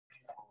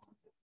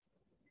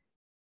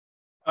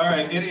All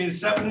right, it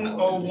is 7:01.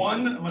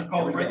 I'm going to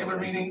call the regular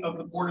meeting of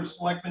the Board of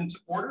Selectmen to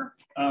order.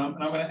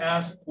 And I'm going to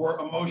ask for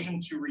a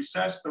motion to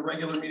recess the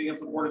regular meeting of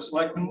the Board of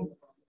Selectmen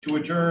to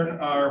adjourn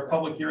our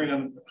public hearing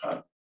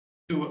on,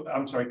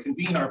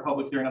 convene our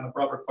public hearing on the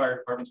Brook Fire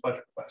Department's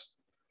budget request.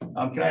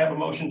 Can I have a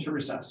motion to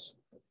recess?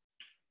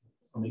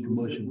 I'll make a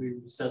motion. We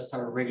recess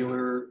our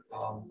regular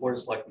Board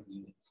of Selectmen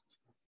meeting.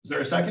 Is there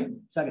a second?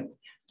 Second.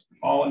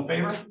 All in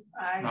favor?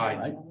 Aye.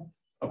 Aye.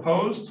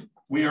 Opposed?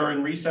 We are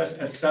in recess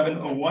at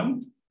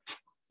 7:01.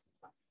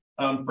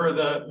 For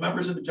the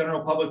members of the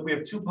general public, we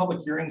have two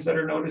public hearings that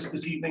are noticed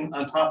this evening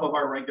on top of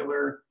our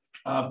regular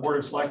Board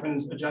of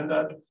Selectmen's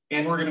agenda.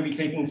 And we're going to be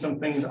taking some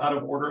things out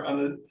of order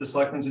on the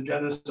Selectmen's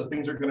agenda. So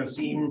things are going to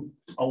seem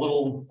a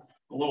little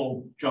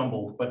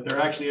jumbled, but there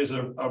actually is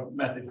a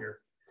method here.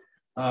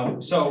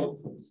 So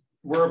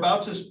we're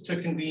about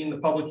to convene the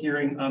public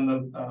hearing on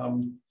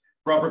the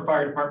Brook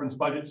Fire Department's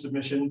budget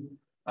submission.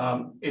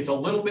 It's a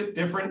little bit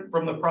different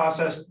from the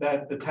process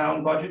that the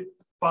town budget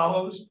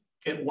follows.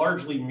 It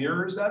largely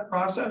mirrors that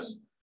process.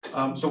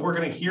 So we're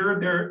going to hear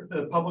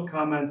the public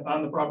comment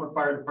on the Brook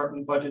Fire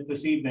Department budget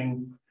this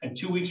evening. And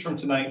 2 weeks from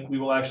tonight, we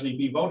will actually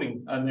be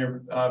voting on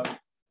their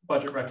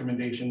budget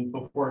recommendation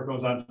before it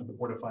goes on to the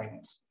Board of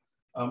Finance.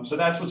 So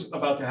that's what's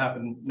about to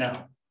happen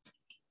now.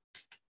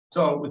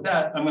 So with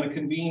that, I'm going to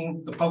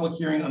convene the public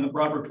hearing on the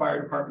Brook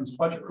Fire Department's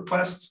budget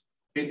request.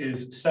 It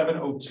is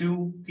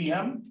 7:02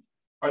 p.m.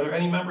 Are there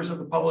any members of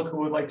the public who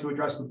would like to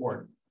address the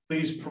board?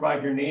 Please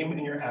provide your name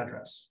and your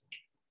address.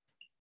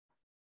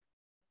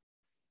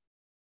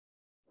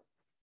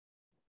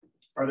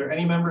 Are there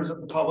any members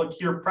of the public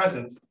here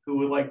present who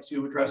would like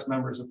to address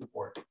members of the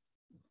board?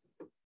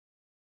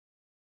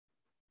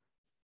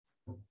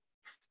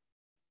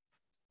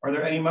 Are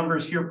there any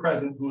members here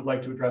present who would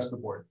like to address the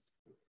board?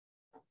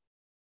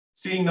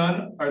 Seeing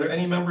none, are there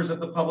any members of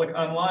the public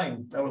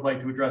online that would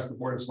like to address the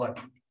Board of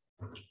Selectmen?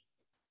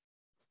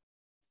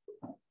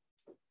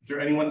 Is there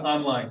anyone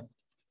online?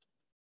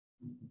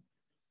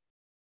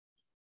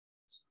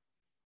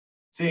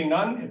 Seeing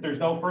none, if there's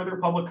no further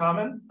public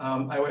comment,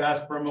 I would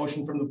ask for a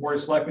motion from the Board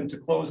of Selectmen to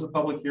close the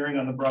public hearing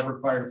on the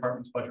Brook Fire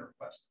Department's budget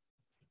request.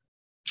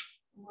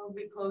 Will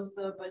we close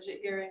the budget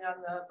hearing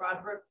on the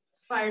Brook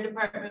Fire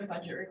Department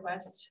budget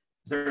request?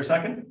 Is there a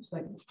second?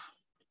 Second.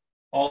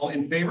 All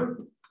in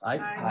favor? Aye.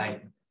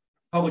 Aye.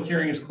 Public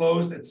hearing is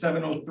closed at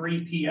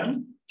 7:03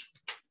 p.m.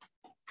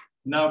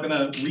 Now going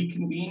to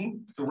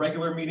reconvene the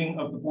regular meeting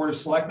of the Board of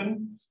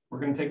Selectmen. We're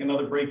going to take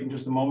another break in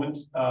just a moment.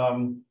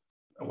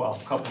 Well, a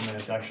couple of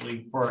minutes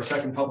actually for our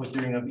second public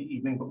hearing of the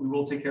evening, but we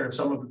will take care of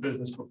some of the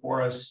business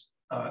before us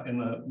in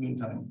the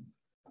meantime.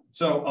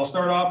 So I'll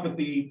start off with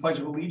the Pledge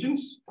of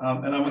Allegiance,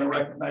 and I'm going to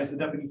recognize the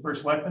Deputy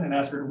First Selectman and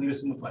ask her to lead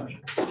us in the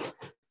pledge.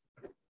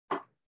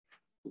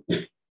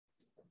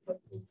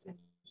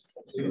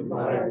 To the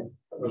flag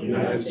of the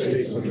United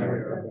States of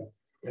America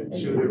and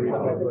to the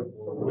republic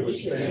for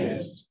which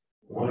stands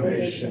one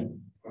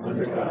nation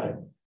under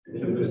God,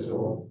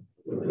 indivisible,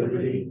 with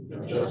liberty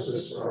and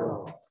justice for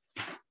all.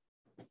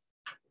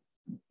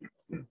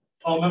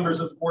 All members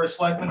of the Board of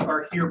Selectmen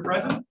are here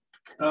present.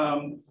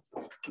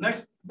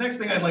 Next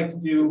thing I'd like to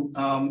do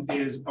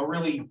is a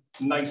really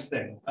nice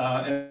thing.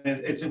 And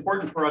it's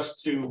important for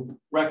us to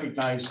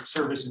recognize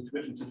service and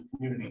commitment to the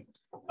community.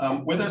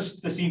 With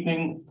us this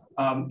evening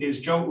is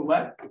Joe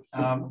Ouellette.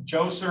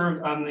 Joe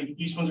served on the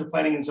East Windsor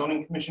Planning and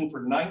Zoning Commission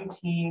for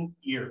 19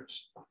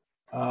 years,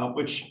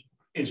 which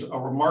is a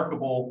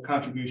remarkable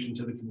contribution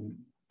to the community.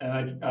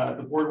 And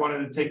the board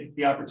wanted to take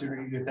the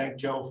opportunity to thank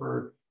Joe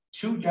for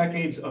 2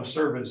 decades of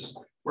service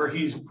where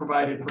he's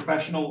provided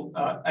professional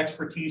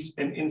expertise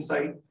and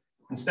insight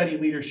and steady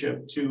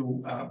leadership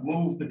to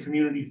move the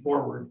community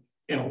forward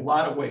in a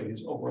lot of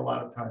ways over a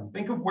lot of time.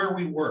 Think of where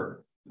we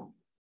were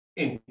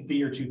in the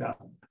year 2000.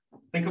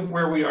 Think of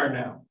where we are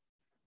now.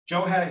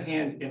 Joe had a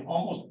hand in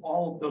almost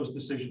all of those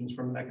decisions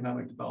from an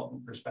economic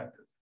development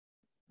perspective.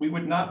 We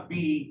would not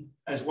be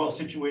as well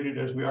situated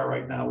as we are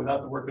right now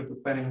without the work of the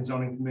Planning and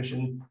Zoning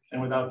Commission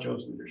and without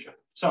Joe's leadership.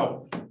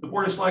 So the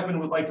Board of Selectmen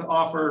would like to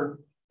offer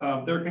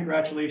their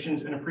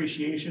congratulations and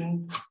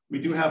appreciation. We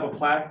do have a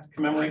plaque to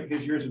commemorate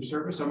his years of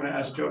service. I'm going to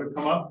ask Joe to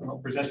come up and I'll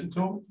present it to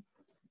him.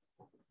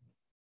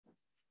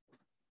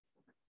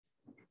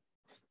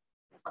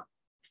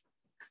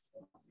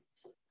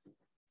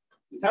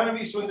 The Town of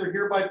East Windsor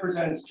hereby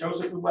presents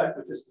Joseph Ouellette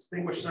with this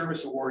Distinguished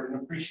Service Award in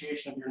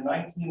appreciation of your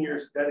 19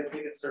 years of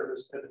dedicated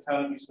service to the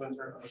Town of East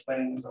Windsor on the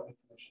Planning and Zoning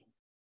Commission,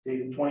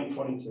 dated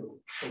 2022.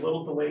 A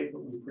little delayed,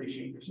 but we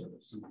appreciate your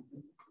service.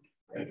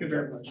 Thank you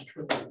very much.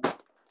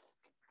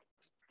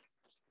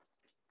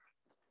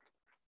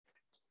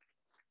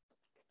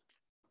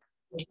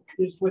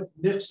 Is with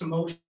mixed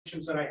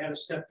emotions that I had to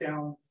step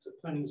down to the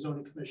Planning and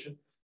Zoning Commission.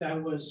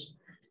 That was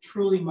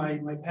truly my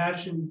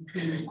passion,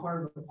 being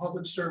part of the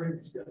public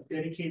servant,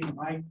 dedicating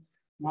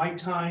my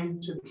time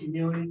to the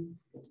community.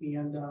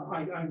 And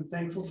I'm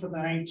thankful for the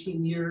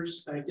 19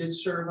 years that I did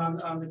serve on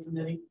the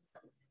committee.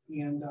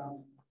 And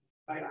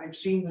I've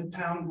seen the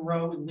town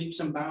grow in leaps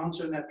and bounds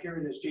in that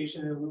period, as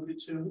Jason alluded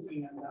to.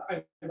 And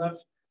I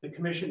left the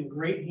commission in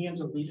great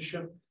hands of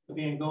leadership of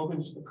Ann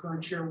Gobin, the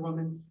current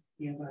chairwoman,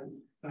 and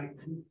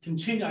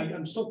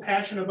I'm so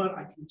passionate about it.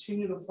 I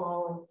continue to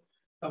follow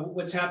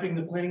what's happening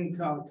in the planning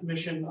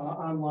commission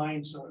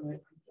online. So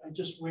I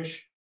just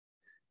wish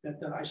that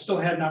I still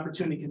had an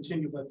opportunity to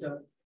continue, but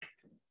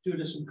due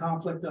to some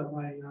conflict of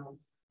my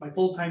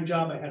full-time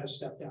job, I had to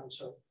step down.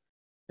 So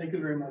thank you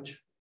very much.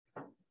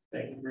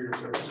 Thank you for your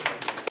service.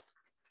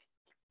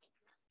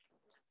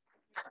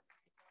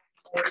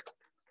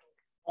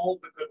 All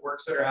the good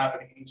works that are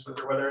happening in East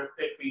Windsor, whether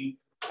it be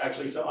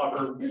actually to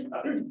offer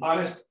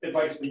honest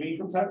advice to me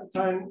from time to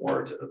time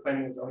or to the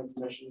Planning and Zoning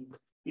Commission.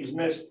 He's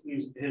missed,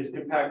 his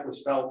impact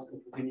was felt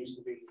and continues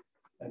to be.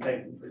 And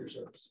thank you for your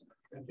service.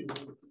 Thank you.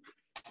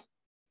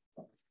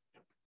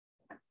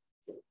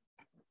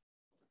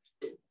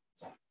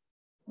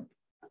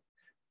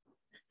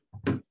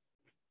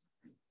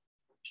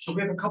 So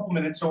we have a couple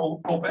minutes, so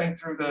we'll bang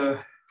through the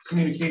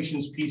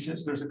communications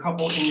pieces. There's a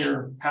couple in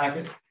your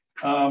packet.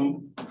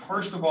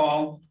 First of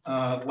all,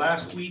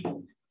 last week,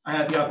 I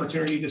had the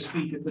opportunity to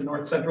speak at the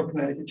North Central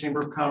Connecticut Chamber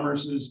of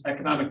Commerce's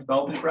Economic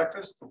Development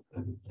Breakfast.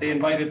 They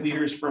invited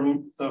leaders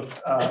from the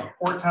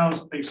 4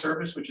 towns that they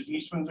service, which is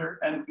East Windsor,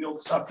 Enfield,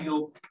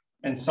 Suffield,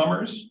 and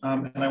Somers.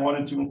 And I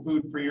wanted to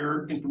include for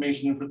your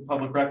information and for the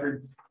public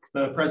record,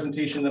 the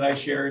presentation that I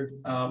shared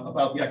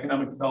about the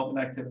economic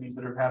development activities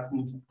that have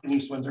happened in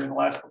East Windsor in the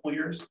last couple of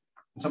years,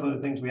 and some of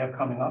the things we have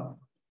coming up.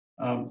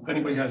 If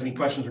anybody has any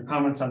questions or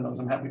comments on those,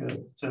 I'm happy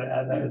to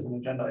add that as an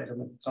agenda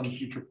item at some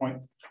future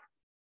point.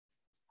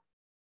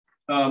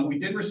 We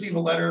did receive a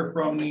letter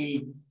from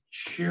the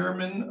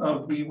chairman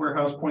of the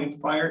Warehouse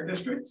Point Fire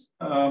District,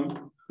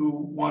 who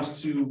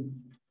wants to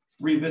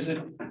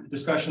revisit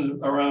discussions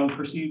around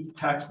perceived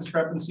tax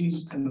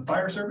discrepancies in the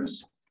fire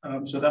service.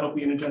 So that'll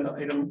be an agenda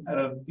item at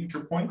a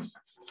future point.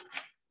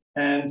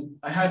 And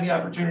I had the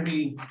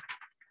opportunity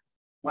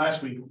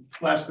last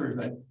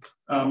Thursday,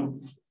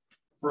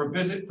 for a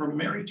visit from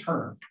Mary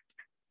Turner,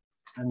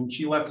 and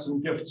she left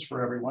some gifts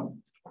for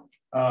everyone.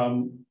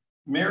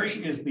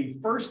 Mary is the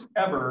first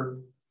ever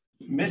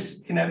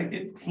Miss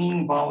Connecticut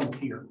Teen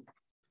Volunteer.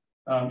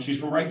 She's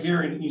from right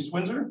here in East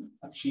Windsor.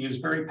 She is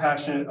very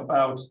passionate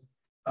about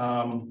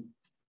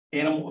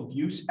animal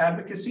abuse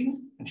advocacy,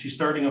 and she's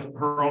starting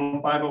her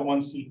own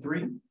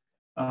 501c3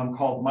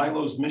 called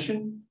Milo's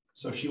Mission.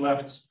 So she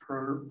left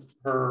her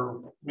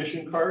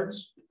mission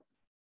cards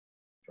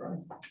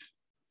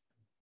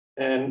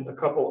and a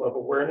couple of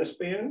awareness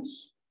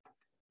bands.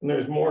 And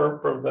there's more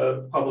from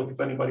the public if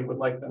anybody would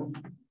like them.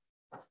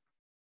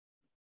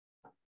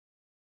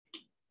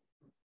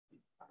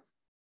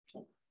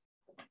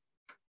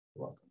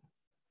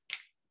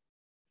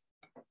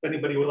 If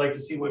anybody would like to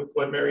see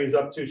what Mary is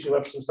up to, she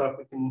left some stuff.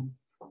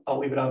 I'll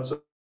leave it out so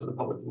the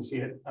public can see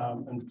it.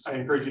 And I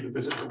encourage you to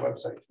visit her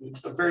website.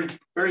 She's a very,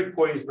 very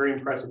poised, very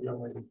impressive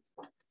young lady.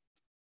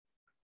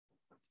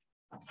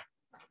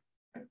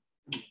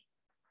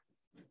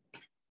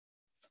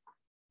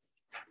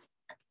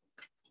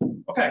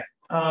 Okay,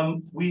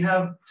 we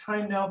have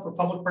time now for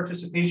public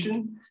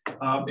participation.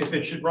 If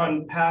it should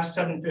run past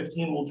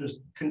 7:15, we'll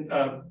just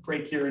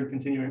break here and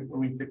continue it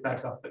when we pick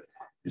back up. But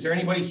is there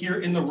anybody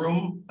here in the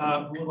room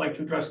who would like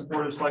to address the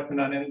Board of Selectmen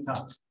on any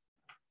topic?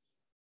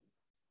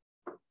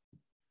 Is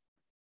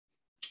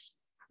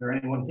there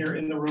anyone here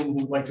in the room who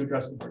would like to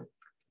address the board?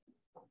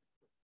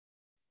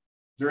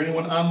 Is there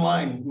anyone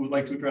online who would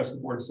like to address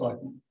the Board of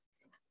Selectmen?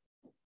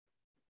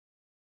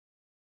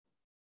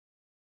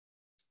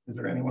 Is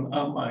there anyone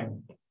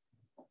online?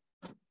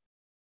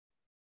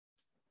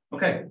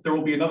 Okay, there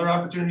will be another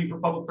opportunity for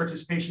public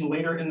participation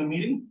later in the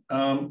meeting.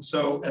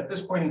 So at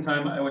this point in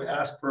time, I would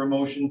ask for a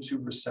motion to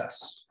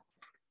recess.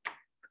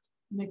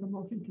 Make a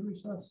motion to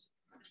recess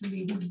the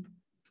meeting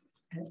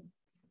at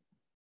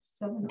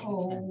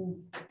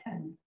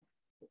 7:10.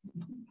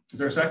 Is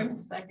there a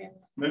second? Second.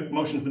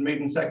 Motion's been made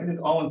and seconded.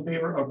 All in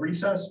favor of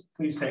recess,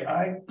 please say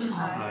aye.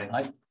 Aye.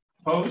 Aye.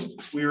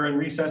 Opposed? We are in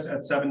recess at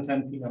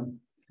 7:10 p.m.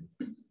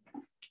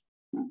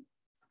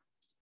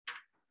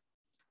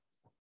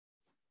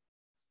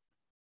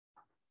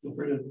 Feel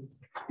free to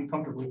be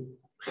comfortably.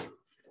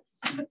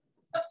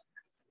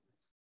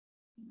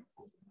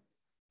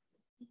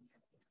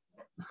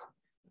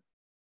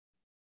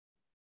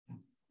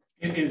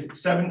 It is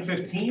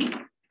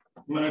 7:15.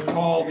 I'm going to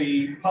call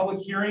the public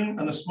hearing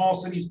on the Small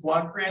Cities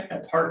Block Grant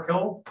at Park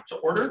Hill to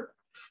order.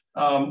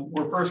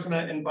 We're first going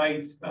to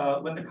invite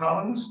Linda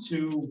Collins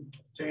to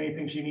say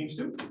anything she needs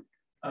to,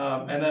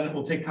 and then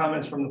we'll take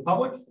comments from the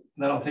public, and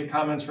then I'll take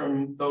comments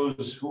from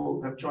those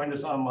who have joined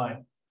us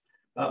online.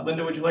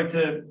 Linda, would you like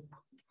to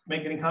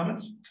make any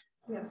comments?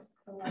 Yes.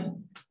 First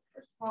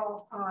of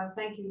all,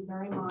 thank you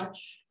very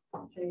much,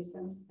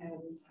 Jason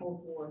and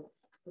whole board,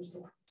 for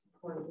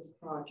supporting this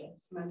project.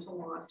 It's meant a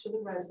lot to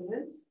the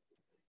residents,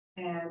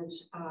 and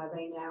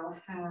they now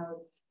have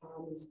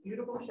these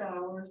beautiful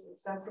showers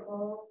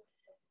accessible,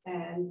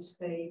 and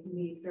they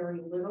need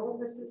very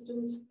little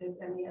assistance, if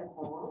any at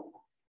all,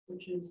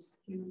 which is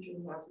huge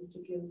and allows them to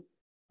give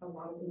a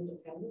lot of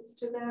independence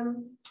to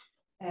them.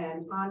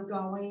 And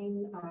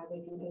ongoing,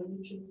 they can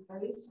age in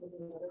place with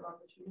another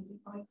opportunity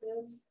like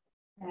this.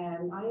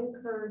 And I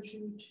encourage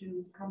you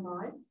to come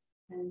by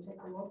and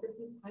take a look if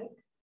you'd like,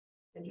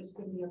 and just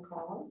give me a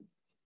call.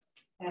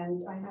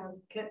 And I have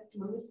Kent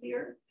Lewis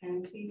here,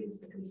 and he is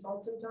the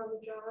consultant on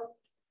the job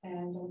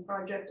and on the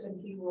project, and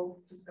he will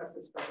discuss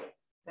this further.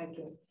 Thank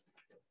you.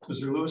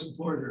 Mr. Lewis, the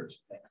floor is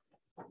yours. Thanks.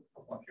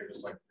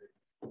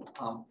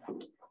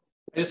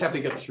 I just have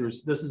to get through.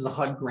 This is a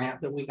HUD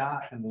grant that we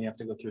got, and we have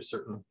to go through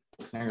certain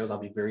scenarios. I'll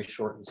be very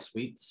short and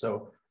sweet.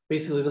 So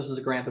basically, this was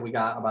a grant that we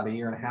got about 1.5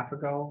 years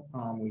ago.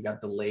 We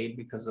got delayed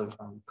because of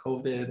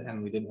COVID,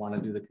 and we didn't want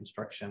to do the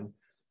construction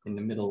in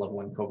the middle of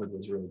when COVID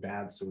was really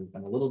bad. So we've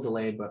been a little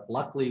delayed, but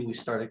luckily we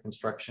started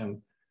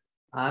construction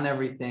on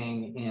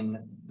everything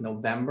in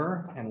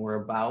November, and we're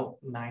about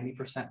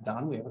 90%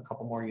 done. We have a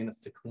couple more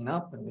units to clean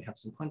up, and we have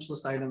some punch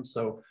list items.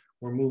 So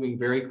we're moving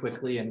very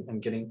quickly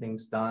and getting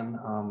things done.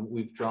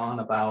 We've drawn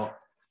about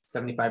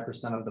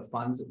 75% of the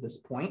funds at this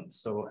point.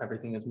 So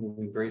everything is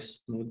moving very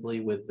smoothly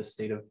with the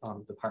state of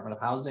Department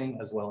of Housing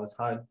as well as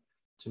HUD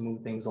to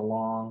move things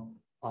along.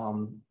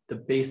 The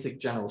basic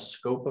general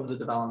scope of the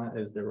development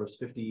is there was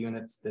 50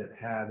 units that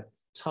had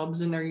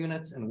tubs in their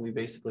units, and we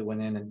basically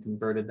went in and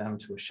converted them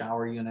to a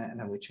shower unit, and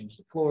then we changed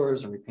the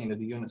floors and repainted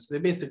the units. So they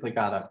basically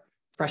got a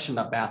freshened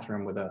up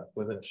bathroom with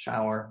a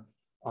shower.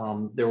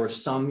 There were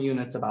some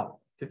units, about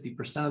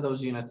 50% of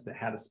those units, that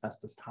had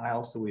asbestos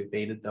tiles, so we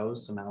abated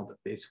those. So now that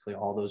basically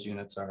all those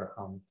units are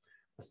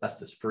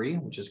asbestos free,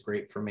 which is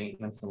great for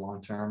maintenance and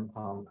long term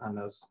on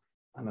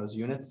those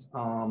units.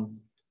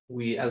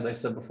 We, as I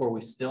said before,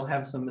 we still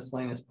have some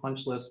miscellaneous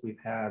punch lists.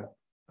 We've had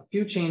a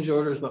few change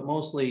orders, but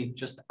mostly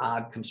just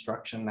odd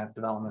construction. That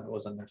development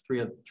was in there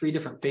three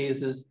different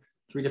phases,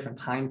 3 different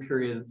time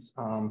periods.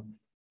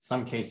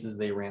 Some cases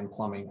they ran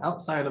plumbing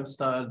outside of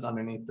studs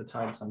underneath the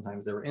tub.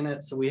 Sometimes they were in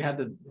it. So we had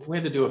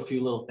to do a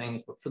few little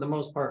things, but for the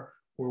most part,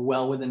 we're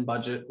well within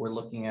budget. We're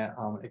looking at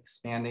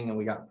expanding, and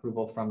we got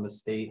approval from the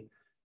state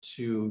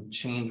to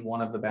change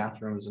one of the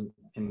bathrooms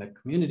in the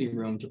community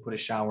room to put a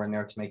shower in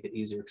there to make it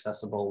easier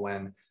accessible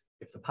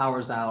if the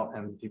power's out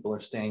and people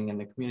are staying in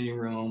the community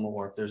room,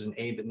 or if there's an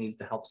aide that needs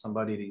to help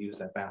somebody to use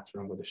that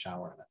bathroom with a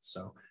shower in it.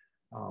 So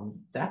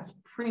that's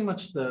pretty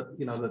much the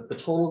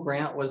total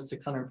grant was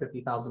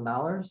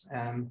 $650,000,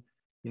 and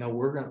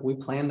we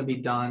plan to be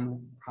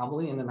done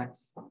probably in the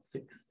next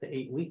 6 to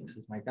 8 weeks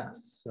is my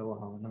guess.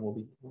 So then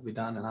we'll be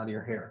done and out of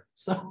your hair.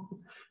 So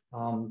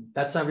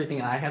that's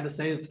everything I had to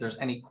say. If there's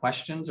any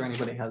questions or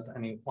anybody has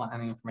any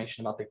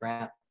information about the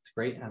grant, it's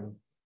great, and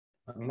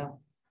let me know.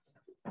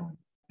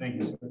 Thank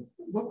you, sir.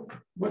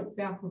 What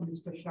bathroom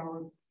is the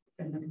shower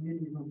in the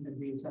community room going to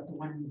be? Is that the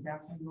one in the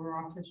back of your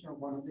office or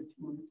one of the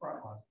 2 in the front?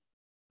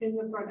 In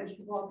the front, as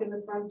you walk in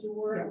the front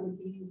door, Yeah. it would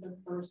be the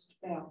first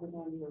bathroom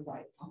on your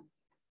right.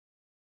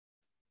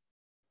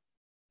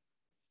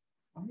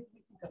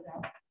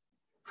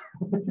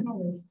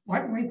 Originally,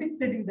 why do we think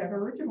they did that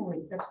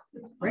originally? That's a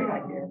great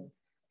idea.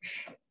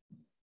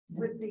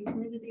 With the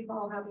community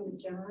hall having a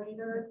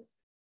generator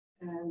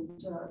and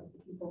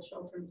people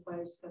shelter in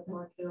place at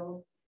Mark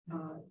Hill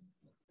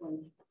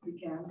when we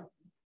can,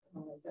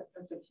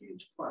 that's a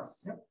huge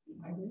plus. Yep.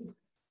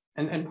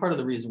 And part of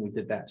the reason we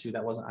did that too,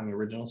 that wasn't on the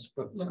original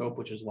scope,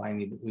 which is why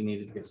we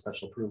needed to get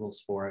special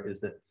approvals for it,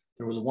 is that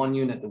there was one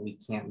unit that we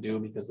can't do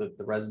because the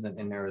resident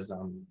in there is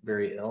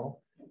very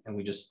ill, and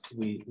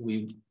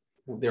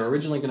they're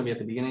originally going to be at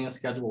the beginning of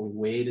schedule. We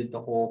waited the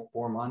whole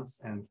 4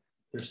 months, and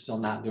they're still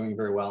not doing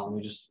very well, and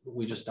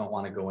we just don't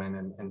want to go in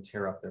and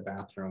tear up their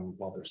bathroom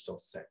while they're still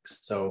sick.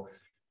 So,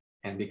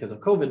 and because of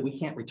COVID, we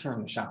can't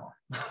return the shower.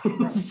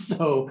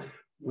 So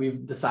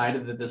we've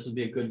decided that this would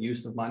be a good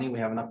use of money. We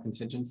have enough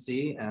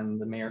contingency,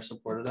 and the mayor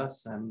supported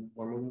us, and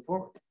we're moving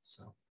forward.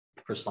 So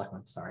for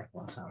Selectmen, sorry,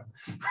 wrong time.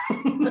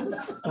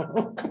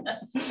 So,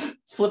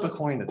 let's flip a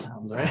coin, it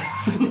sounds right.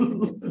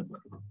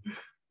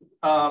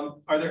 Are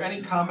there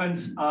any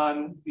comments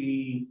on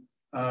the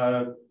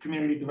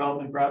community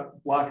development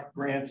block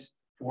grants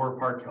for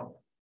Park Hill?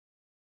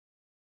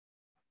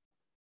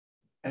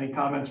 Any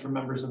comments from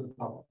members of the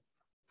public?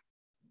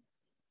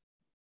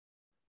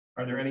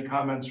 Are there any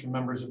comments from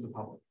members of the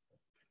public?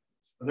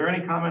 Are there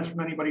any comments from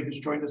anybody who's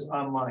joined us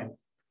online?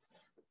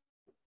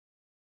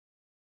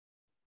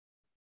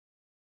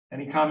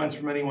 Any comments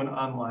from anyone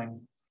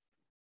online?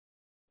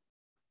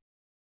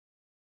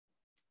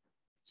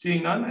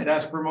 Seeing none, I'd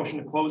ask for a motion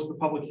to close the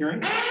public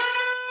hearing.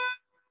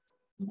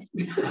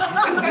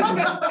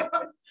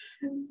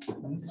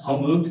 So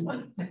moved.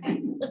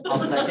 I'll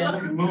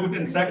second. Moved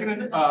and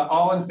seconded.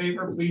 All in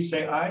favor, please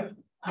say aye.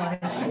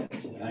 Aye.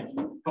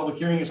 Public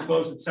hearing is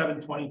closed at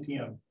 7:20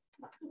 p.m.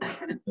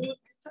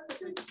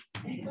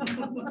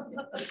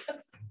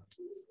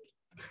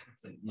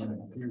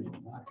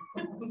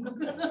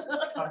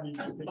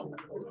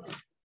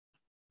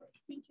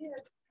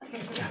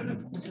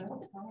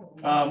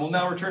 We'll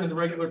now return to the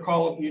regular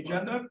call of the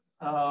agenda.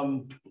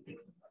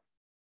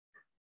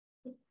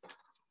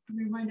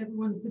 Remind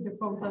everyone to put their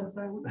phones on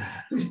silent.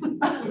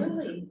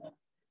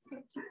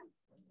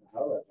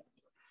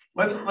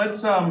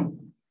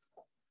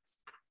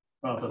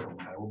 Well, it doesn't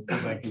matter. We'll go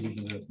back to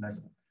this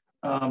next.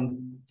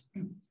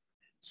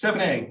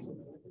 7A,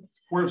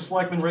 Board of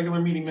Selectmen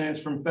regular meeting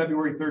minutes from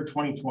February 3rd,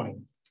 2020.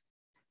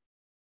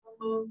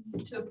 Move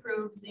to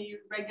approve the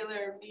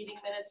regular meeting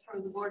minutes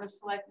from the Board of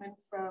Selectmen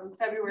from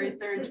February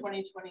 3rd,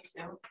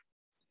 2022.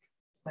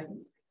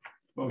 Second.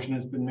 Motion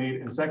has been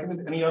made and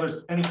seconded.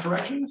 Any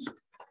corrections?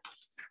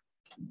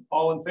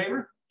 All in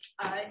favor?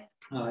 Aye.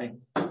 Aye.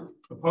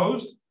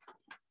 Opposed?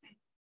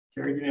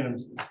 Carried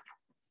unanimously.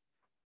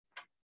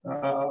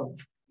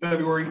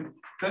 February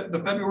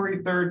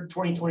 3rd,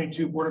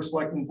 2022 Board of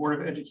Selectmen,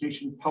 Board of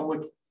Education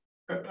public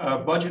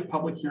budget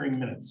public hearing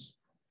minutes.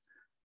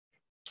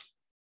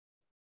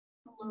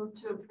 Move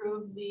to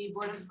approve the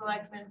Board of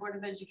Selectmen, Board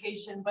of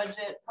Education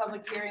budget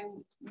public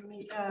hearing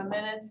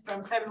minutes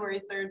from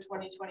February 3rd,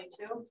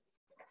 2022. Is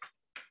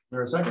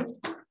there a second?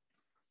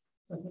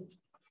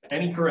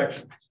 Any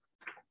corrections?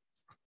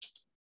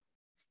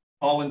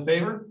 All in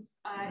favor?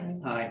 Aye.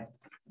 Aye.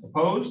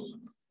 Opposed?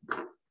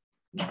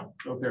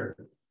 So carried.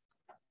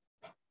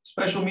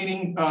 Special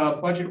meeting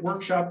budget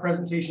workshop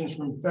presentations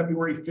from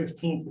February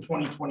 15th,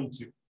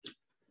 2022.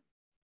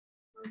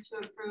 Move to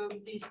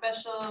approve the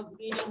special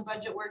meeting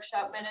budget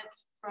workshop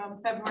minutes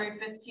from February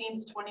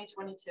 15th,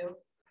 2022.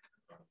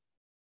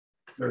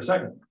 Is there a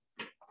second?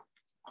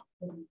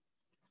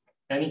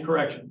 Any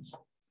corrections?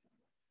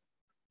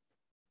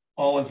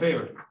 All in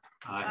favor?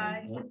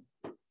 Aye.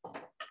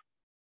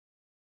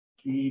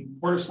 The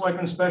Board of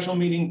Selectmen special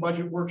meeting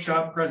budget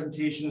workshop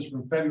presentations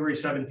from February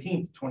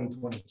 17th,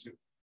 2022.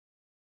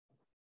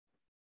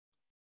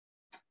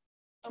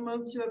 I'll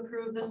move to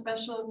approve the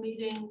special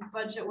meeting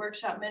budget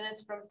workshop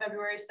minutes from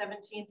February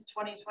 17th,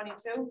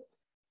 2022.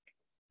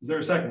 Is there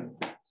a second?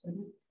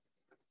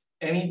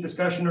 Any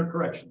discussion or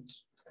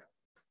corrections?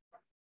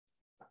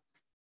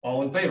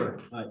 All in favor?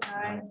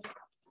 Aye.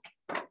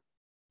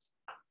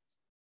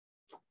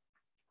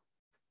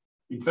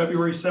 The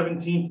February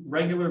 17th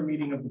regular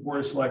meeting of the Board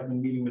of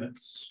Selectmen meeting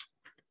minutes.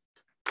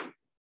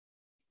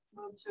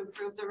 Move to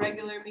approve the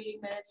regular meeting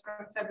minutes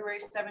from February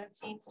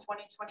 17th,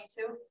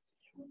 2022.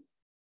 Is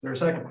there a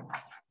second?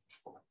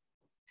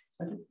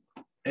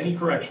 Any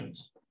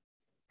corrections?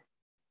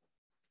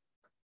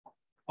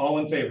 All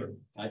in favor?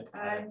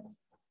 Aye.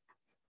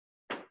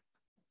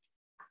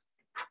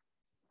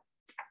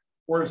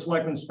 Board of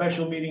Selectmen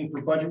special meeting for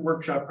budget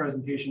workshop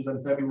presentations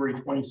on February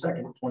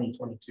 22nd,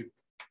 2022.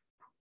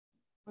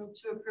 Move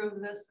to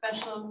approve the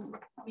special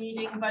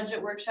meeting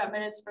budget workshop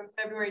minutes from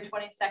February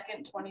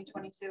 22nd,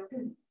 2022.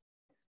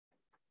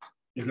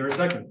 Is there a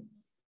second?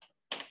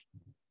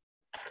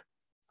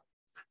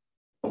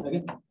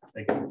 Second.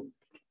 Thank you.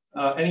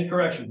 Any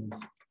corrections?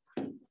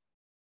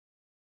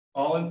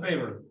 All in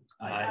favor?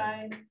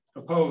 Aye.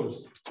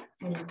 Opposed?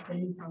 3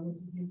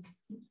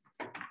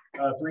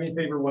 in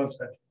favor, 1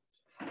 abstention.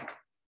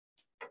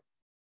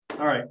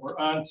 All right, we're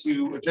on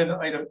to agenda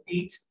item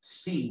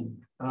 8C.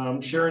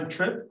 Sharon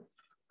Tripp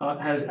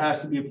has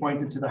asked to be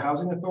appointed to the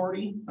Housing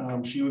Authority.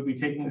 She would be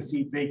taking the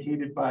seat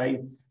vacated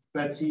by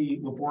Betsy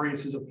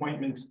Laborious's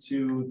appointment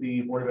to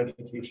the Board of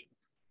Education.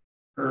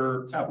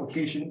 Her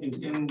application is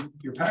in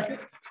your packet,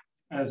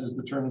 as is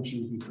the term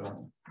she will be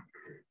filling.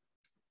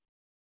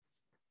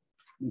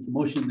 Make a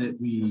motion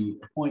that we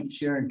appoint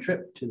Sharon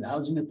Tripp to the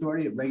Housing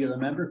Authority, a regular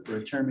member for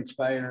a term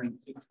expiring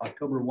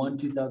October 1,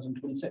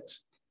 2026.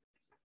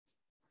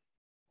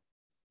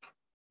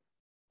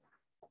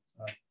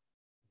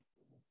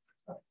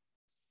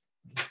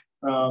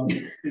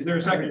 Is there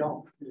a second?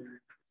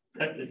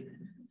 Second.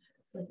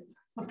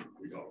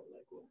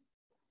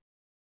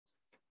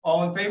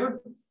 All in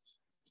favor?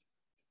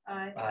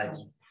 Aye. Aye.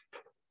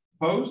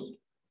 Opposed?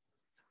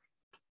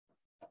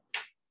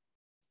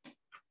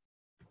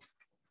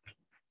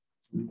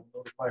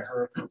 Notify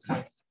her.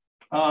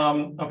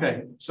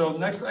 Okay, so the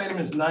next item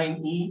is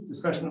 9E,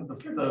 discussion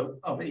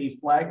of a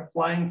flag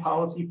flying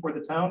policy for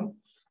the town.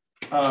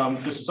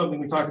 This is something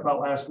we talked about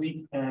last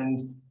week,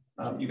 and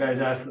you guys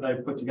asked that I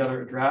put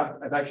together a draft.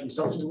 I've actually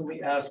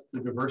subsequently asked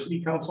the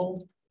Diversity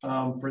Council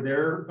for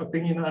their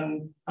opinion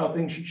on how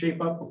things should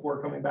shape up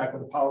before coming back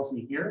with a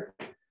policy here.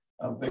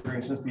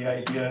 Figuring since the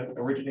idea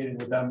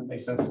originated with them, it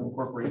makes sense to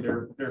incorporate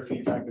their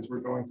feedback as we're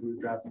going through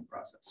the drafting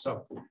process.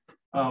 So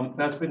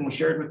that's been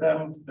shared with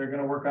them. They're going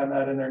to work on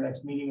that in their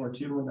next meeting or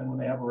two, and then when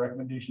they have a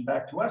recommendation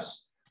back to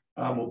us,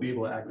 we'll be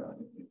able to act on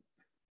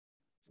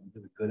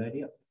it. Good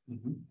idea.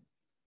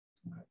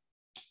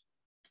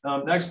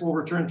 Next, we'll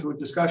return to a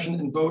discussion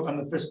and vote on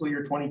the fiscal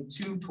year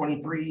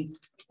 22-23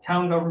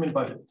 town government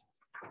budget.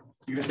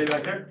 You gonna stay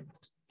back there?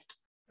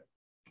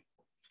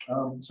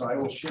 So I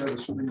will share the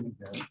screen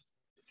again.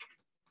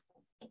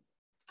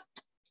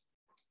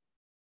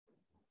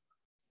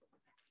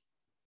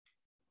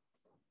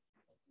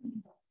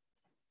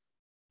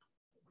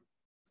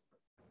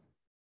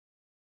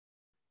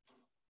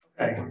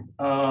 Okay,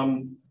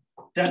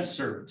 debt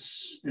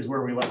service is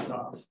where we left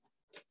off.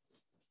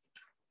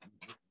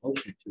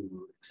 Motion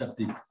to accept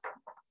the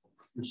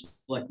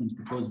Selectmen's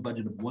proposed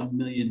budget of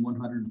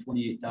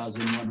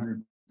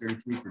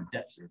 $1,128,133 for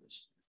debt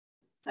service.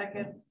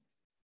 Second.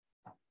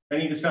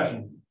 Any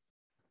discussion?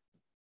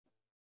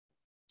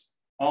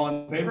 All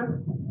in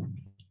favor?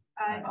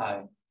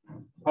 Aye.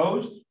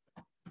 Opposed?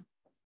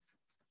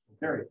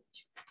 Carried.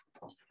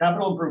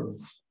 Capital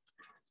improvements.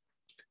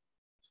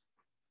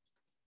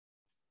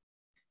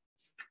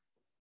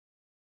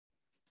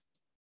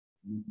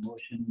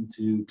 Motion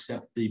to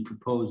accept the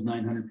proposed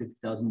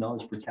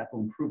 $950,000 for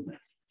capital improvement.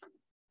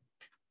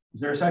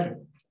 Is there a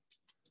second?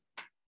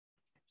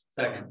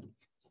 Second.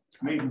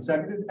 Made and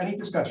seconded. Any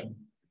discussion?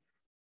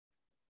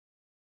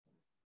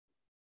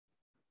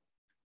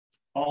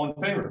 All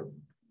in favor?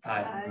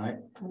 Aye.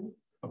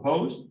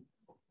 Opposed?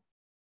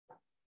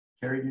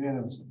 Carried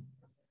unanimously.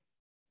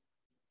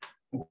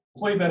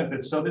 Employee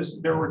benefits. So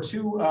there were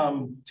two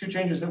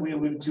changes that we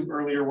alluded to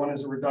earlier. One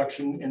is a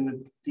reduction in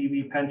the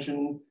DB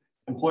pension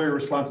employer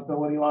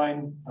responsibility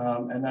line,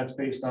 and that's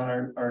based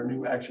on our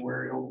new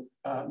actuarial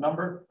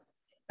number.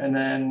 And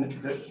then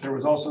there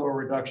was also a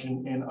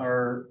reduction in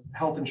our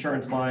health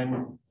insurance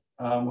line,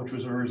 which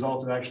was a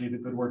result of actually the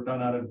good work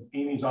done out of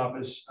Amy's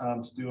office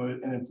to do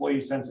an employee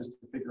census to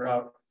figure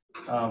out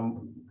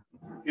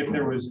if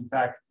there was in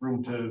fact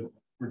room to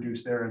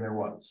reduce there, and there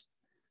was.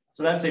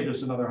 So that saved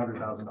us another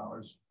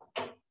 $100,000.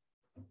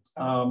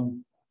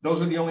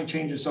 Those are the only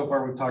changes so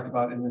far we've talked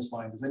about in this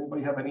line. Does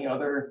anybody have any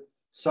other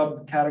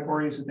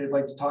subcategories that they'd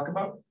like to talk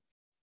about?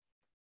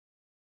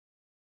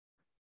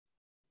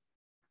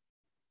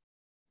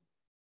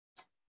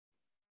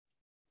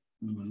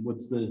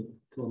 What's the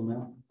total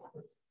now?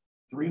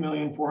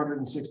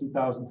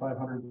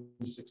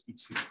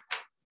 $3,460,562.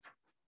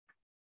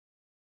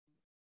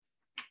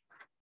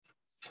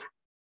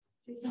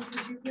 Jason,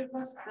 could you give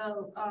us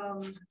the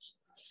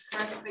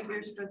correct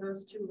figures for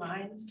those two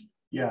lines?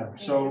 Yeah,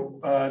 so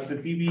the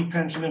DB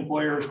pension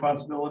employer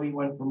responsibility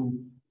went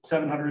from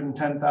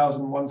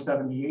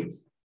 710,178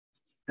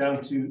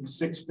 down to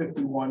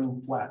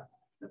 651 flat.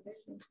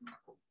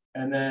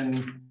 And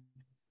then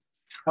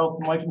health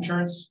and life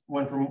insurance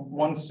went from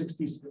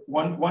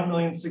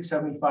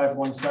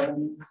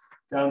 1,675,170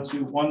 down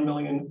to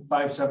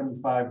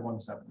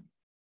 1,575,170.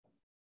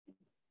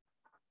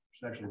 Which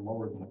is actually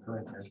lower than the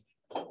current year.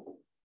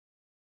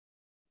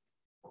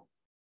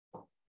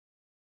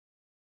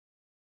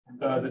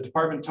 The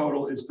department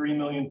total is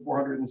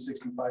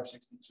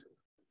 3,465,062.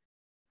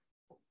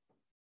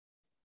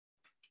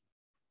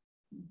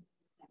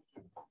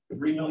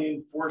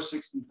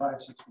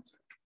 $3,465,062.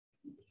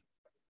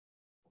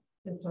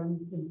 That's on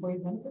employee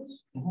benefits?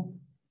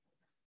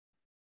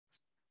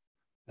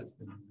 That's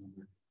the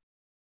number.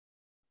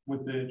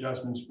 With the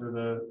adjustments for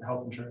the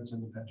health insurance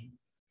and the pension.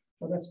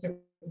 So that's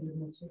different.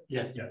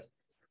 Yes. Yes.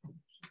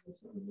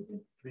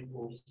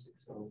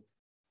 3,460.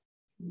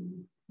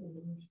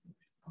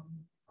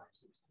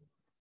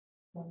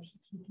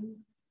 562.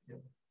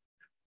 Yep.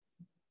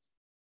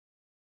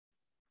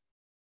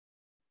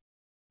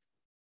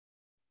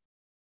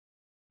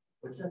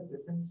 What's that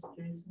difference,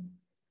 Jason?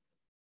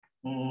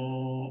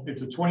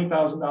 It's a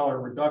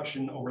 $20,000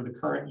 reduction over the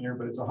current year,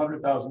 but it's a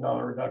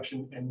 $100,000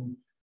 reduction in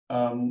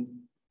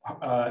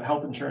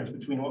health insurance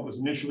between what was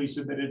initially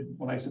submitted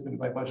when I submitted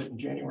my budget in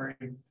January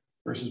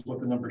versus what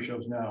the number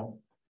shows now.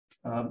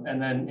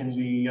 And then in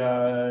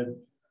the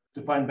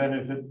defined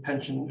benefit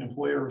pension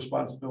employer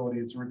responsibility,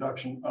 it's a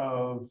reduction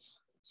of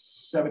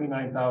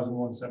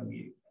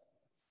 $79,178.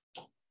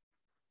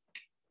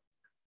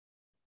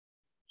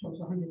 So it's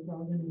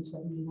 100,000 and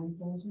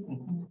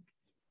 79,000.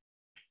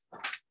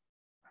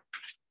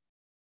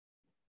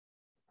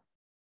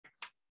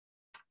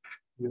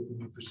 You have the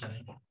new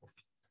percentage.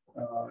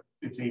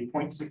 It's a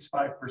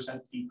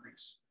 0.65%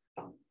 decrease.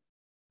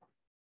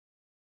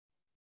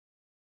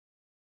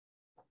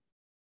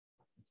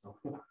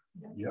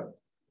 Yep.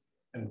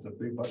 And it's a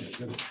big budget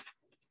too.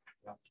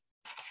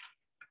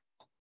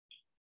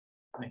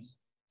 Nice.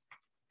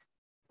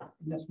 And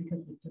that's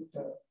because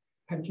the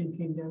pension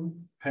came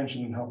down.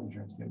 Pension and health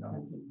insurance came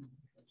down.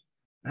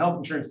 Health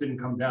insurance didn't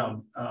come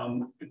down.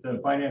 The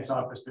finance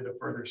office did a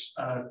further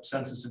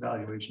census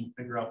evaluation to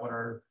figure out what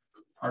our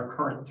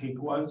current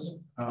take was,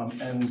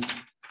 and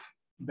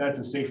that's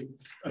a safe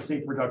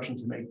reduction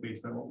to make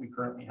based on what we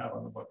currently have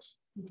on the books.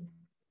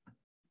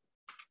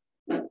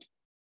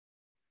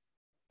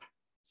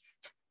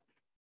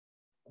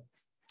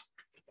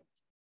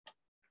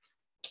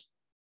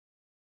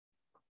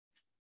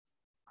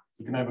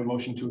 You can have a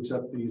motion to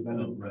accept the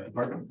amendment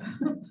department.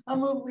 I'll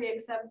move we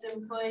accept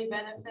employee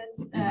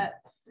benefits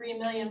at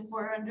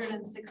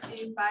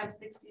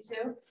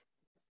 $3,460,562.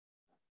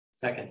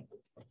 Second.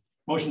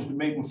 Motion's been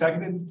made and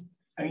seconded.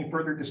 Any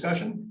further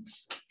discussion?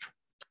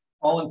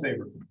 All in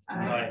favor?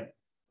 Aye.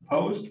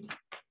 Opposed?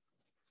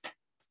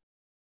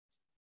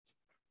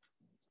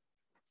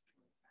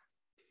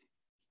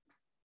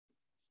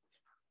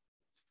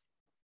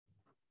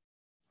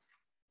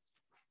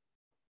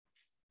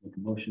 Make a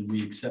motion,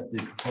 we accept the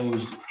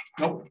proposed.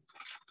 Nope.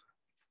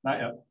 Not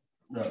yet.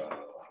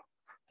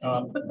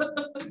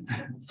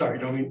 Sorry,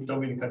 don't mean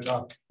to cut you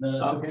off. No,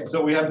 that's okay.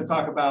 So we have to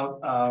talk about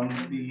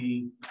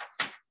the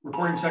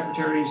recording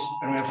secretaries,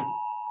 and we have to.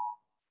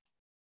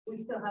 We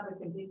still have a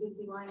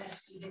contingency line that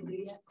you didn't do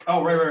yet.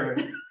 Oh, right.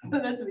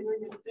 That's what we were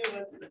going to do.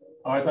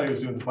 Oh, I thought he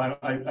was doing the final.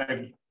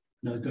 I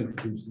No, don't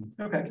confuse them.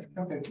 Okay,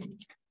 okay.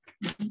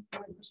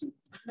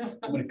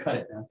 I'm gonna cut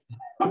it now.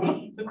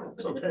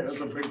 It's okay, that's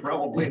a big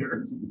problem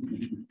later.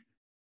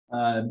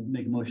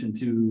 Make a motion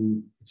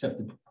to accept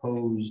the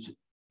proposed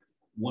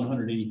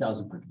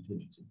 180,000 for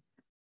contingency.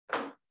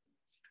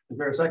 Is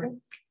there a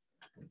second?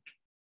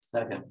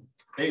 Second.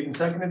 Made and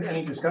seconded,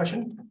 any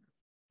discussion?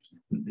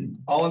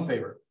 All in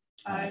favor?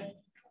 Aye.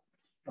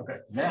 Okay,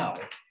 now,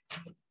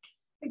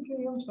 Hey,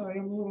 Judy, I'm sorry,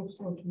 I'm a little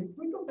slow to me. Can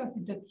we go back to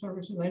debt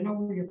services? I know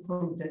we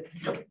approved it.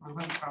 Yep. I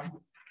don't have a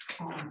problem.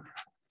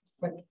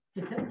 But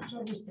the debt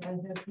service that I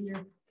have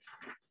here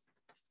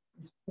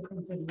is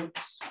different than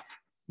what's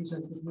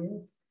presented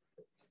here.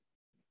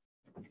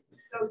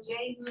 So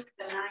Jay moved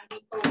the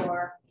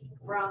 94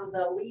 from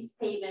the lease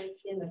payments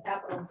in the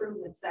capital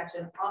improvement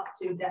section up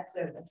to debt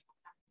service.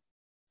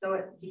 So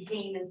it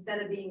became,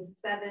 instead of being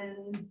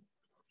 7,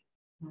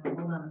 hold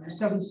on a minute.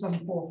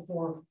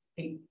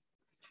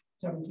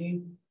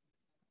 7744.817.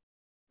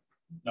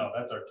 no,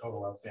 that's our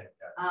total outstanding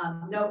debt.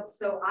 No,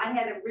 so I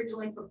had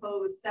originally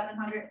proposed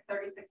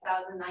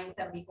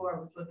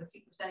 736,974, which was a 2%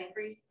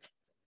 increase.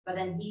 But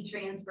then he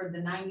transferred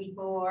the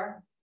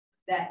 94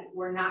 that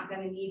we're not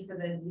going to need for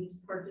the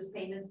lease purchase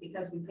payments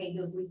because we paid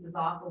those leases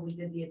off when we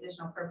did the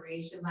additional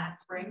appropriation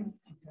last spring.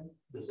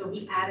 So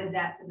he added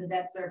that to the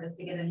debt service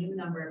to get a new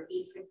number of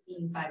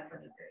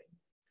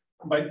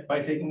 816,523.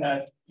 By taking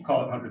that,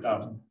 call it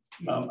 100,000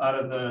 out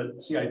of the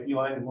CIP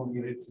line and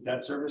moving it to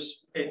debt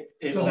service, it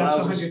So that's allows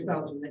us.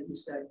 100,000 that you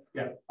said.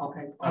 Yeah.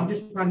 Okay, I'm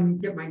just trying to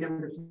get my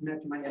numbers to match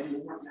my head and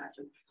they weren't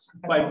matching.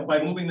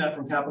 By moving that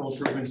from capital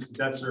improvements to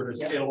debt service,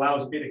 it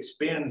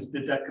expands the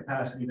debt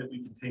capacity that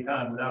we can take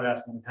on without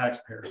asking the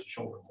taxpayers to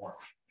shoulder more.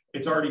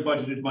 It's already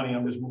budgeted money.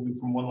 I'm just moving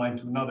from one line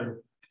to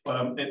another,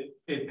 but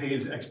it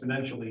pays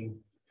exponentially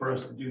for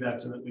us to do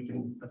that so that we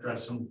can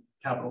address some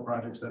capital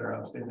projects that are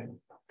outstanding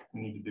we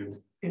need to do.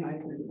 And I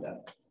agree with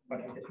that, but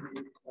I just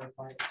need to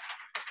clarify.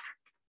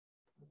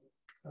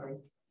 Sorry.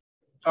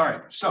 All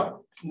right,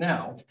 so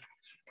now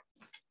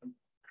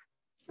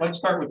let's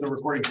start with the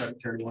recording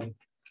secretary one.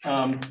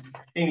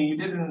 Amy, you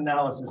did an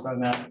analysis on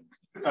that,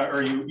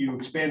 or you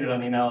expanded on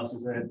the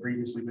analysis that had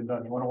previously been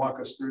done. You want to walk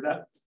us through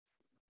that?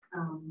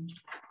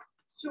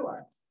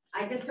 Sure.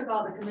 I just took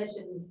all the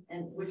commissions,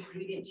 and which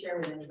we didn't share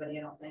with anybody,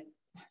 I don't think.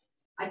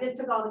 I just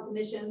took all the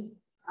commissions,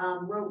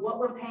 wrote what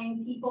we're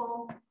paying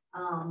people,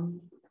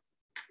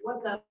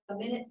 what the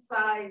minute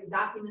size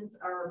documents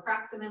are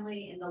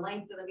approximately, and the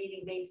length of the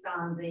meeting based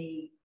on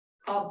the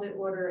call to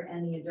order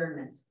and the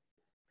adjournments.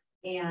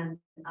 And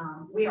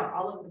we are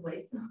all over the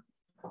place.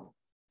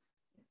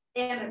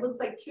 And it looks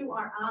like 2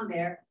 aren't on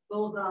there.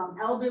 Both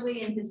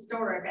elderly and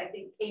historic, I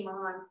think, came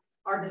on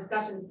our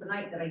discussions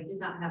tonight that I did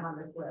not have on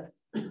this list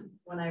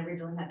when I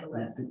originally had the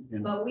list.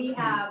 But we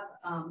have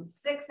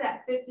 6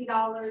 at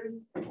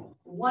 $50,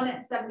 1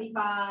 at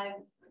 75,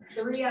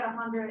 3 at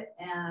 100,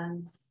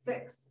 and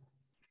 6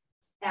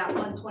 at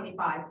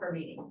 125 per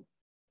meeting.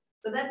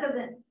 So that's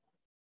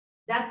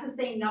the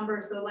same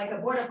number. So like a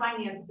board of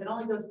finance, if it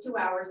only goes 2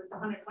 hours, it's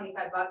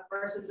 $125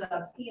 versus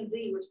a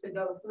P&Z, which could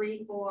go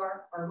 3,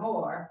 4 or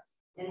more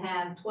and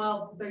have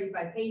 12 to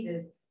 35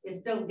 pages, is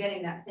still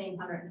getting that same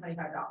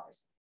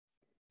 $125.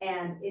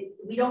 And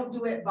we don't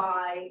do it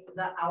by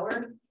the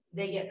hour,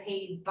 they get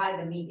paid by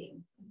the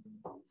meeting.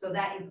 So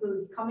that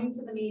includes coming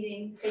to the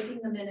meeting, taking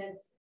the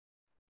minutes,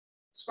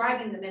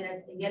 scribing the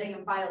minutes, and getting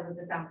them filed with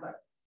the town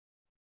clerk.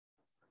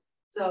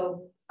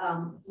 So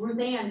Ruth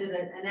Ann did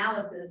an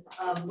analysis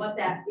of what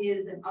that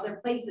is in other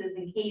places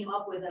and came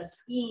up with a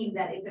scheme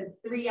that if it's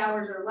 3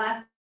 hours or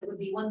less, it would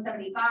be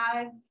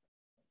 175.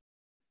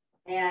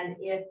 And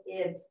if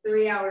it's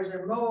 3 hours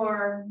or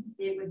more,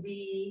 it would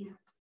be,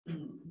 I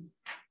don't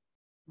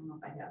know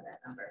if I have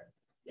that number.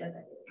 Yes,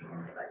 I do.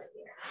 Right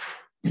here.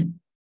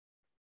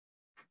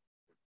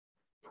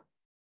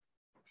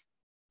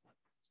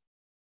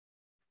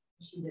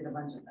 She did a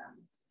bunch of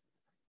them.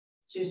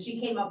 She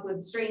came up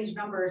with strange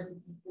numbers.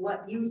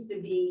 What used to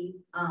be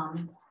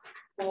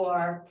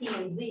for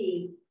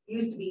P&Z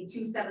used to be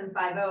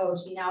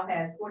 2750. She now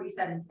has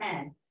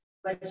 4710,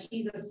 but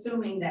she's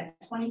assuming that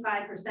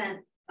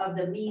 25% of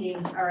the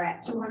meetings are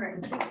at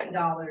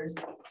 $260,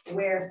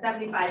 where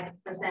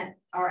 75%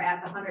 are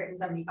at the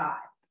 175.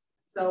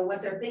 So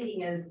what they're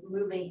thinking is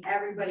moving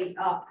everybody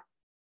up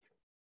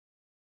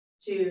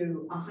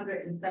to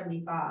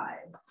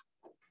 175.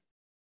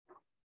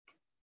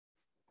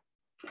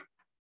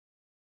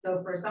 So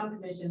for some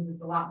commissions,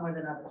 it's a lot more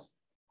than others.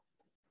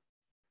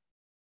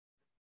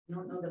 I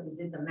don't know that we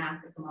did the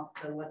math to come up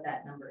to what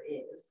that number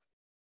is.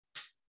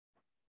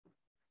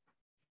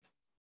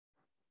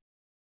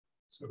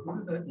 So who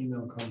did that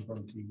email come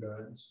from to you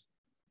guys?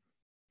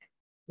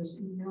 This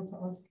email to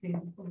us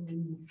came from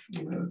you.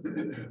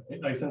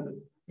 I sent it.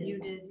 You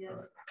did, yes.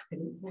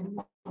 I'm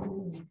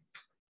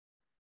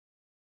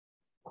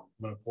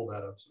gonna pull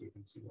that up so we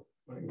can see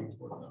what it means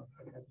working on.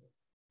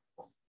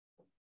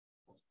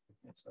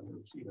 It's under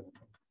receiving.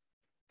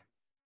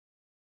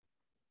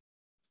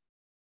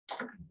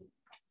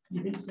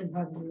 You didn't say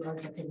how to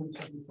write at the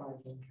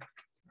 175.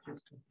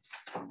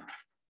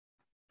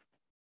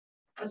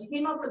 Well, she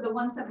came up with the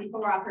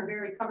 174 off her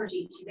very cover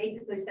sheet. She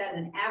basically said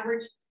an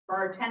average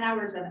for 10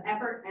 hours of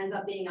effort ends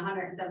up being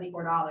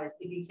 $174.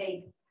 If you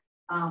take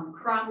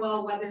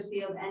Cromwell,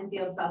 Weathersfield,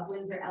 Enfield, South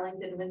Windsor,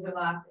 Ellington, Windsor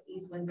Locks,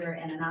 East Windsor,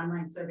 and an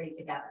online survey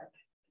together,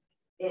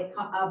 it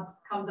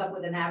comes up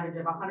with an average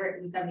of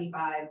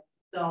 $175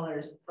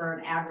 for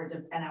an average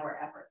of 10-hour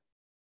effort.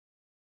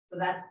 So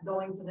that's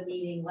going to the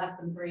meeting less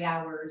than 3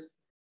 hours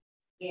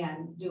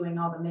and doing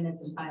all the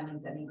minutes and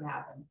filings that need to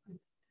happen.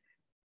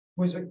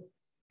 Was it,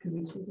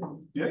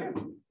 Yeah.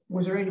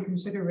 was there any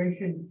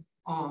consideration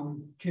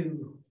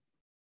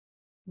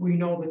we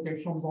know that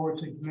there's some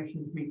boards and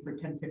commissions meet for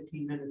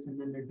 10-15 minutes and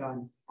then they're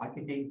done. I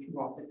can name 2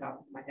 off the top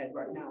of my head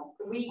right now.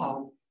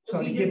 So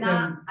we did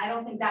not, I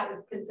don't think that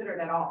was considered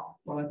at all.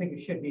 Well, I think it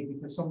should be,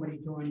 because somebody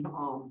doing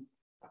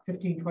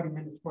 15-20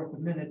 minutes worth of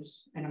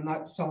minutes, and I'm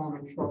not selling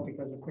them short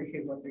because I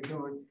appreciate what they're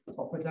doing, but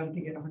for them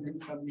to get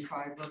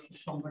 175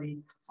 versus somebody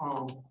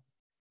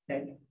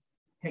that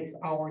takes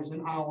hours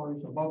and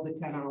hours above the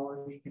 10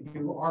 hours to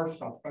do our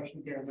stuff,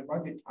 especially during the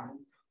budget time,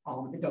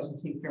 it doesn't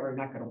seem fair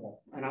and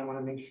equitable. And I want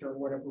to make sure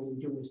whatever we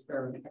do is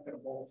fair and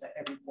equitable to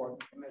every board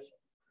and commission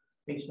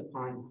based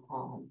upon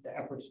the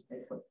efforts that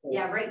they put forward.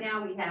 Yeah, right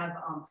now we have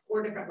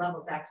 4 different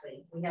levels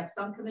actually. We have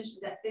some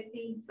commissions at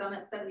 50, some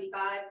at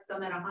 75,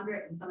 some at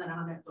 100, and some at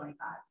 125.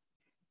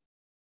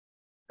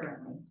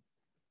 Currently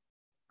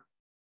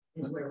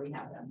is where we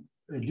have them.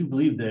 I do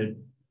believe that,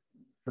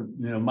 for,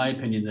 my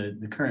opinion,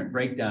 the current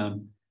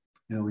breakdown,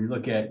 we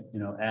look at,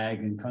 ag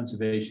and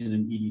conservation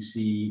and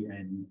EDC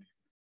and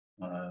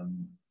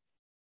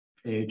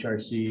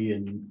AHRC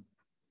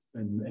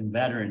and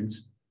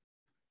veterans.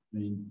 I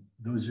mean,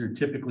 those are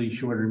typically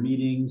shorter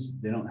meetings.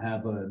 They don't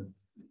have a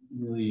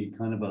really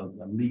kind of a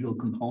legal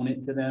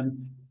component to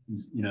them,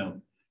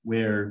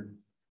 where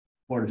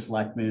Board of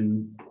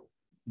Selectmen,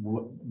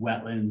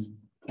 wetlands,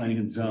 planning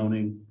and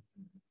zoning,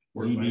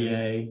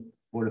 ZBA,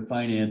 Board of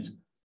Finance,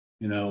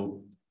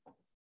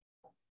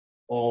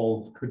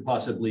 all could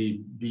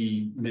possibly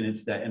be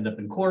minutes that end up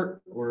in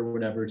court or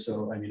whatever.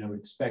 So, I mean, I would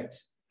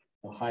expect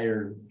a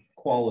higher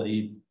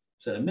quality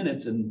set of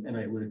minutes and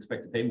I would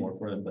expect to pay more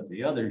for them, but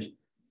the others,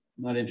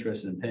 I'm not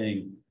interested in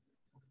paying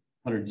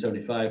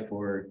 175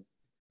 for,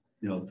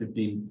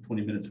 15,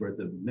 20 minutes worth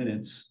of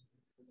minutes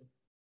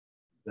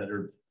that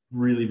are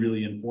really,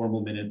 really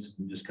informal minutes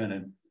and just kind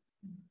of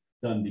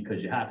done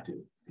because you have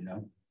to,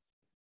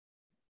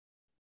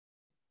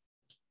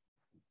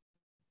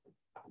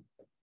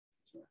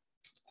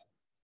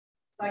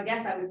 So I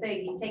guess I would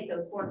say you take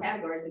those 4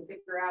 categories and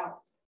figure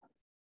out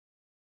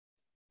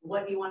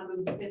what do you want to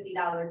move the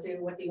 $50 to,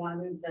 what do you want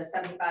to move the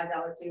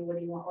 $75 to, what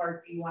do you want,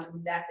 or do you want to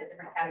move that to a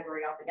different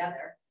category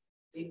altogether?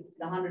 The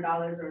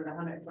 $100 or the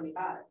 $125?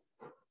 I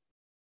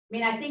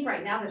mean, I think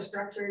right now they're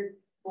structured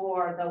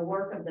for the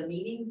work of the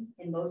meetings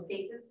in most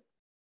cases.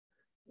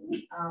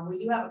 We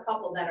do have a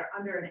couple that are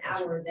under an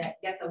hour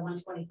that get the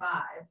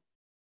 125.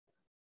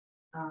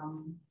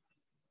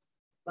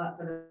 But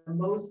for the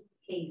most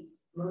cases,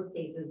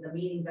 the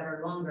meetings that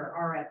are longer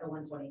are at the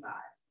 125.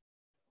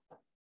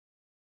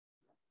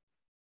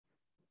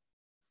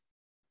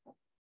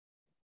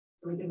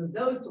 So we can move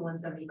those to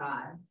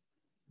 175.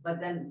 But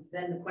then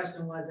the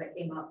question that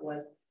came up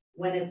was,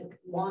 when it's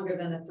longer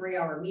than a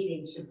 3-hour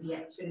meeting, should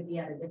it be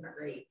at a different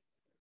rate?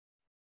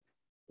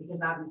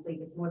 Because obviously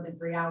if it's more than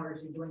 3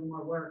 hours, you're doing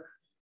more work.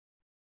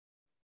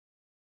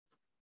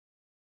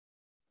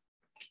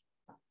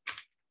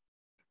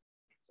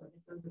 So I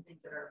guess those are the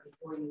things that are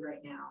before you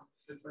right now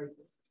for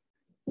choices.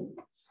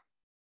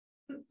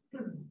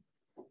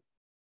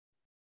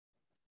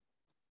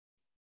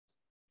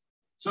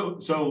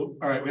 So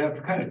all right, we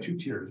have kind of 2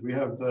 tiers. We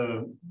have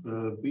the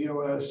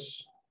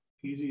BOS,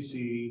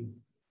 PZC,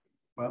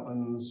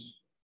 wetlands,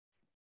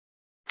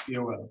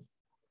 BOS.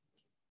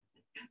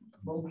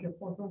 What was your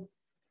fourth one?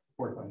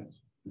 Board of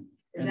Finance.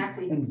 There's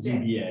actually and 6.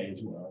 ZBA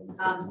as well.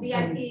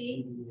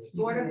 CIP,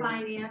 Board of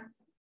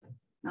Finance,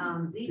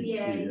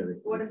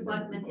 ZBA, Board of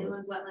Selectmen,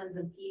 Inland Wetlands,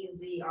 and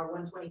P&Z are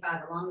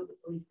 125 along with the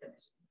Police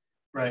Commission.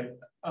 Right.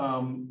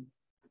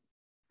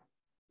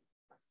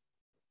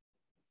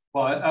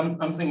 Well,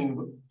 I'm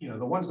thinking,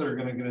 the ones that are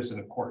going to get us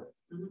into court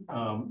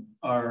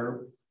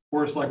are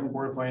Board of Selectmen,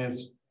 Board of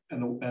Finance,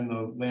 and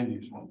the land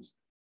use ones.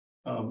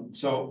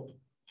 So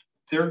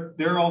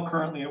they're all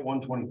currently at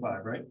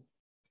 125, right?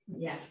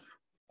 Yes.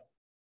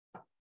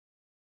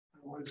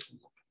 What is the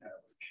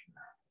average?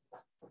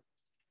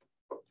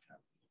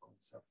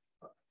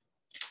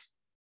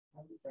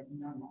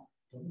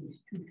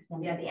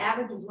 Yeah, the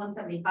average was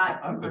 175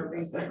 I'm from good our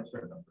with that. research. That's a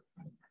fair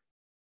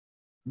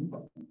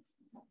number.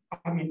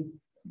 I mean,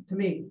 to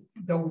me,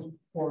 those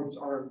boards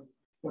are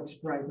what's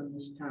driving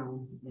this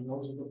town, and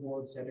those are the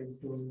boards that are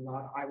doing a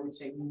lot. I would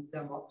say move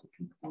them up to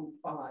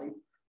 2.5.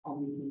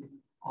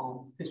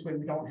 This way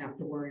we don't have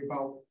to worry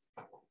about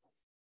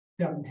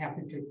them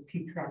having to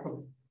keep track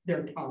of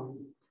their time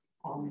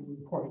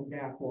reporting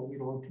back. Well, it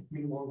took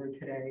me longer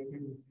today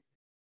and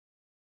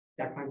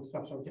that kind of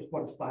stuff. So just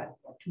what a flat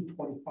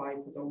 225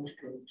 for those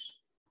groups.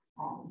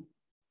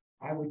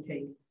 I would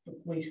take the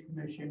Police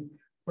Commission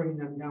bring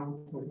them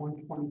down to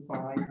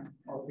 125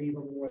 or leave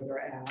them where they're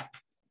at.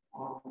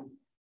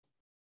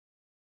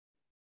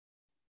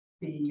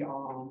 The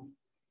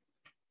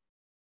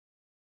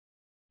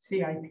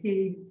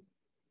CIP,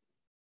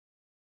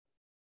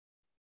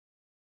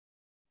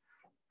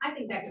 I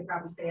think that could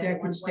probably stay at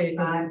that could stay at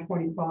 125.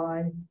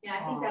 125. Yeah,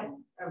 I think that's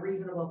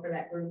reasonable for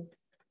that group.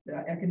 The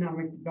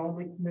Economic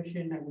Development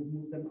Commission, I would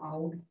move them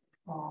out.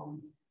 Of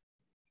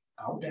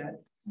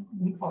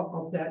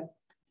that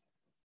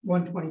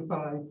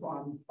 125,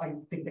 I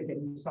think they're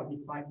getting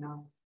 75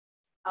 now.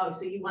 Oh,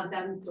 so you want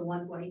them to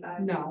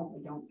 125? No, I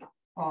don't.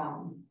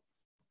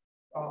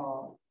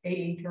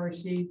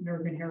 AHRC,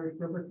 American Heritage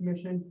River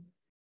Commission,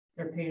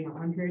 they're paying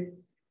 100.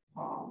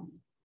 I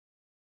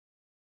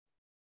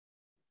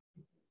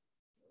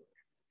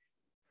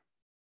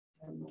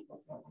don't know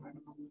about that one. I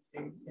don't know what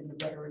they, in the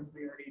veterans we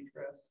already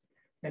addressed.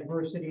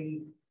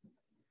 Diversity.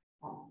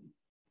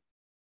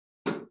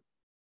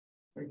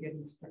 They're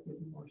getting stuck with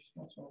more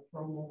stuff, so I'll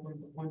throw them over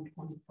into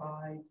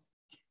 125.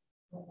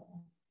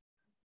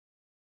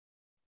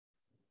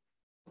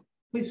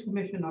 Police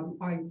Commission, I would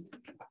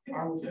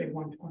say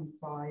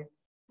 125.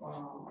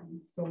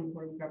 So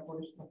we've got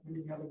Board of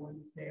Selectmen, the other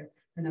ones there.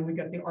 And then we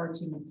got the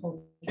Arts and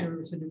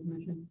Culture City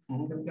Commission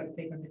that we've got to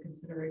take under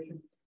consideration.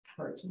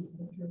 Arts and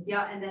culture.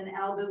 Yeah, and then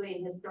elderly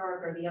and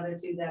historic are the other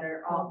two that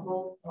are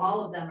all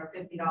of them are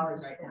 $50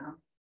 right now.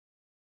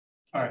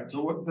 All right,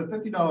 so what the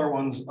 $50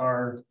 ones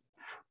are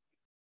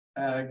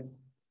ag,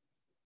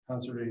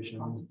 conservation,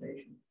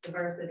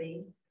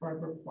 Diversity.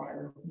 Brook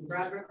Fire.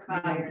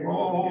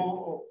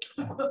 Oh,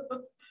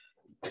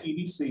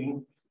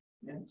 EDC,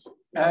 Yes.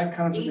 ag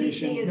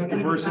conservation, EDC is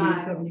diversity,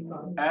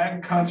 75.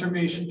 ag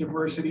conservation,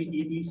 diversity,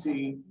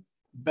 EDC,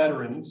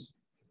 veterans.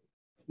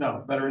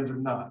 No, veterans are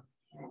not.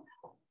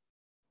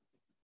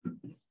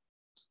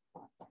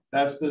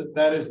 That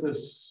is the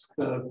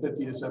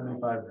 50 to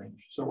 75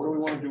 range. So what do we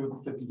want to do with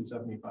the 50 to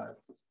 75?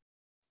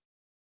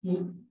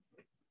 Move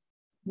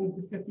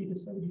the 50 to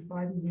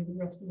 75 and leave the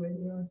rest the way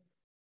they are.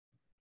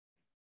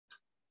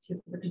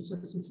 Just for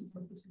consistency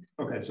purposes.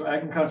 Okay, so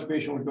ag and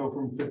conservation would go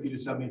from 50 to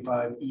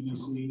 75,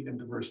 EDC and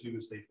diversity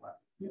would stay flat.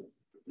 Yep.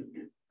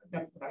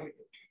 That's what I would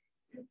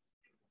do.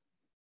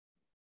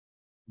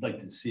 I'd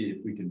like to see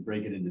if we can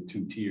break it into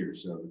 2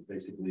 tiers. So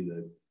basically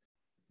the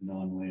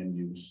non-land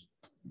use,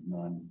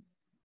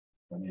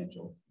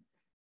 non-financial.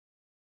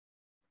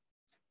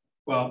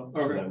 Well,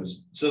 okay,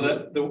 so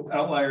that the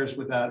outliers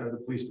with that are the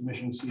police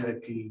commission,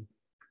 CIP,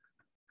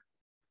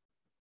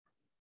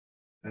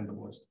 and the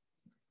list.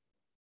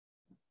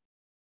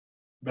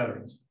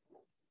 Veterans.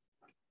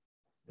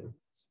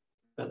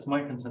 That's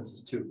my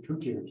consensus too, 2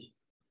 tiers.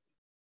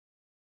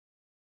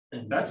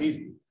 And That's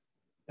easy.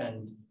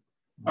 And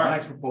All my right.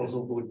 next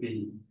proposal would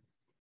be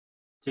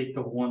take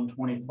the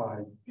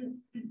 125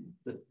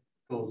 that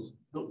those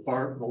the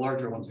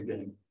larger ones are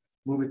getting,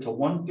 move it to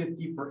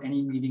 150 for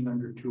any meeting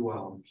under 2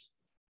 hours.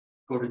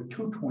 Go to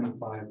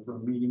 225 for a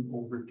meeting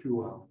over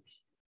 2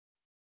 hours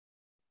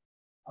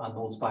on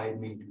those 5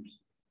 majors.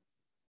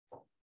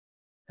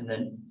 And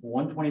then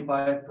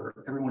 125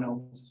 for everyone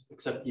else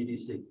except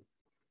EDC.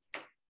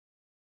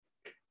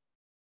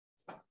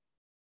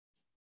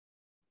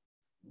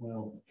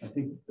 Well, I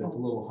think that's a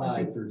little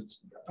high for.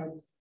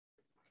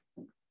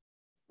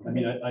 I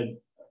mean, I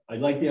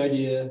like the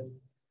idea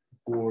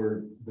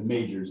for the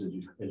majors, as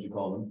you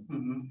call them.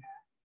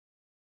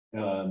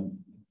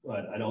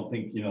 But I don't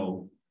think,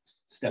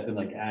 stepping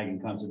like ag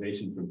and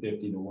conservation from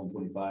 50 to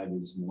 125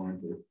 is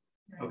warranted.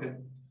 Okay.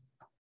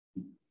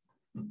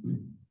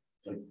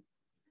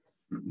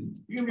 You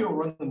gonna be able to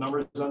run the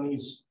numbers on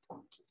these?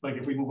 Like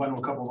if we move on to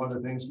a couple of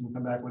other things, can we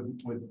come back with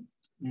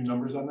new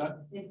numbers on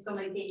that? If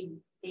somebody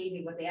gave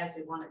me what they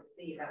actually wanted to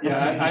see.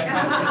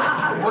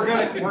 Yeah, we're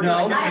gonna get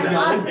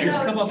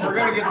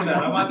to that.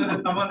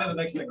 I'm on to the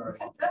next thing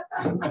already.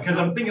 Because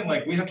I'm thinking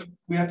like we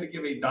have to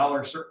give a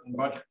dollar certain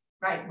budget.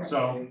 Right.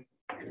 So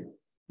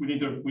we need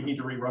to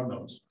rerun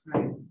those.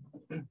 Right.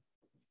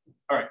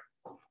 All right.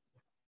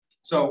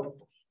 So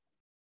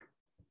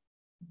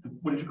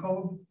what did you call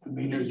them? The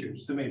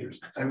majors. The majors.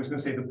 I was going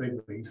to say the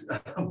big leagues.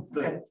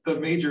 the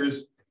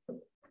majors.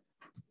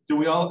 Do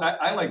we all?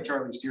 I like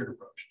Charlie's tiered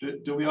approach.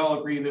 Do we all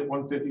agree that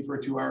 150 for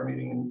a 2-hour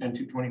meeting and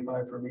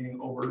 225 for a meeting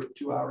over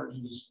 2 hours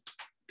is?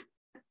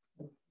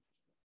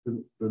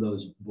 For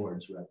those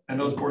boards, right? And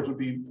those boards would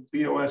be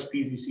BOS,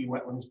 PZC,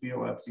 wetlands,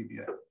 BOF,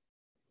 CBA.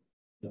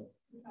 Yep.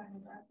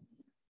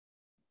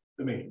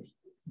 The majors.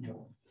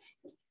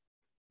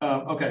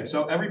 Okay,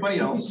 so everybody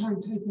else.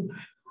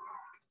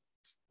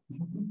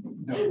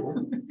 No.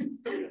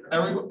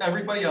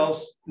 Everybody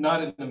else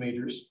not in the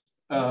majors.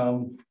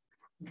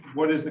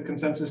 What is the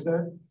consensus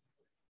there?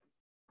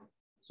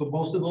 So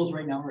most of those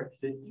right now are at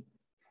 50.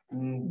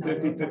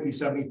 50, 50,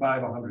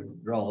 75,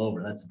 100. They're all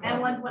over. That's the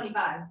And problem.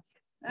 125.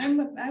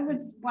 I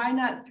would, why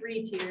not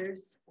 3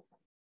 tiers?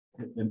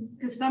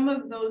 Because some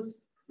of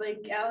those,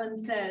 like Alan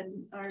said,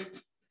 are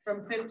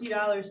from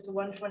 $50 to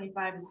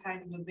 125 is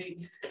kind of a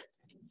big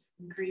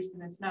increase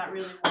and it's not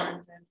really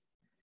warranted.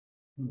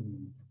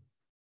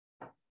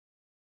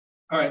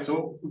 All right,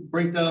 so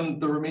break down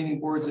the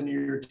remaining boards into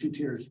your 2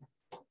 tiers.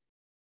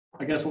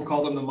 I guess we'll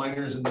call them the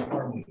minors and the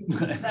farm.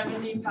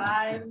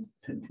 75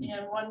 and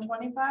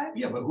 125.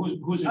 Yeah, but who's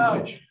in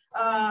which?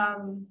 I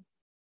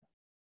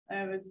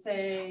would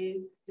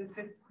say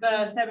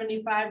the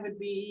 75 would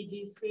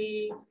be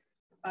EDC,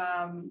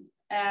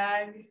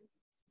 ag.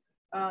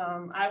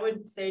 I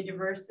would say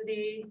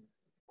diversity.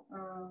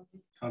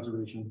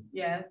 Conservation.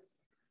 Yes.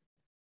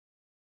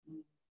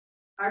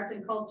 Arts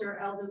and culture,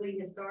 elderly,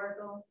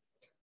 historical.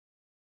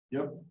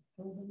 Yep.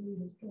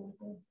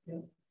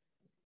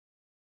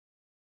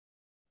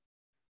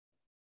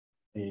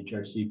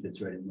 AHRC fits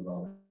right in with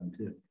all of them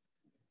too.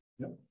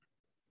 Yep.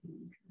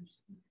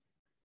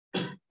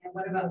 And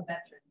what about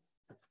veterans?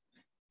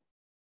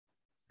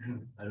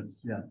 I don't,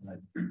 yeah, I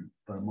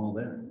put them all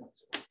there.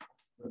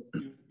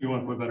 You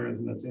want to put veterans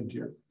in that same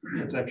tier?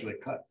 That's actually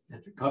a cut.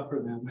 That's a cut for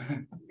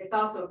them. It's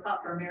also a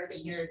cut for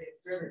American Heritage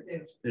River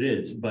too. It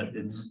is, but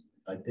it's,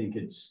 I think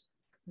it's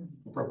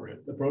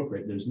Appropriate.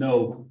 appropriate. There's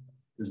no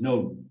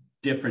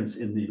difference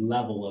in the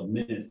level of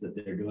minutes that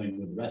they're doing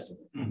with the rest of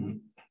it. Mm-hmm.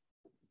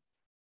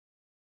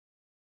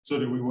 So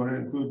do we want to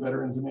include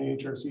veterans in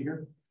AHRC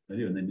here? I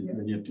do, and then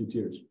you have 2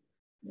 tiers.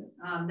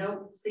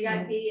 No,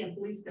 CIP and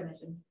Police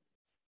Commission.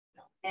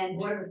 And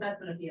Board of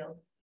Assessment Appeals.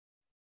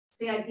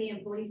 CIP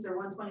and police are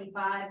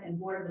 125 and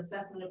Board of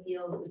Assessment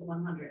Appeals is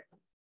 100.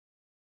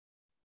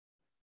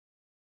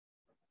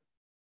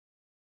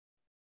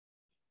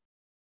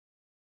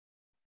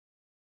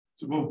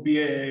 So move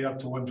BAA up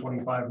to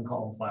 125 and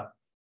call them flat.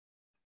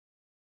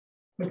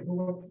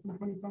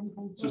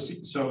 So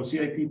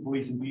CIP,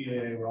 police, and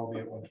BAA will all be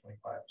at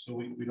 125. So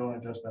we don't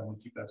adjust that. We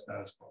keep that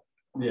status quo.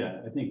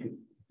 Yeah, I think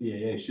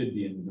BAA should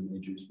be in the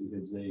majors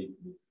because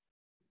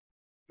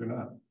they're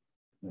not.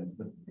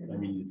 But I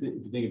mean, if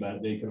you think about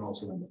it, they can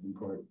also end up in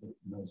court in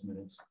those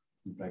minutes.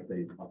 In fact,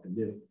 they often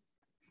do.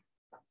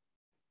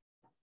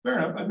 Fair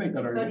enough. I'd make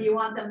that So argument. do you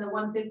want them to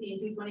 150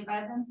 and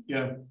 225 then?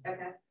 Yeah.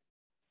 Okay.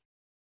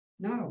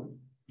 No.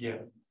 Yeah,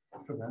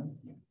 for them.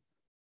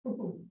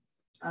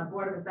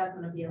 Board of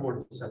Assessment Appeals. Board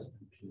of Assessment.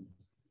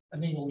 I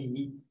mean, only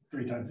meet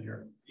 3 times a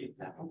year.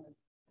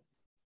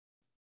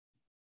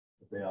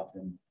 They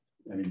often,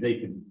 I mean, they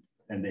can,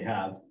 and they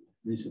have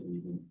recently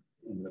even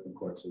ended up in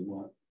court, so we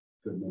want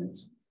good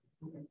minutes.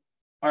 Okay.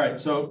 All right,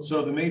 so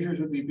the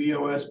majors would be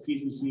BOS,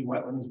 PCC,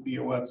 wetlands,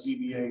 BOF,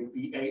 ZBA,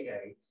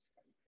 BAA.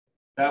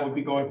 That would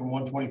be going from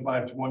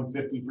 125 to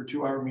 150 for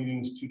 2-hour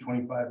meetings,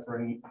 225 for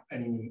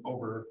any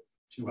over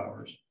 2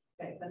 hours.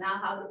 Okay, so now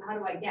how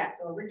do I get?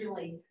 So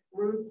originally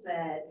Ruth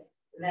said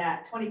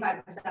that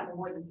 25% were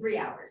more than 3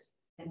 hours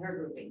in her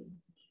groupings.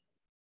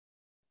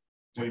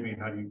 What do you mean?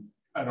 How do you?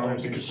 I don't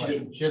understand.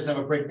 Because she doesn't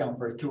have a breakdown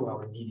for a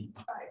 2-hour meeting.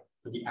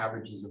 For the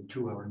averages of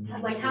 2-hour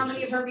meetings. Like how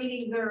many of her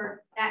meetings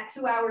are at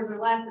 2 hours or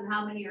less and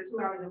how many are 2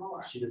 hours or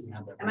more? She doesn't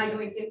have that. Am I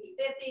doing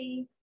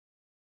 50-50?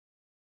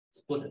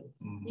 Split it.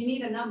 You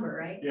need a number,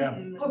 right? Yeah.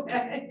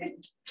 Okay.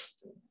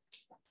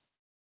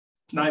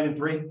 9 and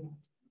 3.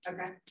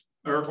 Okay.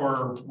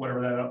 Or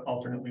whatever that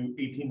alternately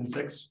 18 and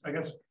 6, I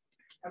guess.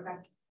 Okay.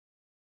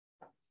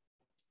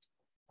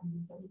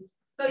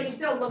 So you're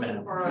still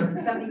looking for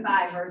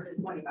 75 versus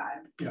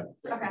 25? Yeah.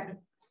 Okay.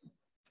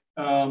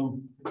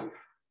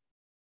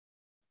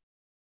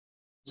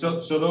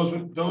 So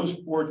those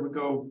boards would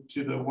go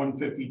to the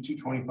 150,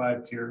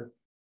 225 tier.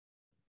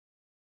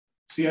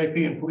 CIP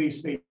and police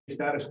stay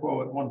status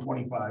quo at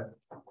 125.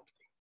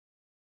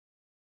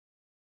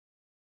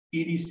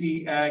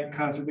 EDC, Ag,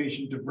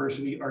 Conservation,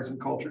 Diversity, Arts and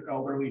Culture,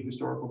 Elderly,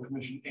 Historical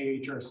Commission,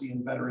 AHRC,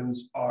 and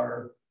Veterans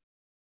are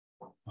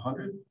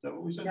 100. Is that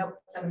what we said? Nope,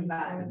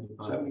 75.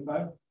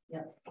 75?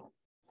 Yep.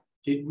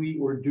 Did we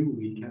or do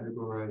we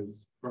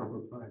categorize proper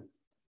 5?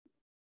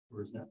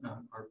 Or is that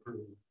not our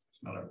purview?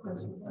 It's not our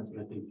purview. That's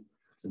what I think.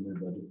 It's in their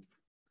budget.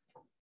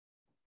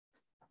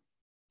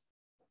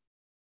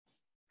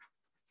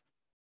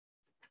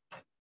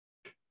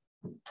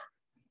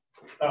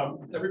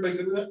 Everybody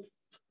good with that?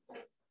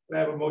 Can I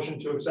have a motion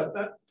to accept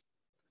that?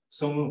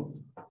 So moved.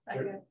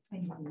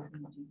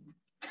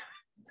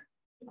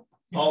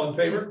 All in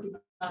favor?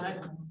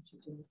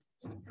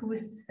 Who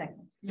was the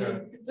second?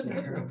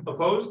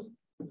 Opposed?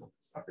 All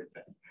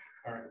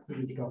right,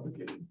 it's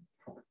complicated.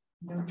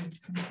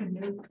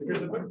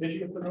 Did you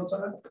get the notes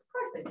on it? Of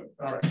course I did.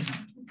 All right.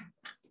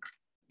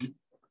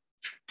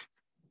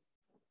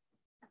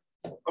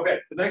 Okay,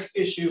 the next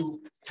issue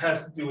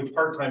has to do with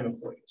part-time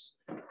employees.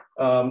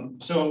 Oh,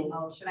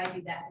 should I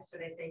do that?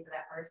 Should I stay for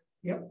that first?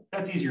 Yep,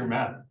 that's easier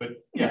math,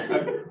 but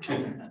yeah,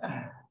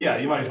 yeah,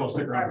 you might as well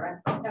stick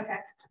around. Okay.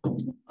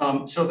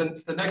 So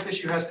the next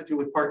issue has to do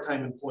with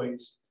part-time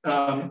employees.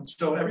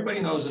 So everybody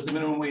knows that the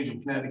minimum wage in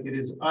Connecticut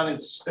is on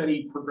its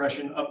steady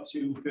progression up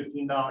to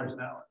 $15 an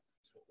hour.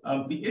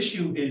 The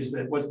issue is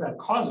that what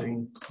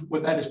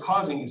that is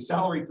causing is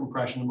salary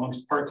compression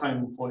amongst part-time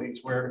employees,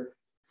 where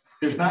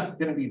there's not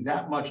going to be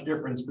that much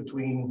difference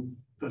between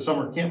the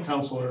summer camp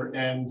counselor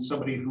and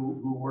somebody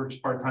who works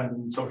part-time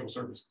in social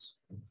services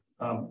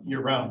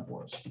year-round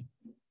for us.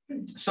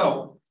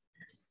 So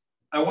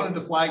I wanted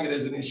to flag it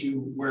as an issue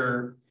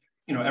where,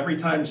 you know, every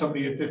time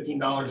somebody at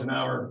 $15 an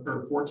hour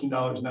or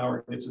 $14 an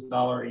hour gets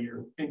 $1 a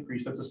year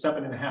increase, that's a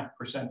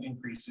 7.5%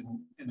 increase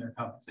in their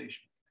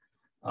compensation.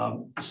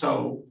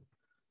 So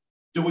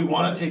do we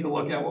want to take a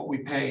look at what we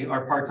pay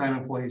our part-time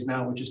employees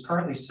now, which is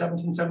currently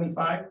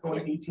 $17.75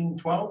 going to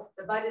 $18.12?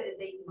 The budget is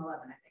 $18.11,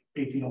 I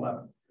think.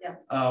 $18.11. Yeah.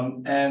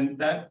 And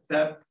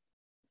that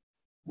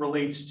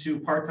relates to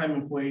part-time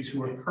employees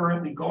who are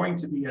currently going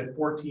to be at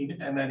 14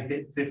 and then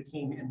hit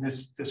 15 in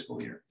this fiscal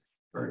year,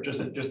 or just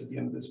at the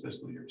end of this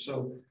fiscal year.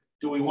 So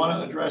do we want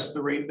to address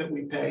the rate that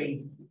we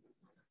pay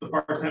the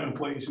part-time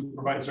employees who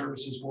provide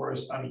services for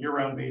us on a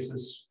year-round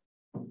basis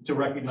to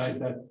recognize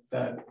that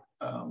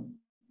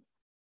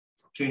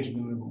change in the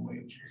minimum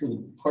wage? So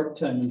the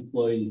part-time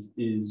employees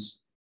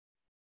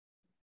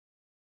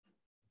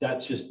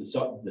that's just the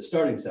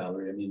starting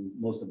salary. I mean,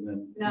 most of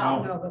them.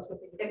 No, that's what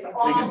they it's They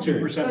all, get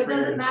 2% so it per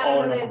year. doesn't It's matter all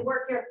whether in they all.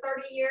 worked here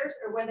 30 years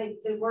or whether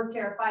they worked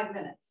here 5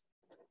 minutes.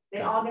 They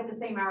all get the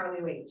same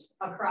hourly wage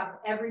across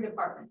every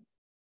department.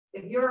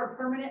 If you're a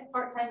permanent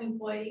part-time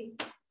employee,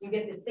 you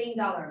get the same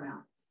dollar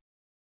amount.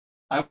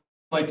 I'd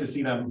like to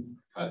see them,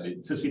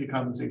 to see the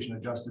compensation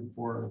adjusted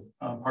for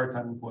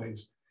part-time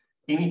employees.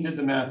 Amy did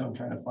the math. I'm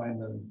trying to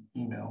find the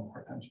email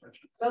part-time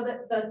spreadsheet. So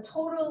the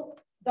total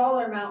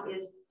dollar amount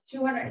is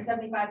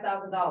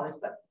 $275,000,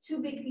 but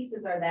two big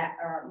pieces are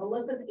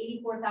Melissa's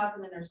 $84,000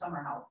 in their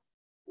summer help,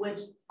 which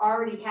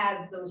already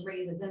has those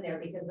raises in there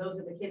because those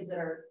are the kids that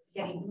are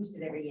getting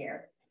boosted every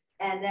year.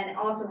 And then it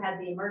also has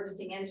the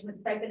emergency management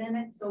stipend in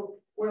it. So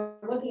we're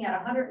looking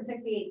at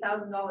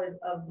 $168,000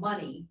 of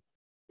money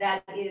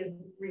that is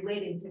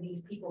related to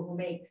these people who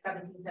make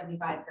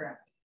 $17.75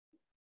 currently.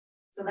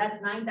 So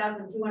that's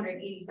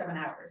 9,287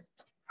 hours.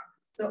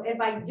 So if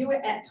I do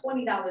it at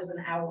 $20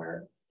 an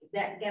hour,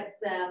 that gets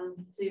them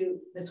to,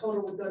 the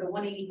total would go to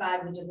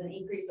 185, which is an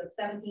increase of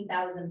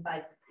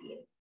 17,558.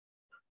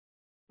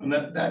 And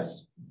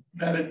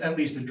that at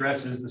least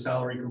addresses the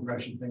salary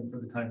compression thing for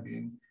the time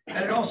being.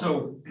 And it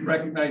also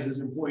recognizes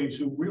employees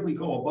who really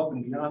go above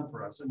and beyond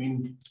for us. I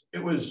mean,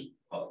 it was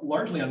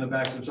largely on the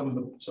backs of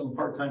some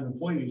part-time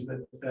employees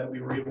that we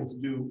were able to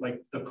do,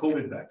 like the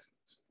COVID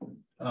vaccines.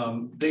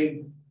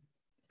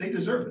 They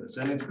deserve this,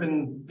 and it's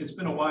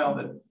been a while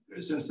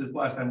since the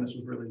last time this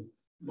was really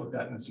looked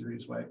at in a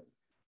serious way.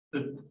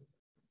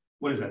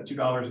 What is that?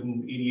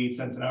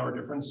 $2.88 an hour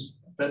difference.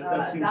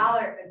 That seems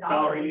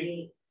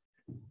 $1.88.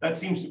 That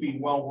seems to be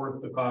well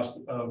worth the cost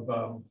of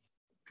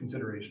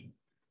consideration.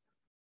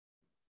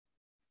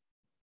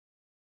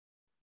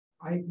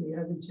 I agree.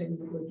 I've been saying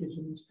that wages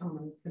in this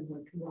town have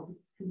been too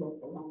low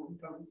for a long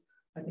time.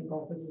 I think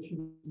all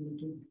positions need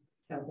to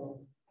have a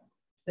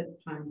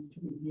set time to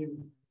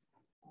review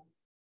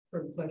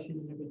for inflation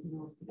and everything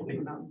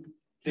else.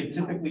 They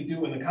typically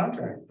do in the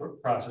contract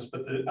process,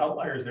 but the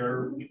outliers, there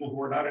are people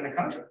who are not in a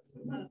contract.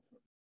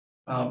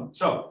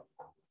 So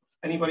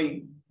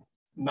anybody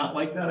not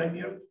like that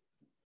idea?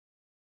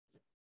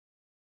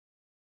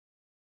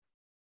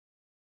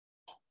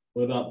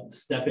 What about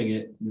stepping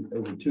it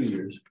over 2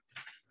 years?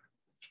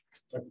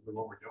 Effectively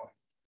what we're doing.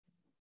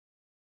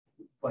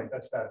 Like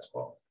that's status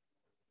quo.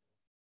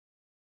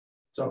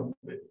 So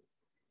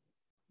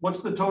what's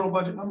the total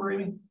budget number,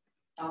 Amy?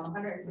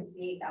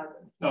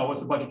 168,000. No,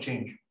 what's the budget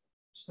change?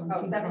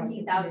 Oh,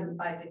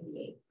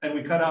 17,558. And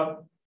we cut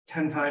out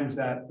 10 times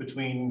that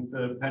between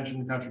the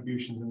pension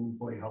contributions and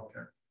employee health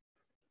care.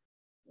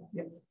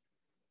 Yep.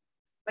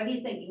 But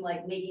he's thinking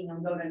like making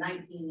them go to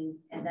 19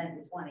 and then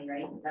to 20,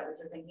 right? Is that what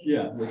you're thinking?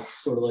 Yeah,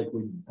 sort of like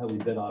how we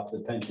bid off the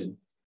pension.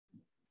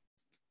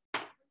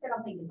 I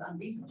don't think it's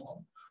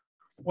unreasonable.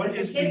 What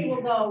is the kids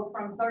will go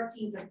from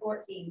 13 to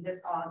 14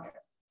 this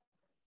August.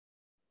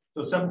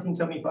 So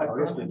 1775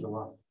 August or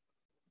July?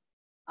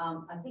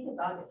 I think it's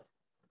August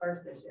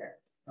 1st this year.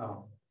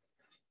 Oh.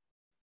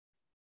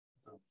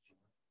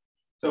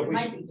 So it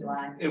might be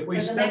July. If we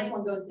the next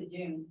one goes to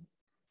June,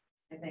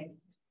 I think.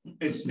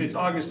 It's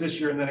August this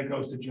year and then it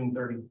goes to June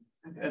 30.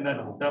 Okay. And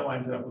that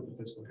lines it up with the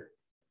fiscal year.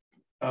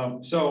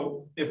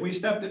 So if we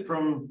stepped it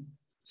from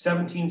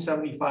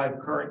 1775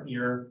 current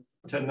year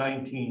to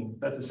 19,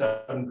 that's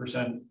a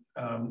 7%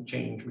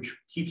 change, which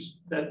keeps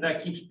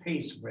that keeps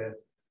pace with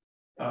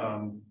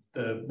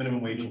the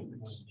minimum wage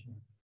increase.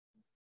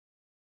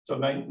 So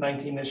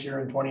 19 this year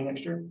and 20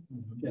 next year.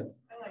 Mm-hmm. Yeah,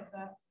 I like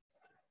that.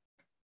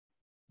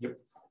 Yep.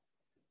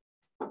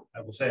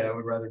 I will say I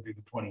would rather do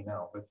the 20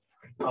 now, but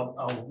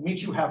I'll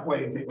meet you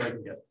halfway and take what I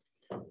can get.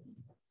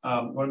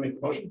 Want to make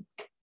a motion?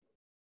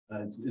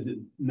 Is it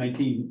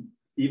 19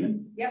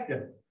 even? Yep.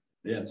 Yeah.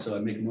 Yeah. So I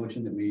make a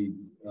motion that we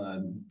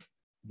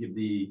give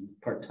the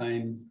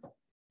part-time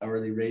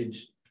hourly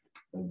wage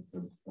a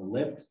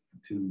lift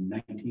to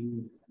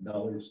 $19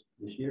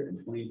 this year and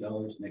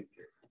 $20 next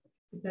year.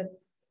 Is that?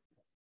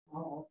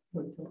 I'll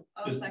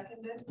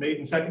second it. Made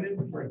and seconded.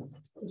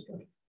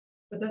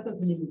 But that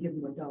doesn't even give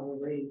them a dollar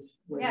raise.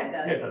 Yeah, it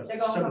does. Yeah, it does. They're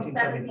going from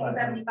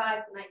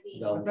 1775 to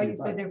 19. I thought you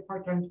said their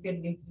part-time's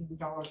getting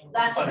 $18.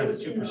 That's what it Under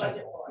was in the 2%.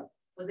 budget for.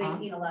 Was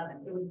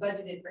 1811. It was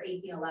budgeted for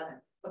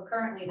 1811, but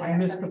currently they're I at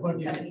missed the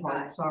budget 1775.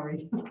 part,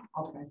 sorry.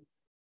 Okay.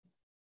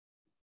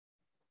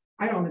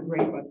 I don't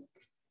agree, but,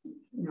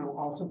 you know,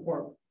 I'll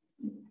support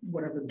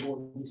whatever the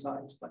board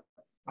decides, but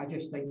I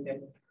just think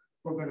that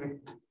we're gonna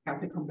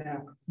have to come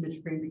back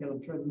midstream because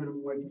I'm sure the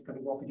minimum wage is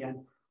gonna go up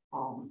again.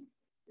 And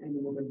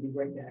then we're gonna be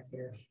right back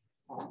there.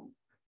 And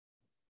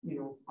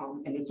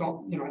it's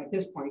all, you know, at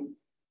this point,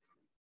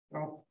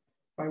 well,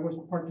 if I was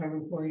a part-time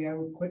employee, I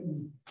would quit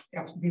and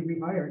have to be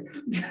rehired,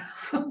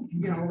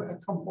 you know,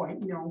 at some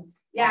point, you know.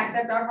 Yeah,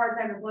 except our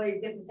part-time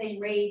employees get the same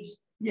wage.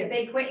 Yeah. If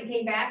they quit and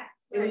came back,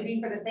 it would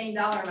be for the same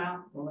dollar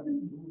amount.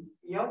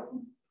 Yep.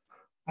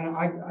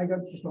 I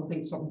just don't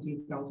think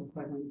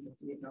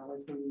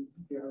 $17,558 when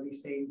they already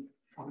saved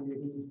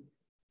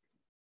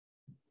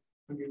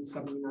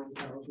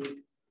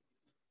 179,000.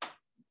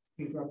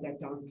 We drop that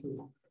down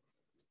to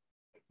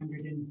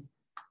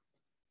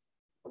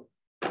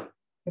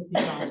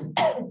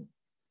 150,000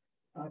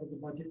 out of the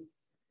budget.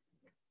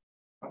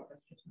 Oh,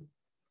 that's just me.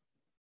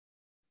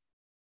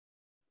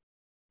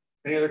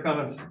 Any other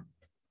comments?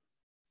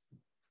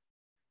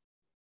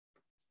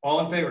 All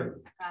in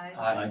favor?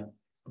 Aye.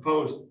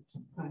 Opposed?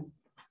 Aye.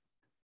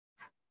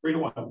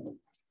 3-1.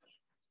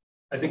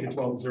 I think it's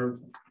well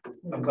deserved.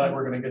 I'm glad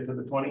we're going to get to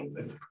the 20.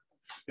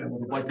 I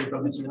would like to have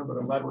done this sooner, but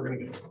I'm glad we're going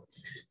to get it.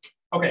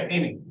 Okay,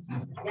 Amy.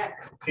 Yeah.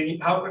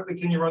 How quickly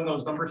can you run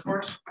those numbers for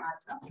us?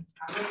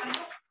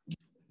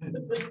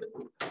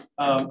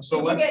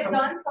 So let's get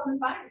done, come and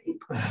find me.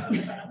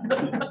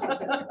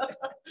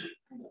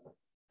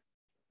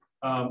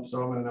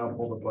 So I'm going to now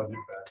pull the budget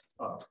back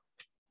up.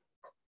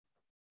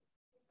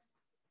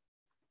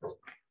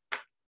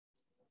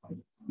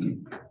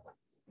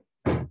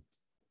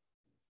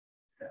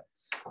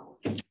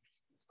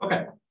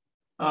 Okay.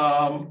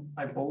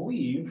 I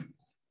believe.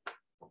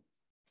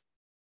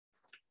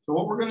 So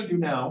what we're going to do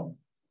now,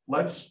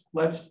 let's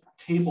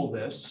table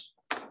this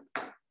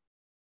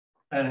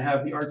and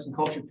have the Arts and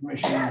Culture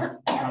Commission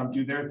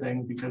do their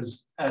thing,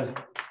 because as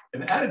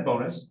an added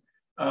bonus,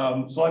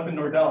 Selectman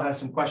Nordell has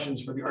some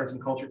questions for the Arts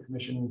and Culture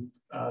Commission.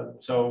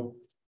 So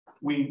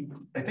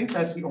I think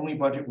that's the only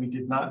budget we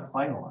did not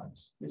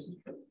finalize. This is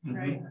true.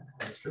 Right.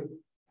 That's true.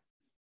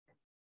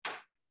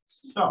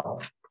 So.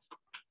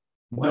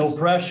 No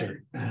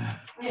pressure.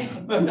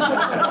 The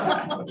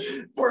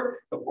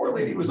poor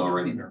lady was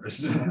already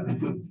nervous.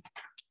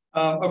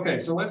 Okay,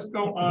 so let's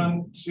go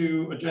on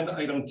to agenda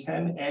item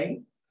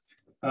 10A,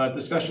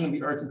 discussion of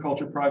the arts and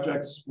culture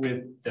projects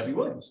with Debbie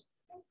Williams.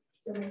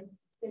 Stay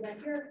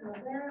back here, come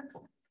over there.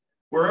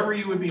 Wherever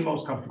you would be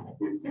most comfortable.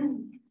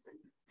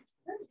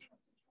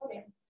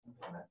 Okay.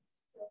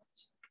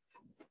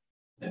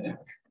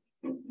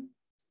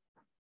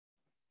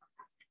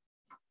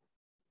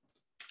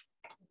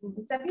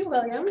 Debbie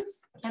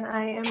Williams, and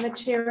I am the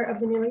chair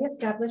of the newly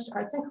established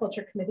Arts and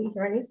Culture Committee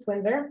here in East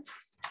Windsor.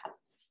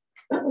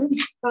 And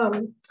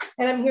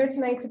I'm here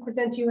tonight to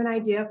present you an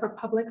idea for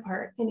public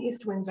art in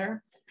East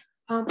Windsor.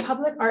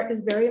 Public art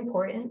is very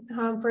important.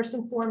 First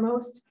and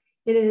foremost,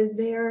 it is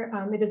there,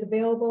 it is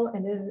available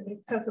and is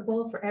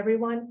accessible for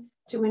everyone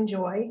to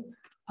enjoy.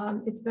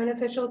 It's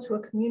beneficial to a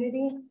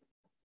community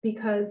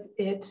because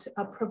it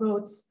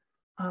promotes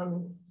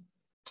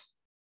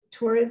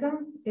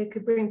tourism. It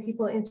could bring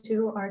people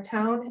into our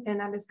town,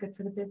 and that is good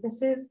for the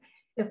businesses.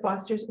 It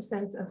fosters a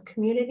sense of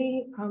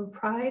community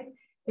pride.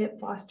 It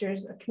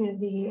fosters a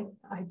community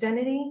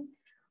identity.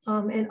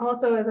 And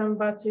also, as I'm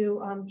about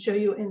to show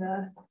you in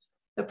the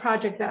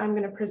project that I'm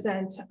going to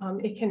present,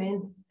 it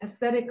can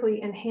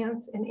aesthetically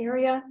enhance an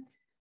area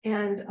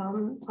and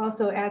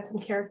also add some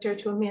character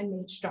to a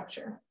man-made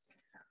structure.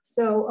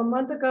 So a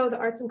month ago, the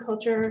Arts and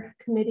Culture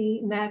Committee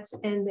met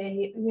and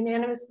they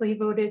unanimously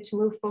voted to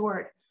move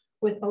forward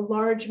with a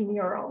large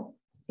mural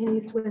in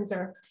East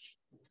Windsor.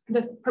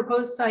 The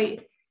proposed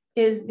site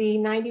is the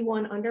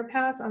 91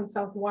 underpass on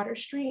South Water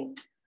Street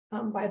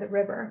by the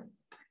river.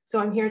 So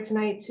I'm here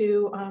tonight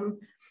to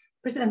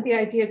present the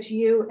idea to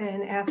you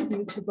and ask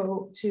you to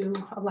vote to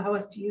allow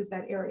us to use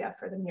that area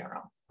for the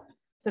mural.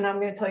 So now I'm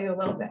going to tell you a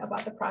little bit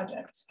about the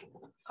project.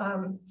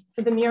 The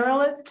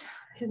muralist,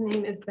 his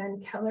name is Ben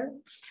Keller.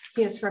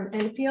 He is from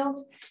Enfield.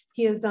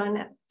 He has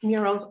done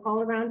murals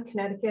all around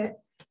Connecticut.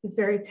 He's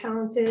very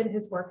talented.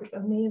 His work is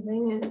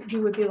amazing, and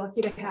you would be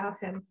lucky to have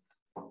him.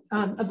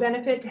 A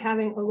benefit to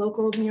having a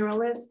local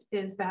muralist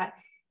is that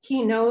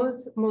he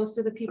knows most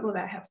of the people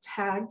that have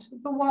tagged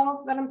the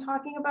wall that I'm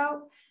talking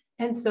about.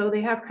 And so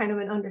they have kind of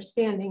an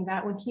understanding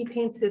that when he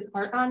paints his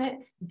art on it,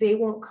 they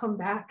won't come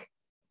back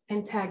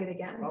and tag it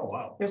again. Oh,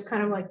 wow. There's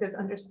kind of like this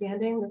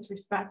understanding, this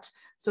respect.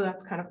 So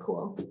that's kind of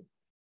cool.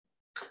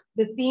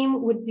 The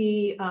theme would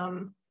be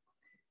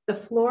the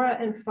flora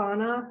and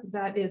fauna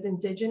that is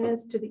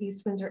indigenous to the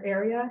East Windsor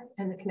area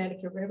and the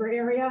Connecticut River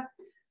area.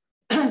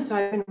 So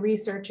I've been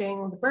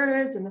researching the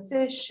birds and the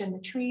fish and the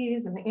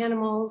trees and the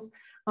animals.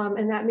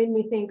 And that made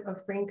me think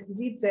of Frank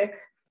Zietzik,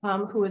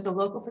 who is a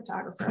local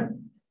photographer.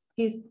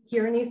 He's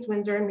here in East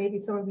Windsor, and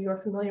maybe some of you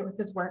are familiar with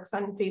his works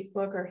on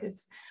Facebook or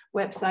his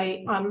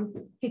website.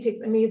 He takes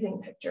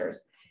amazing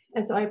pictures.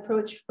 And so I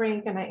approached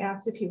Frank and I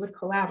asked if he would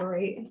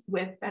collaborate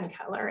with Ben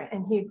Keller,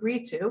 and he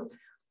agreed to.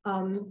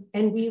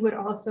 And we would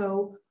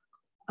also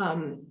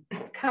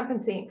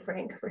compensate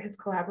Frank for his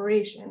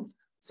collaboration.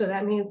 So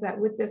that means that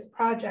with this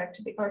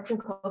project, the Arts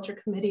and Culture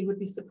Committee would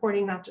be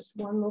supporting not just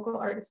one local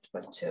artist,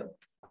 but two.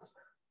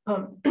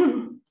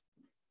 The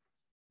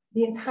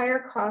entire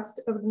cost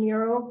of the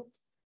mural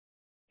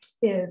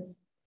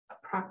is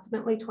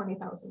approximately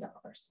 $20,000.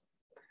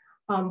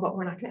 But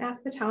we're not going to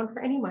ask the town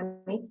for any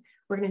money.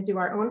 We're going to do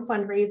our own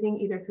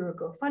fundraising, either through a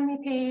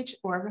GoFundMe page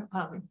or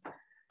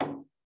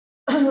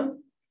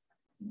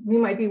we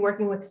might be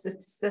working with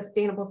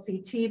Sustainable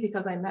CT,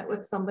 because I met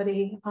with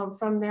somebody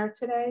from there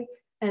today,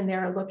 and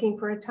they're looking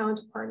for a town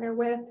to partner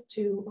with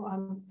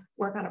to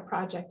work on a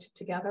project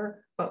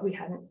together, but we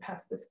hadn't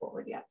passed this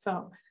forward yet.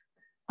 So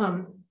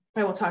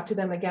I will talk to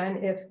them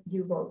again if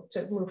you vote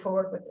to move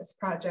forward with this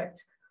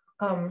project.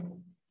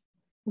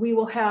 We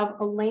will have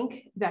a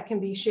link that can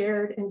be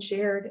shared and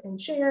shared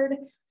and shared,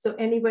 so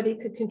anybody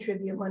could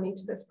contribute money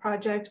to this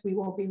project. We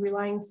won't be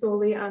relying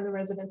solely on the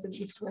residents of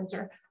East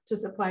Windsor to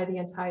supply the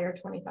entire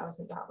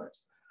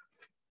 $20,000.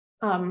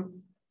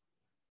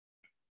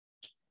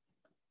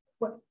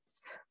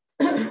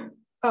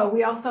 Oh,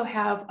 we also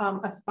have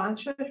a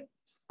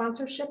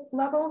sponsorship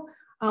level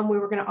we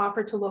were going to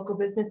offer to local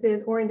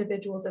businesses or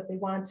individuals if they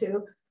want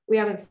to. We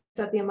haven't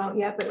set the amount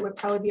yet, but it would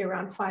probably be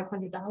around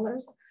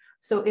 $500.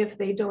 So if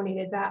they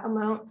donated that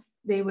amount,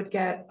 they would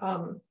get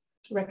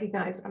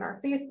recognized on our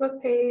Facebook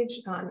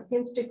page, on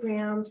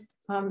Instagram.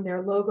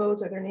 Their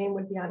logos or their name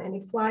would be on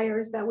any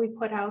flyers that we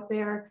put out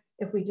there.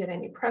 If we did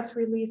any press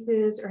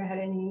releases or had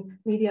any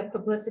media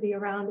publicity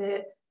around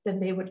it,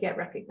 then they would get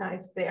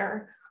recognized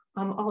there.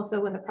 Also,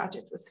 when the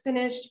project was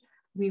finished,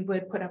 we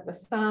would put up a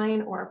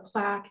sign or a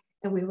plaque,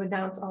 and we would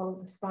announce all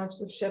of the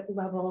sponsorship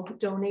level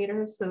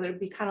donators. So it'd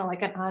be kind of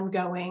like an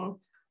ongoing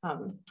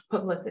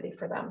publicity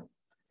for them.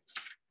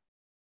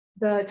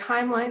 The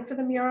timeline for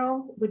the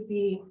mural would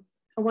be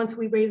once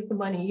we raise the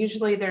money.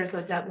 Usually there's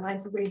a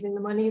deadline for raising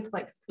the money,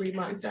 like 3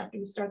 months after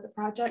you start the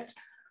project.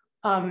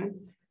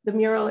 The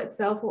mural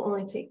itself will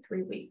only take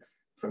 3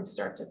 weeks from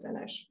start to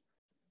finish.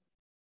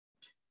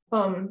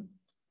 And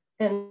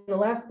the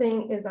last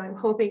thing is I'm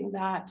hoping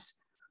that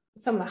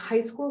some of the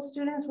high school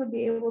students would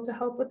be able to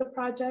help with the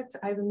project.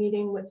 I have a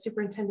meeting with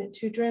Superintendent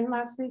Tudrin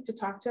last week to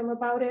talk to him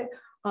about it,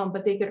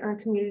 but they could earn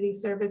community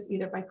service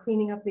either by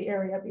cleaning up the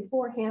area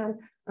beforehand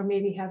or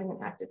maybe having an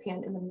active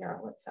hand in the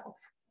mural itself.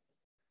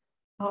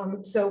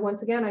 So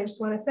once again, I just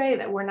want to say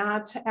that we're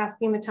not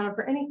asking the town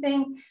for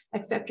anything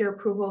except your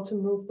approval to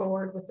move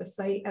forward with the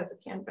site as a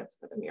canvas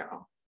for the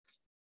mural.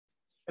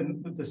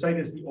 And the site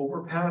is the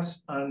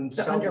overpass on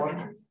The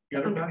underpass. The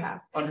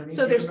underpass.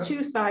 So there's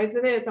 2 sides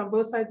of it. It's on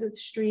both sides of the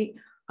street.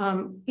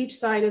 Each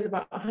side is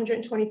about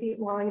 120 feet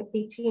long,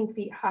 18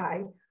 feet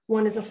high.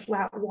 One is a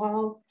flat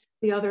wall.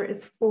 The other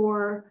is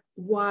 4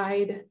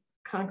 wide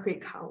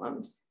concrete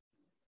columns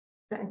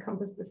that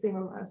encompass the same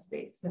amount of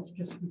space. That's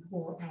just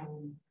before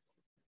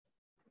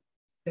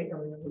the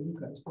area where you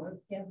guys work.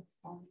 Yeah.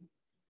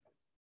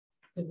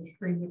 There's a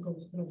stream that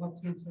goes to the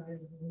left-hand side,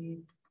 I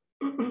believe.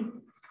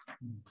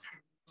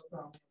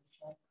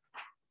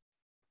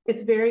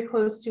 It's very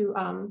close to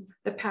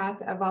the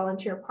path at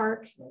Volunteer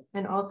Park,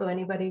 and also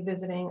anybody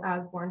visiting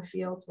Osborne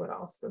Fields would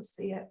also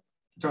see it.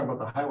 You're talking about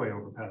the highway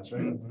overpass,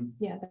 right? Mm-hmm.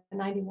 Yeah, the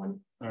 91.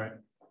 All right.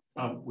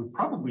 We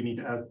probably need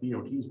to ask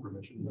DOT's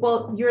permission.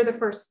 Well, you're the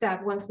first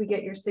step. Once we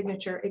get your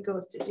signature, it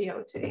goes to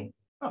DOT.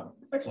 Oh,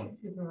 excellent.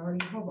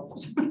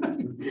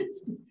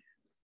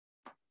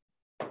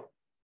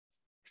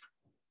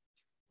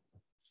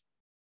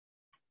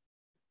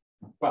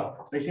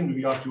 Well, they seem to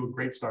be off to a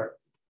great start.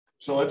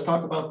 So let's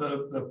talk about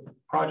the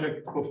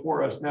project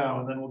before us now,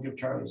 and then we'll give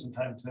Charlie some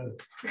time to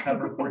have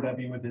report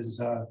Debbie with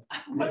his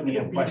litany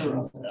of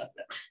questions.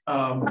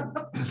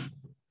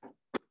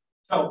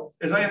 So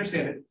as I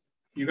understand it,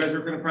 you guys are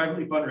going to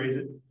privately fundraise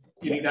it.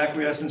 You need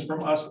acquiescence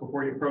from us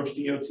before you approach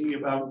DOT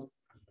about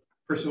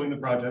pursuing the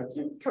project.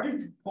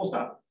 Correct. Full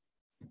stop.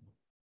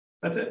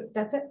 That's it.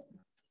 That's it.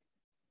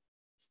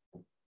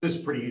 This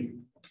is pretty easy.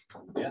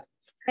 Yeah.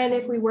 And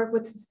if we work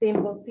with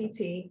Sustainable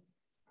CT,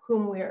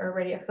 whom we're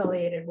already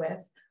affiliated with,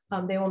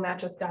 they will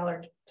match us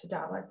dollar to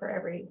dollar for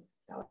every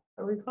dollar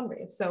we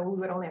fundraise. So we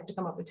would only have to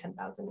come up with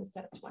 10,000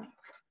 instead of 20.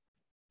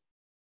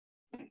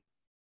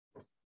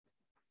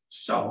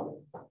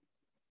 So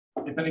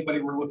if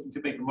anybody were looking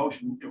to make a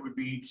motion, it would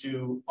be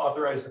to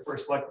authorize the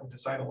first selectman to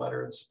sign a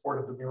letter in support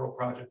of the mural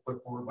project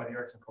put forward by the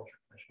Arts and Culture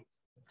Commission,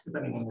 if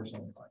anyone were so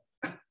inclined.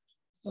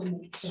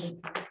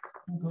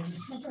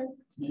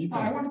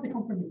 I wanted to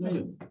come from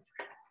you.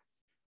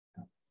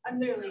 I'm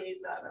their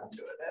liaison. I'm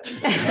doing it.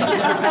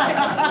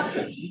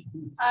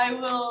 I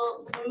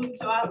will move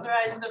to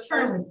authorize the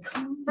first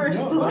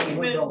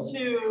selectman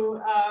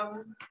to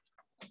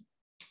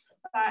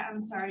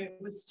I'm sorry, it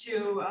was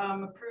to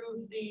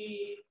approve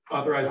the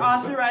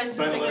authorize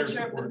the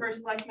signature of the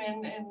first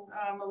selectman and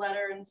a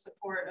letter in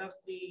support of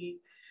the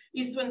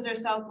East Windsor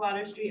South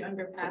Water Street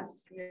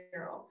underpass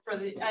mural for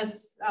the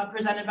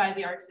presented by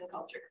the Arts and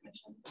Culture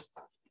Commission.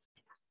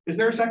 Is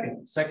there a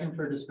second? Second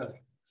for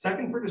discussion.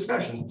 Second for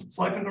discussion,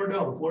 Selectman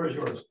Nordell, the floor is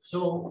yours.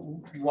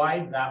 So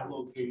why that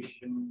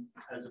location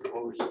as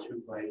opposed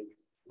to like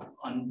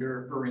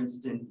under, for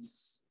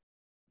instance,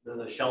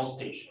 the Shell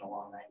station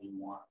along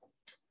 91?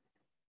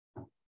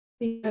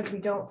 Because we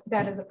don't,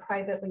 that is a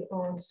privately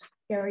owned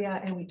area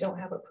and we don't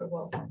have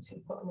approval to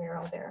put a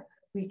mural there.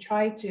 We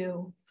tried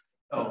to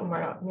put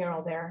a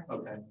mural there.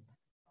 Okay.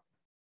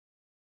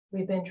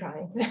 We've been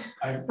trying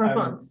I'm for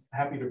months.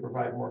 happy to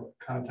provide more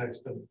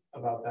context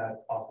about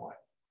that offline.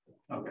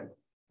 Okay.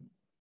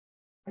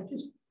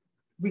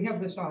 We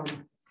have this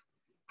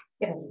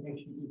Yes.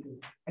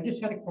 I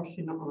just had a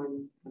question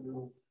on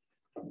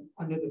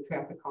under the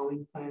traffic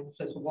calming plan. It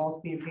says the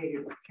walls being painted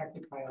or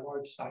protected by a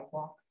large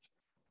sidewalk.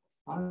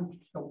 I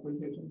don't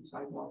believe there's any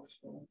sidewalks.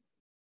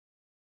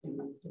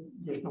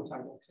 There's no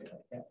sidewalks there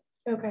like that.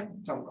 Okay.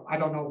 So I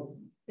don't know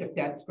if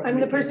that's. I'm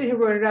the person who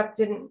wrote it up,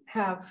 didn't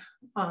have,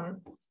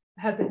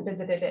 hasn't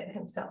visited it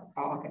himself.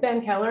 Oh, okay.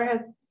 Ben Keller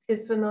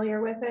is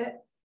familiar with it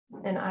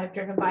and I've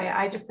driven by it.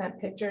 I just sent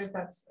pictures.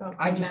 That's.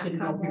 I just didn't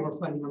know if you were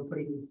planning on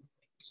putting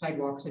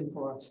sidewalks in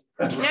for us.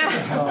 Not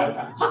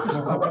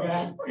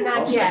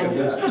yet,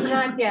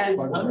 not yet.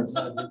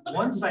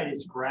 One side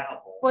is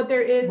gravel. What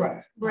there is,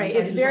 Right. right,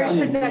 it's very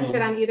protected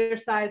on either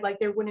side, like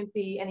there wouldn't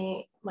be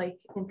any like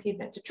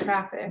impediment to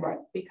traffic. Right.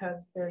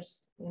 Because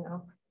there's, you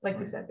know, like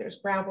you said, there's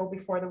gravel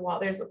before the wall,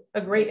 there's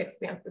a great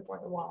expanse before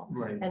the wall.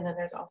 Right. And then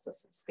there's also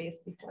some space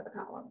before the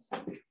columns.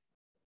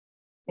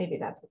 Maybe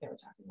that's what they were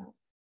talking about.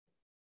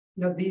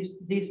 No, these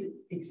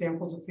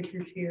examples of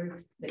pictures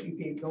here that you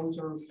gave, those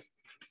are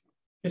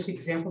just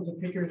examples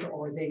of pictures,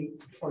 or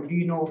do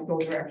you know if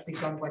those are actually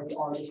done by the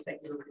artist that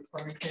you're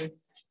referring to?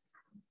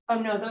 Oh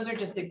no, those are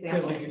just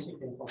examples. Just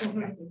examples.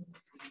 Mhm.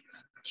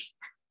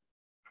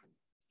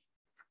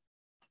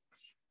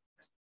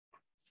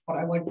 But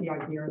I like the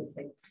idea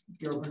that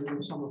you're going to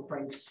use some of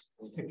Frank's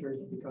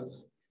pictures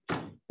because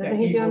Doesn't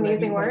he do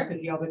amazing work?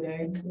 The other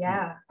day,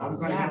 Yeah. I'm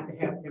going to have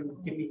him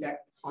give me that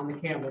on the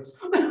canvas.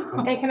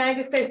 And can I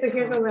just say, so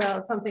here's a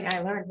little something I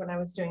learned when I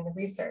was doing the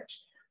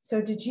research. So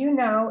did you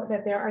know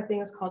that there are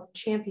things called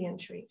champion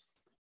trees?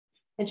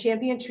 And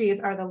champion trees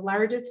are the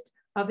largest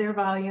of their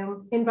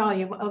volume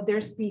of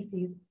their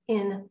species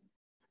in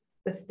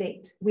the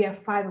state. We have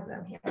 5 of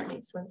them here in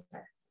East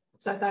Windsor.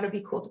 So I thought it'd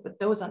be cool to put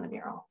those on the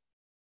mural.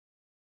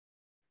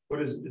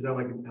 What is that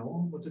like an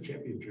elm? What's a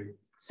champion tree?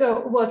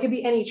 So, well, it could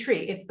be any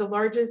tree. It's the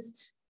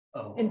largest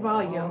in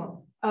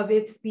volume of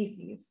its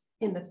species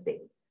in the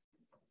state.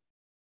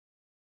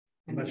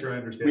 I'm not sure I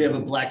understand. We have a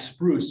black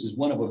spruce is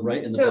one of them,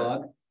 right, in the So,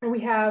 bog? We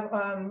have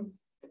a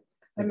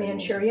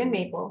Manchurian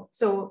maple.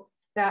 So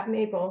that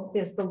maple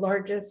is the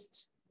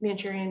largest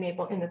Manchurian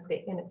maple in the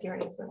state, and it's here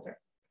in East Windsor.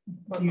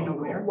 Do you know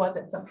where? It was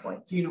at some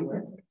point. Do you know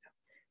where?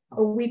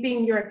 A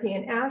weeping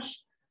European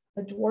ash,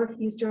 a dwarf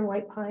eastern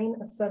white pine,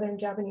 a southern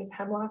Japanese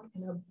hemlock,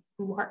 and a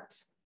buhart.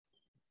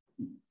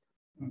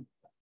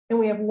 And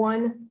we have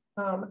one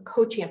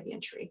co-champion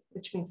tree,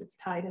 which means it's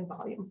tied in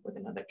volume with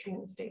another tree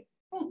in the state.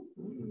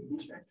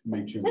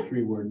 Make sure the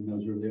tree warden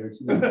knows where they are.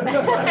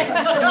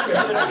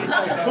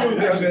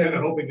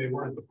 Hoping they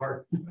weren't at the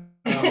park.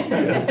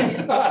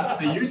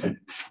 They use it.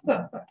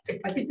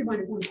 I think you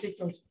might want to take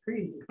those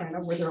trees and find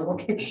out where their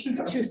locations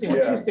are. Too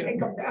soon, too soon. Take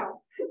them down.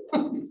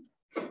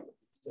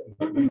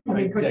 I mean,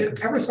 because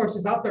Eversource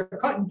is out there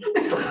cutting.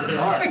 They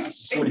are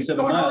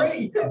 47 miles.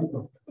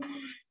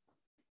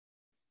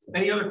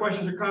 Any other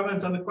questions or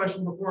comments on the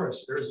question before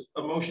us? There's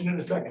a motion and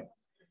a second.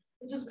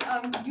 Just,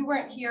 you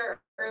weren't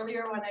here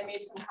earlier when I made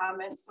some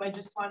comments, so I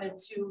just wanted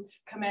to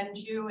commend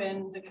you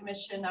and the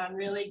commission on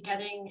really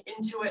getting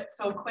into it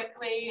so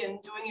quickly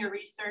and doing your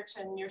research,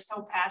 and you're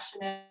so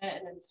passionate,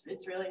 and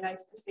it's really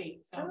nice to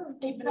see. So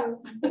keep it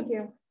up. Thank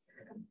you.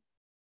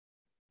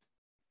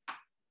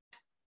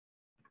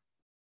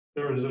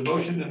 There is a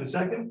motion and a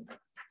second.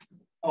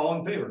 All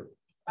in favor?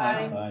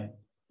 Aye.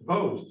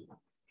 Opposed?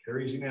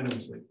 Carries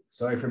unanimously.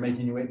 Sorry for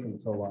making you wait for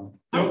so long.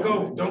 Don't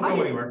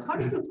go anywhere. How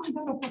did you find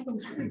out about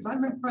those trees?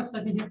 I'm impressed.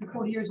 I've been here for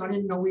 40 years. I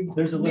didn't know we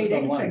There's a list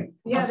made online. anything.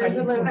 Yeah, there's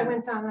a little, I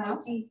went on On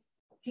Deep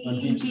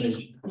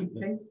Stage.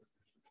 Okay.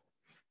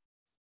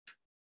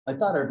 I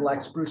thought our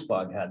black spruce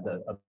bog had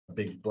a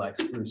big black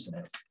spruce in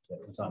it that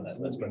was on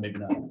that list, but maybe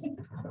not.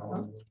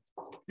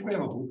 You may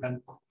have a blue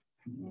pen.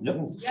 Yep.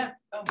 Yes.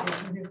 Oh,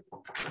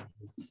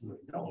 This is a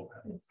yellow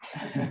pen.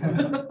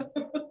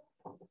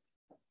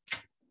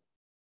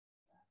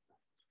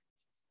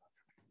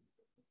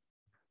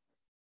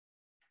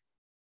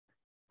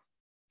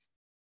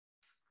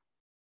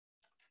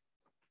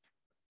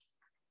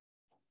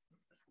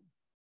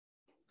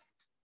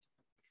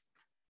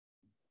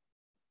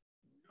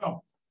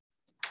 Oh.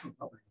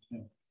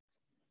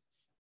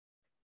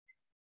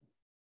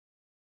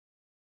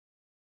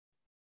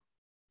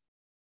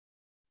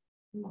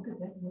 Look at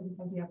that. We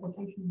have the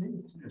application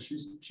minutes. Yeah,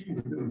 she's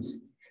doing this.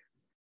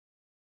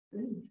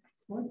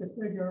 What this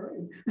way you're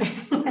already.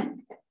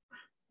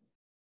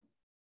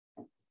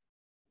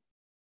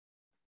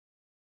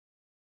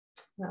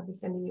 I'll be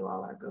sending you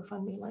all our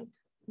GoFundMe link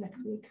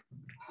next week.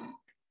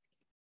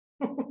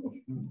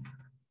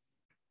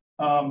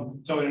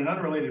 So in an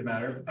unrelated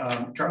matter,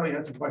 Charlie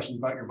had some questions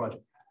about your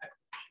budget.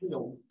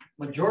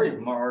 Majority of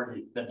them are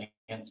already been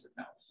answered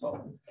now.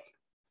 So,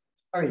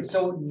 all right.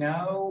 So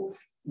now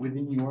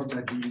within your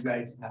budget, you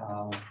guys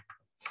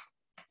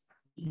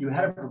you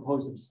had a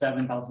proposal of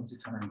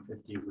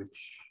 7,650,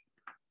 which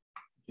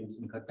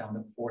Jason cut down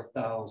to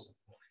 4,000.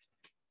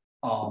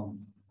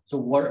 So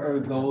what are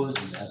those?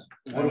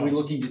 What are we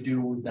looking to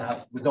do with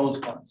that with those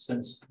funds,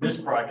 since this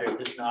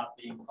project is not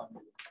being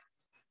funded?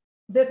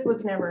 This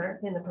was never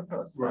in the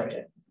proposed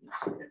budget.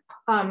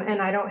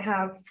 And I don't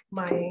have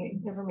my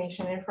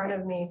information in front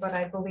of me, but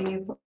I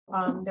believe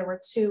there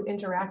were 2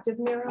 interactive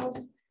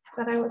murals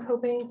that I was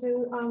hoping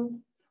to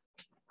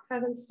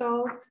have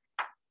installed,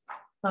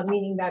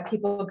 meaning that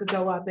people could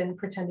go up and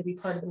pretend to be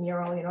part of the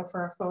mural, you know,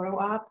 for a photo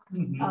op.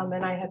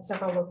 And I had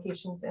several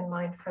locations in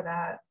mind for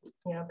that,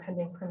 you know,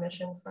 pending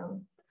permission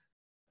from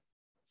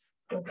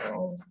whoever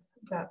owns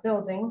that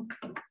building.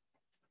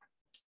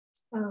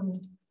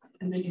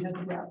 And then you have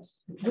the wraps.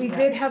 We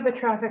did have the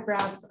traffic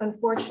wraps.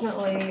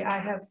 Unfortunately, I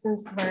have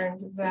since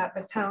learned that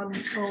the town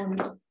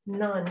owns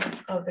none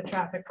of the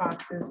traffic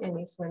boxes in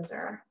East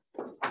Windsor.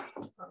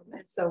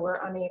 And so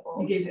we're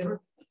unable to.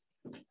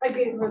 I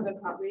gave her the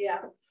copy,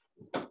 yeah.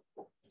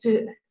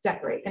 To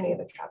decorate any of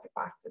the traffic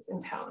boxes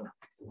in town.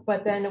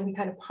 But then we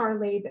kind of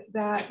parlayed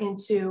that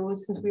into,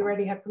 since we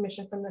already have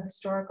permission from the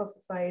Historical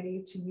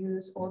Society to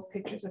use old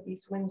pictures of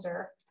East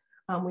Windsor,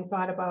 we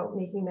thought about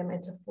making them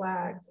into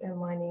flags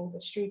and lining the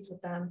streets with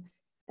them.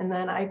 And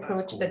then I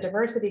approached the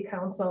Diversity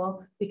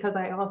Council because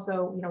I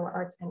also, you know, we're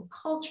arts and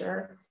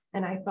culture.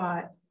 And I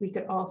thought we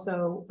could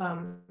also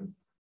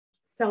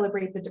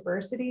celebrate the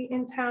diversity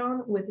in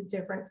town with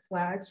different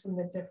flags from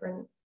the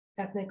different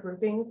ethnic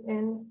groupings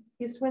in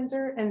East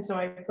Windsor. And so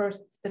I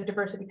approached the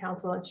Diversity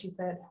Council and she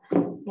said,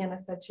 Anna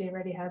said she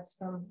already had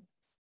something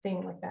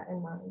like that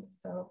in mind.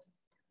 So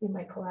we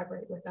might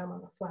collaborate with them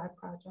on the flag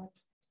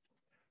project.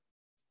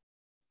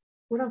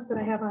 What else did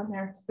I have on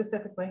there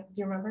specifically? Do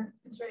you remember?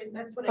 That's right.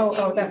 That's what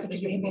that's what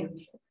you gave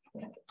me.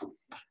 Yeah.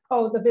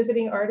 Oh, the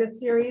visiting artist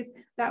series.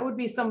 That would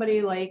be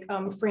somebody like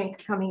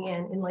Frank coming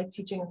in and like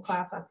teaching a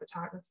class on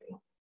photography,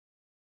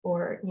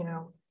 or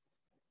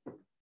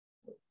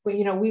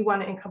we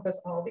want to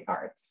encompass all the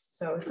arts.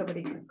 So if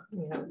somebody could,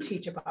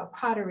 teach about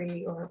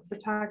pottery or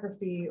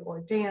photography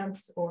or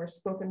dance or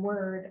spoken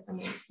word. I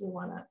mean, we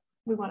want to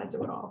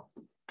do it all.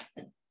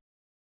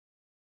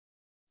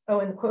 Oh,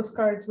 and the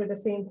postcards were the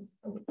same,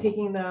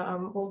 taking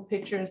the old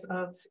pictures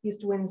of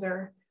East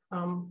Windsor,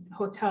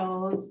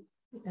 hotels,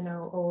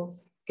 old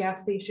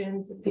gas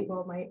stations that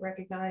people might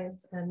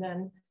recognize, and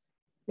then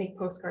make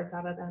postcards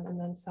out of them and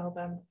then sell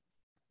them.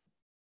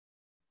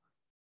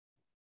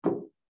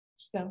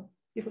 So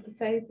people could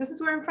say, this is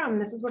where I'm from.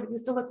 This is what it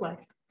used to look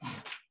like.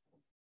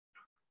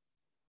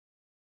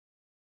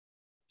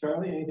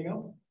 Charlie, anything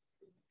else?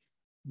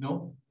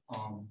 No,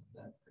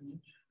 that pretty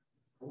much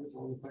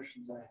all the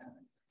questions I had.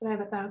 But I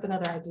have 1,000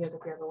 other ideas if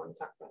you ever want to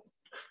talk about it.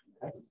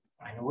 Okay.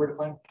 I know where to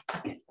find.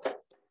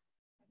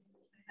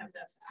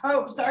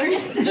 Oh, sorry.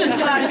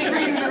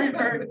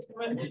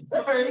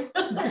 Sorry.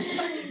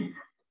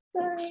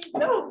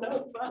 No,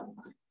 it's fun.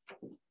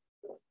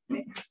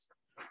 Thanks.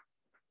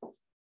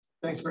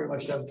 Thanks very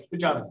much, Deb. Good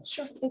job.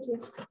 Sure, thank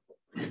you.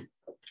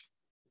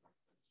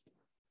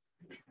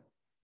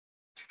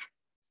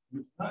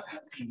 Not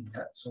happening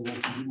yet, so we'll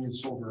continue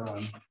this over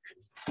on.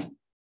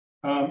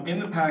 In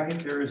the packet,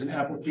 there is an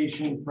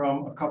application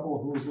from a couple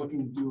who is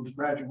looking to do a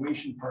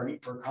graduation party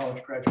for a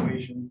college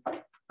graduation.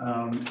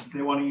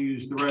 They want to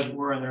use the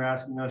reservoir and they're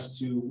asking us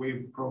to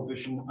waive the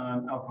prohibition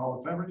on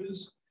alcoholic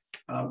beverages.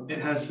 It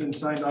has been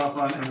signed off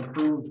on and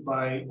approved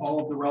by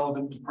all of the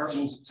relevant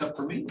departments except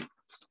for me.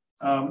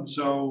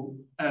 So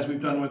as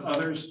we've done with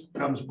others,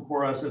 comes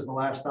before us as the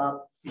last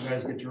stop. You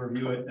guys get to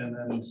review it and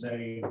then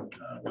say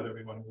whether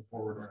we want to move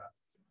forward or not.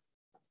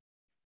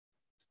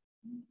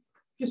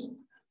 Just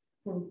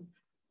for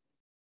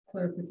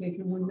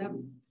clarification, when that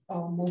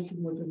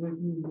motion was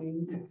originally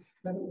made,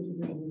 that it was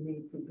originally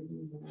made for the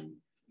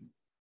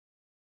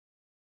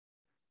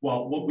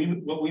Well, what we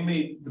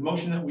made, the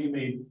motion that we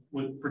made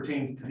would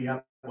pertain to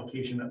the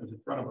application that was in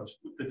front of us.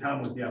 The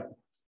town was the applicant,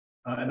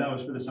 and that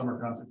was for the summer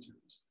concert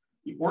series.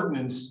 The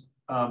ordinance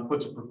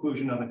puts a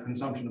preclusion on the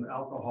consumption of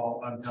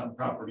alcohol on town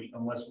property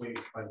unless waived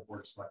by the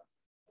board of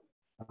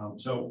selectmen.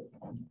 So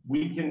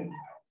we can,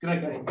 good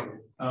night, guys.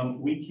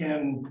 We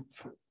can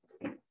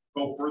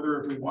go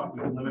further if we want.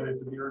 We can limit it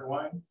to beer and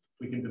wine.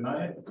 We can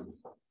deny it.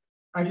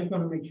 I just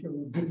want to make sure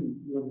we didn't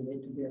limit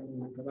it to beer and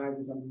wine because I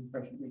was under the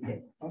impression we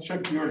did. Let's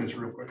check the ordinance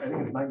real quick. I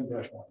think it's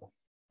 90-1.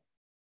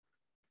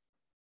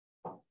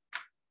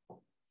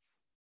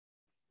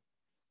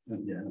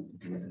 Yeah, I don't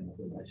think there was any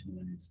prohibition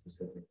on it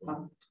specifically.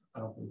 I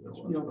don't think there was.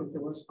 You don't think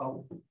there was?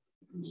 I'll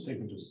take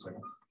it just a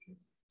second.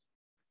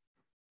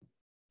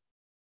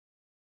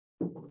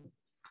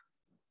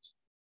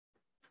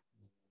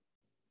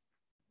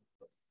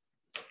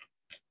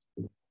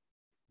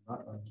 Not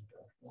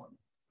 90-1.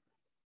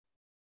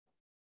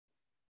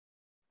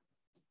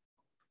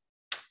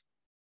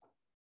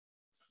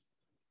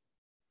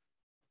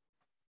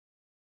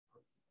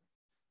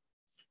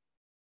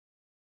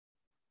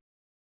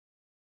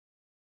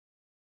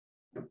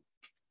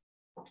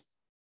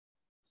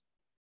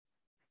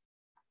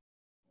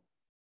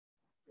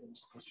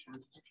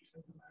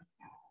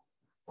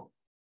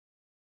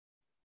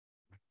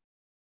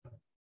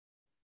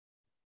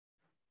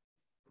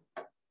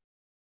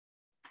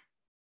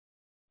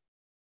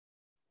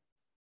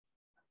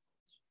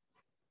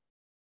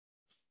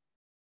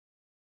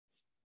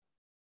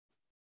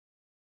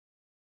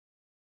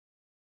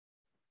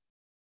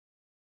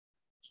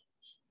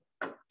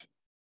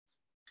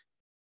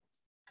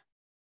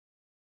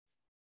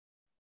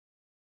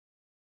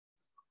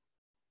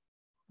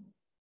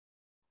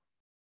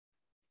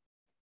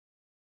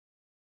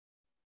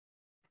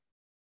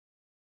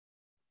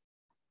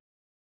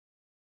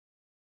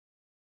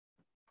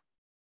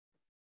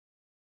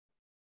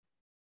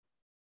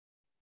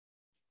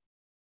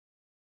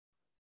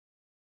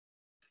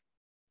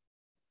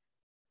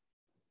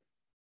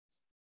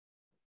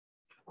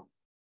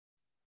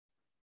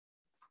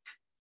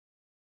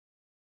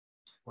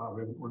 Wow,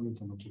 we have an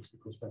ordinance on the books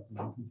that goes back to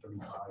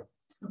 1935.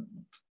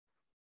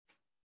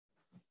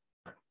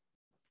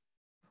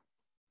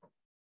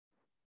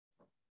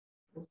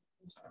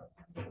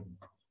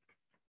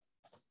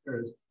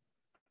 There it is.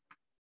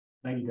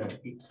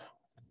 90-8.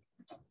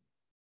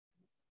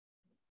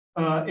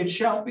 It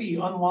shall be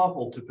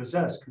unlawful to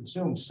possess,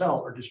 consume, sell,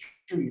 or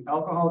distribute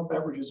alcoholic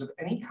beverages of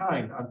any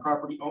kind on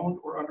property owned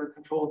or under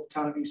control of the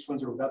town of East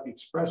Windsor without the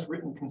express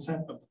written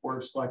consent of the Board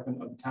of Selectmen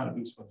of the town of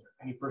East Windsor.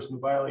 Any person who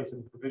violates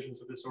any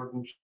provisions of this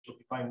ordinance shall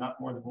be fined not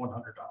more than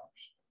 $100.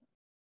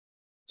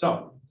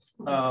 So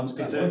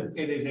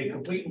it is a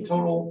complete and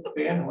total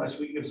ban unless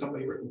we give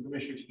somebody written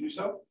permission to do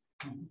so.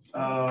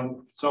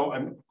 So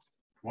I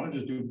want to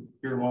just do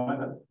beer and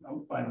wine.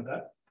 I'm fine with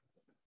that.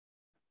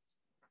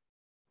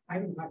 I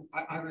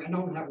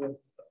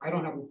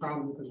don't have a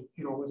problem because,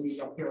 you know, when you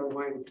got beer and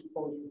wine,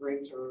 frozen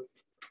drinks or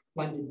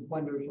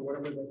blenders or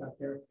whatever they got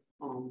there,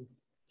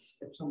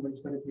 if somebody's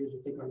going to use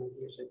it, they're going to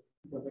use it,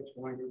 whether it's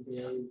wine or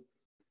beer.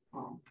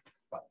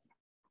 But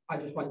I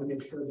just wanted to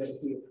make sure that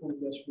if we approve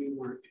this, we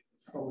weren't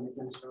going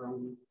against our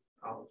own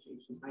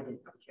policies. And I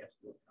didn't have a chance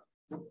to look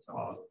up.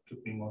 So, it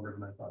took me longer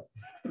than I thought.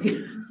 It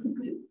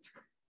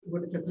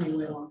would have took me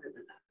way longer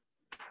than that.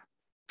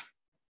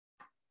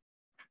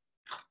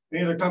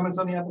 Any other comments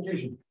on the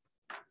application?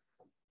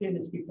 And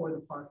it's before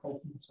the park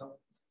opens, so.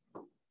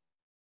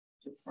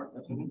 Just park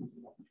that.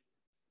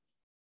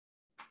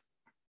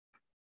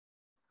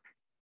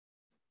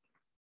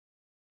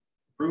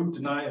 Approve,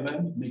 deny,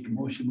 amend. Make a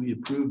motion, we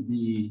approve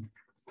the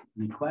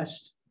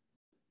request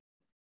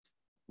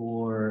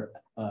for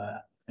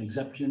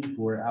exemption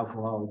for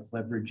alcoholic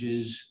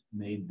beverages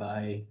made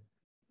by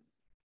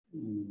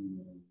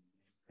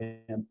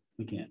Pam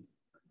McCann.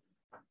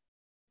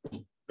 Is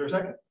there a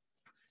second?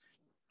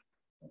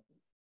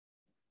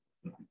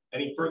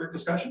 Any further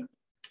discussion?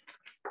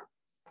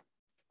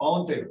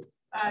 All in favor?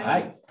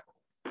 Aye.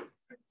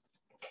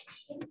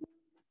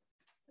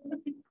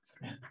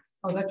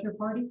 Oh, that's your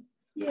party?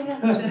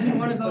 Yeah.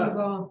 One of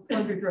those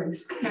plunger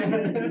drinks.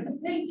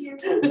 Thank you.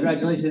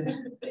 Congratulations.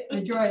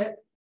 Enjoy it.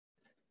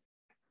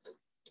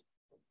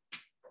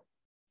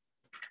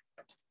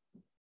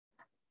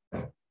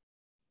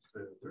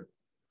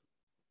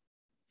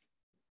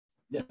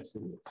 Yes,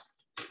 it is.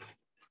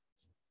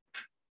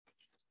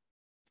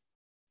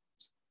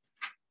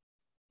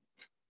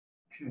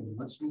 Okay,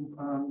 let's move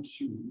on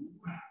to.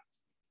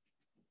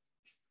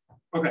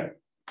 Okay.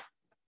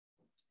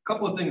 A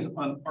couple of things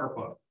on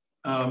ARPA.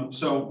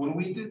 So when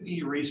we did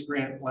the race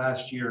grant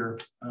last year,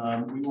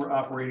 we were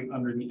operating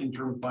under the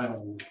interim final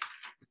rule.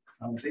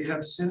 They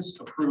have since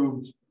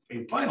approved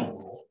a final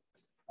rule.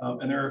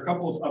 And there are a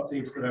couple of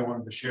updates that I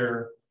wanted to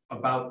share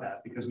about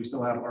that because we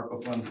still have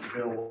ARPA funds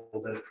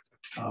available that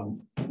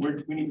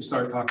we need to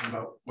start talking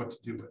about what to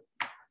do with.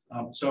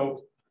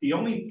 So the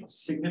only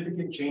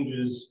significant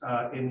changes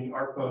in the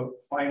ARPA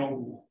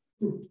final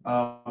rule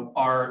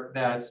are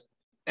that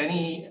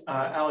any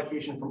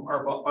allocation from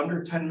ARPA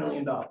under $10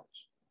 million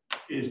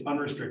is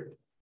unrestricted.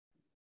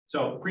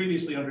 So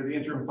previously under the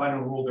interim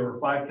final rule, there were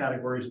 5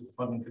 categories that the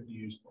funding could be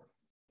used for.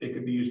 It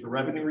could be used for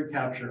revenue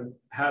recapture,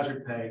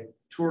 hazard pay,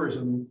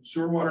 tourism,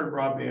 sewer, water, and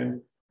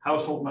broadband,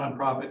 household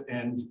nonprofit,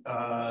 and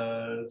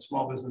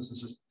small business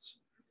assistance.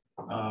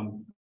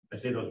 I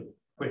say those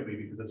quickly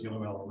because that's the only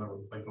one I'll remember.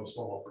 If I go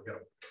slow, I'll forget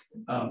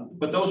them.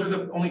 But those are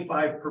the only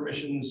 5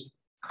 permissions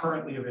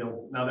currently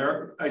available. Now,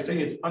 I say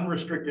it's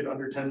unrestricted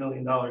under $10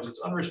 million. It's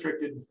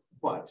unrestricted,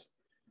 but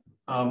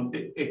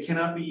it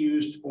cannot be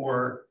used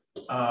for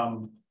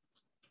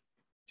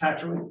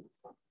tax relief.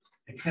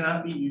 It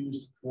cannot be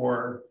used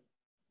for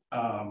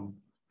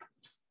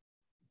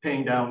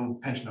paying down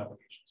pension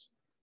obligations.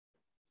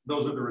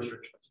 Those are the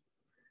restrictions.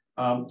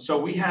 So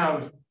we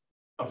have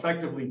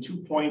effectively 2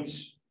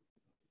 points.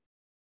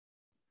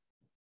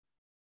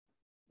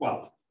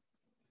 Well,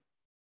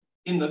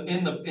 in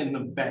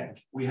the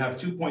bank, we have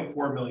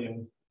 2.4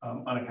 million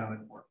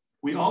unaccounted for.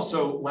 We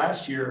also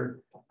last year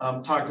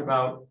talked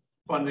about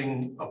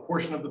funding a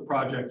portion of the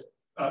project,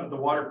 the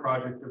water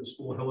project for the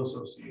School Hill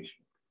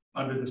Association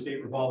under the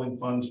state revolving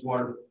funds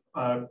water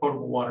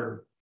potable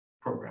water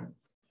program.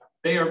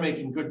 They are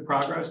making good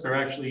progress. They're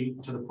actually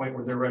to the point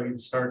where they're ready to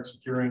start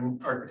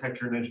securing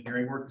architecture and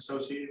engineering work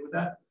associated with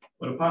that.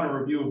 But upon a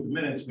review of the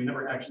minutes, we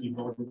never actually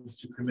voted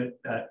to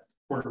commit that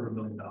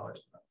 $250,000.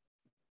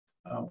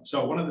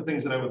 So one of the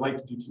things that I would like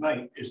to do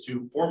tonight is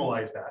to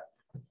formalize that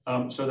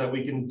so that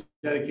we can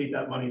dedicate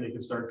that money. They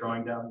can start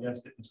drawing down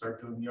against it and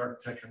start doing the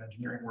architecture and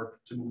engineering work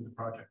to move the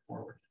project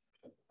forward.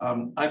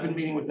 I've been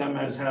meeting with them,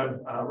 as have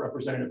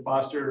Representative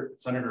Foster,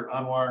 Senator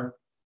Anwar,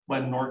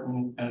 Len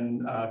Norton,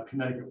 and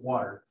Connecticut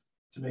Water,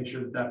 to make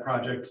sure that that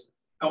project,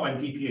 and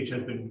DPH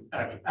has been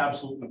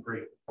absolutely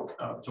great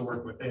to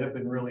work with. They have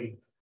been really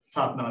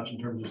top notch in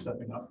terms of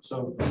stepping up.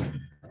 So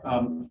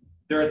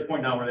they're at the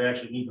point now where they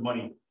actually need the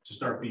money to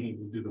start being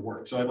able to do the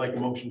work. So I'd like a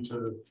motion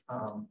to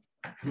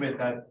commit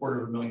that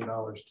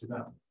 $250,000 to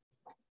them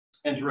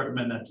and to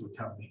recommend that to a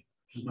town meeting,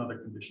 which is another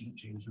condition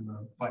change in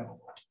the final.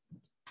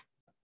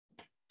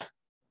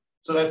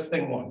 So that's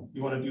thing one.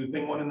 You want to do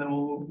thing one and then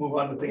we'll move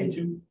on to thing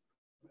two?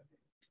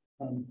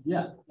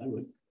 Yeah, I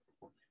would.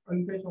 Are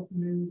you guys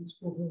familiar with the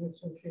School Hill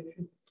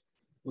Association?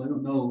 Well, I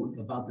don't know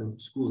about the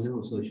School Hill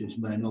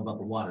Association, but I know about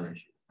the water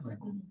issue. Right.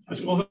 The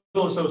School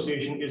Hill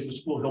Association is the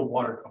School Hill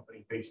Water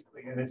Company,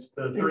 basically, and it's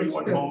the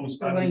 31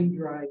 homes on Elaine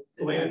Drive.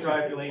 Elaine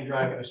Drive,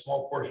 and a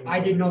small portion. I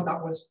didn't know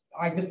that was,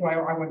 just why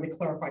I wanted to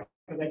clarify,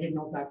 because I didn't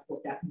know that's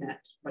what that meant,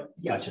 but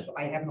yeah, Gotcha.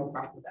 I have no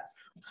problem with that.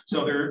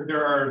 So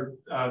there are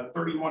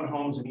 31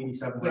 homes and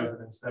 87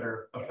 residents that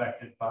are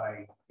affected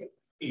by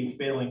a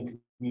failing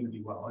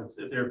community well.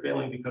 They're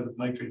failing because of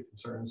nitrate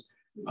concerns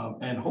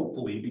and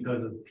hopefully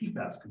because of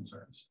PFAS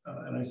concerns.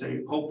 And I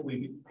say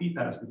hopefully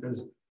PFAS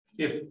because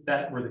if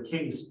that were the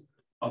case,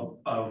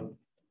 a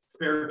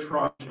fair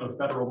tranche of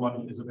federal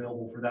money is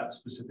available for that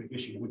specific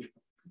issue, which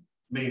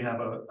may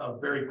have a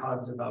very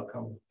positive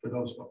outcome for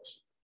those folks.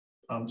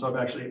 So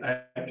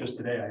just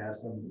today I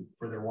asked them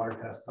for their water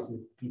test to see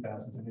if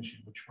PFAS is an issue,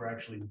 which we're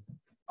actually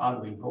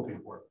oddly hoping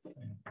for.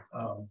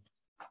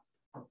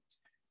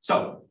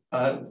 So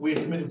we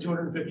had committed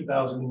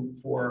 $250,000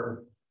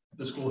 for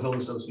the School Hill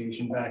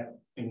Association back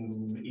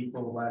in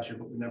April of last year,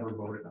 but we never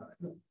voted on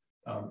it.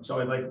 So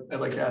I'd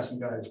like to ask you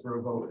guys for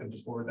a vote and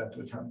just forward that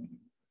to a town meeting.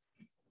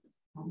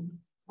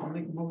 I'll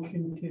make a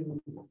motion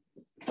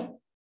to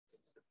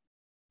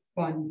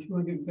fund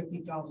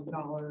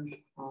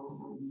 $250,000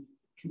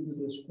 to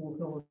the School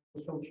Hill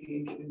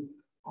Association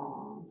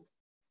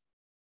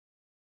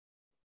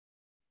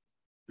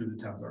Through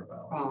the town's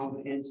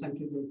ARPA. and send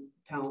to the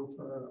town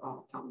for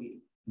town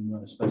meeting. You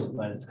want to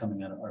specify it's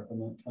coming out of ARPA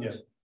funds? Yes.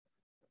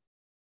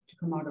 To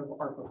come out of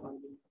ARPA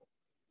funding.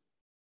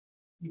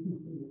 You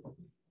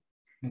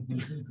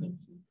can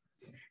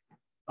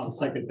I'll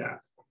second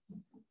that.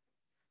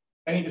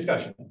 Any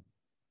discussion?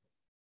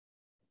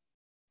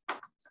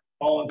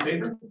 All in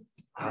favor?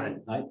 Aye.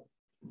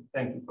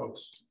 Thank you,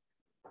 folks.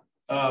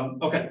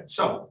 Okay,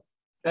 so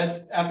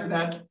that's after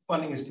that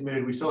funding is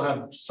committed, we still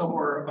have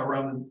somewhere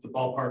around the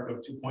ballpark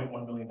of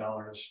 $2.1 million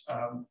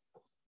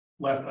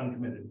left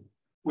uncommitted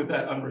with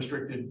that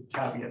unrestricted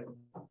caveat,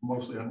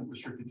 mostly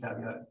unrestricted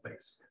caveat in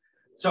place.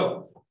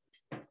 So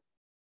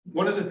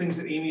one of the things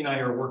that Amy and I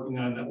are working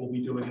on that we'll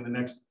be doing in the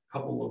next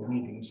couple of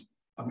meetings,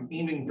 I'm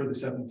aiming for the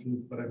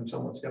 17th, but I'm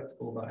somewhat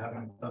skeptical about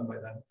having it done by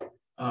then.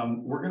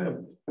 We're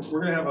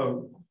gonna have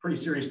a pretty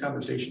serious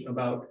conversation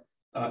about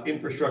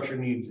infrastructure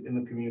needs in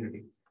the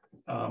community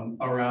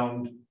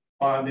around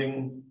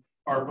bonding,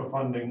 ARPA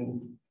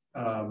funding,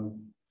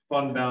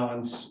 fund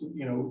balance,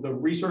 the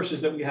resources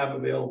that we have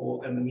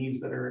available and the needs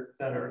that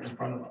are in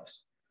front of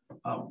us.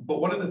 But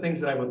one of the things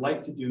that I would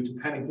like to do to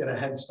kind of get a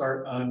head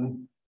start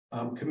on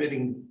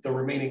committing the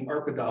remaining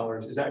ARPA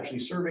dollars is actually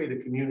survey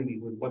the community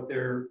with what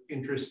their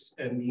interests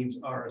and needs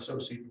are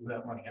associated with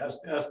that money. Ask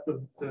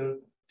the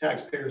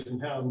taxpayers in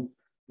town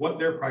what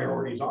their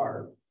priorities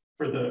are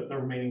for the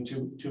remaining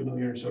 $2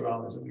 million or so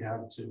that we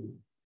have to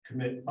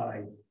commit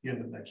by the end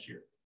of next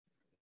year.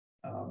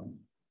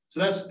 So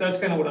that's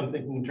kind of what I'm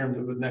thinking in terms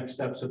of the next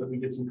step, so that we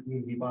get some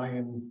community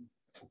buy-in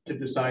to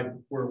decide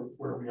where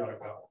we ought to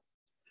go.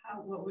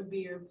 What would be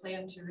your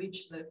plan to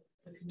reach the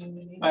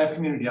community? I have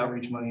community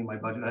outreach money in my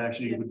budget. I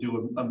actually would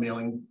do a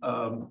mailing,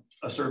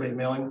 a survey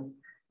mailing,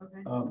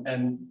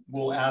 and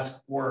we'll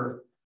ask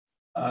for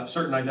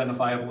certain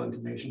identifiable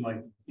information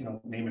like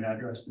name and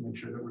address to make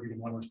sure that we're getting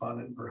one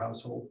respondent per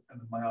household,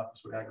 and then my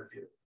office would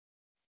aggregate it.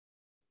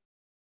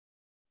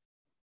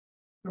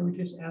 Are we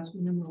just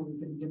asking them, or are we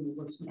going to give them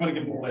a list? I'm going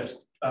to give them a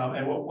list,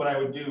 and what I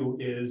would do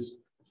is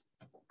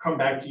come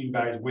back to you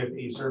guys with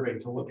a survey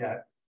to look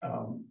at,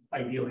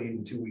 ideally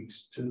in 2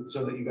 weeks,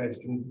 so that you guys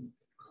can,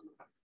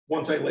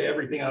 once I lay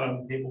everything out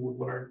on the table with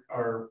what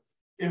our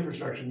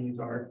infrastructure needs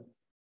are,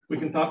 we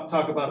can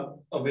talk about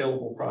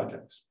available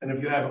projects. And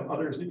if you have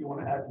others that you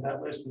want to add to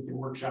that list, we can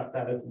workshop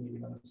that at the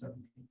meeting on the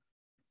 17th.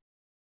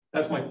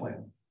 That's my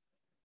plan.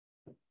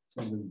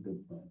 Sounds like a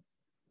good plan.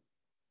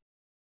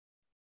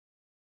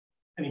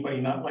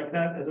 Anybody not like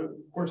that as a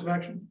course of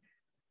action?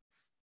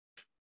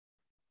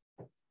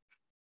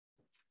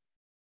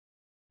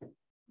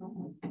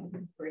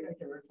 Great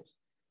idea.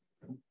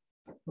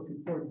 Looking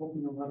report,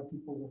 hoping a lot of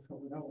people will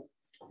fill it out.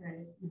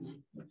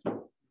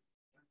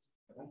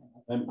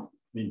 I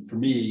mean, for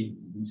me,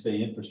 you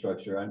say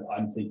infrastructure,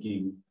 I'm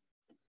thinking,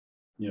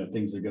 you know,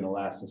 things are gonna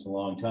last us a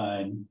long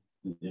time,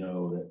 you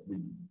know, that we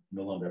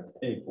no longer have to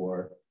pay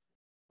for,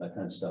 that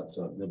kind of stuff.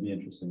 So it'll be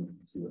interesting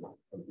to see what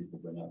other people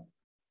bring up.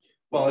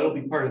 Well, it'll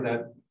be part of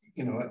that,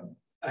 you know,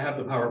 I have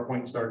the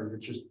PowerPoint started,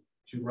 it's just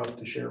too rough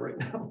to share right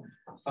now.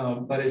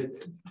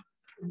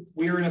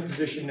 We're in a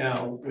position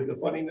now with the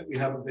funding that we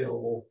have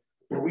available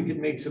where we could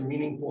make some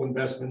meaningful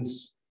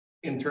investments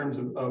in terms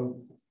of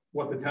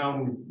what the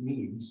town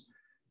needs,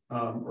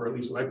 or at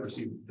least what I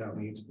perceive the town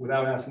needs,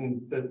 without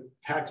asking the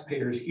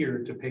taxpayers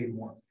here to pay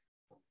more.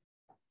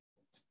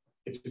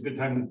 It's a good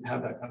time to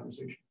have that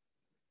conversation.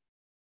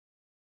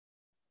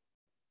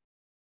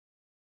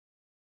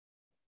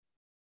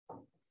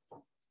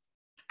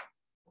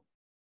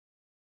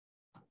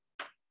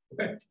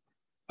 Okay,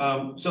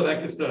 so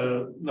that gets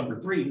to number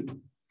 3,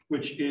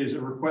 which is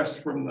a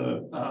request from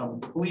the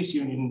police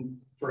union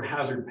for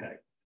hazard pay.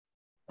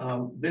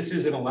 This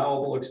is an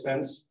allowable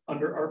expense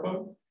under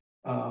ARPA.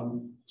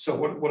 So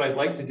what I'd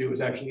like to do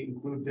is actually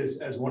include this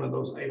as one of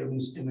those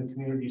items in the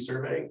community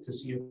survey to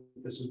see if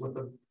this is what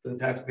the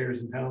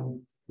taxpayers in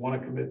town want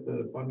to commit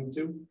the funding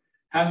to.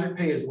 Hazard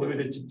pay is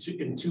limited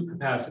in 2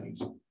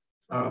 capacities.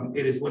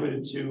 It is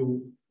limited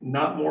to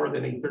not more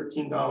than a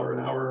 $13 an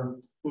hour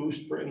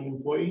boost for any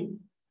employee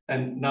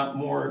and not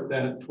more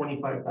than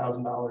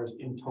 $25,000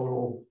 in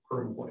total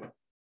per employee.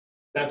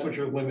 That's what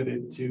you're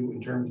limited to in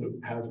terms of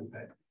hazard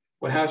pay.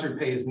 What hazard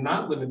pay is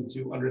not limited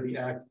to under the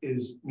Act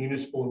is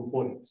municipal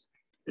employees.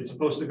 It's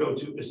supposed to go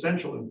to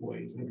essential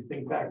employees. And if you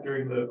think back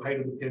during the height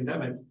of the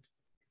pandemic,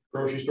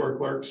 grocery store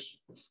clerks,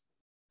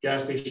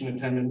 gas station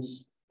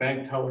attendants,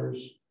 bank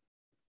tellers,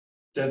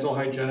 dental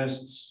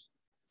hygienists,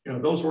 you know,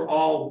 those were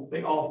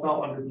they all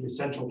fell under the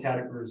essential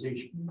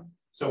categorization.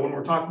 So when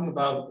we're talking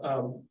about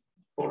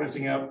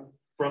bonusing out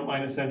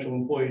frontline essential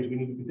employees, we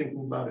need to be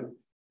thinking about it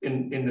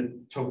in the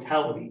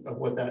totality of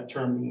what that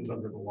term means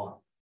under the law.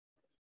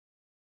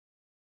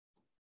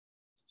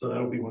 So that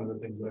would be one of the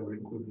things that I would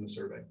include in the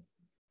survey.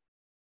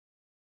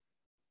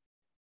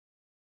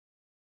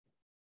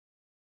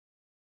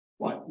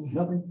 What?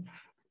 Nothing.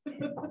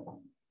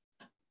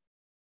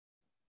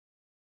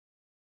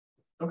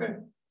 Okay.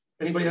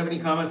 Anybody have any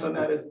comments on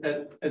that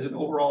as an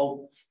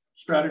overall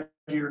strategy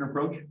or an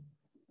approach?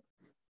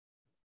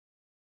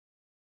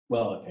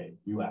 Well, okay,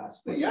 you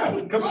asked. But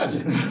yeah, come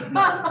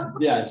on.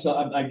 Yeah, so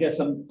I guess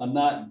I'm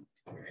not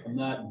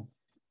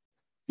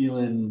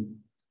feeling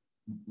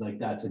like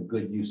that's a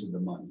good use of the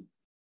money.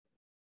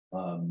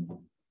 You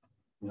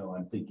know,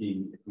 I'm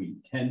thinking if we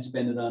can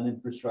spend it on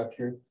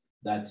infrastructure,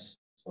 that's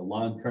a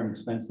long-term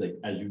expense that,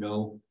 as you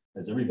know,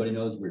 as everybody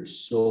knows, we're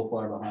so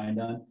far behind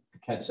on. To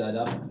catch that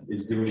up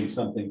is doing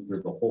something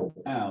for the whole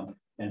town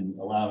and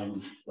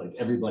allowing like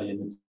everybody in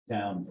the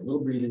town a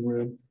little breathing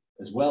room,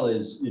 as well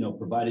as, you know,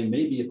 providing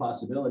maybe a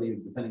possibility,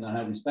 depending on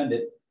how we spend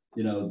it,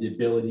 you know, the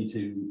ability to,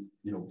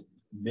 you know,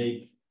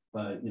 make,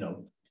 you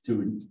know,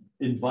 to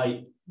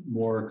invite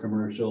more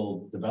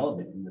commercial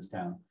development in this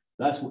town.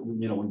 That's what,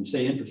 you know, when you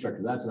say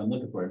infrastructure, that's what I'm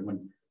looking for.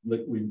 When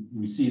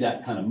we see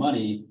that kind of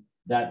money,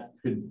 that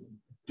could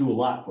do a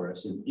lot for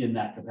us in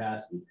that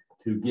capacity.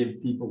 To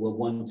give people a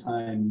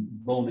one-time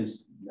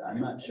bonus, I'm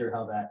not sure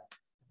how that,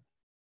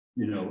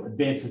 you know,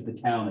 advances the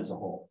town as a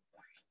whole.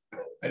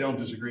 I don't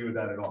disagree with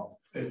that at all.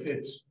 It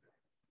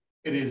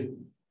is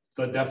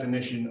the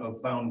definition of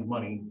found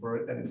money for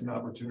it, and it's an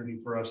opportunity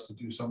for us to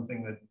do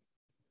something that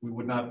we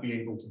would not be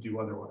able to do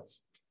otherwise.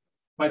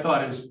 My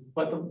thought is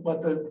let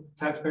the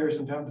taxpayers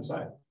in town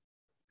decide.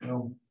 You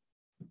know,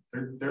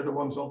 they're the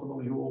ones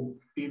ultimately who will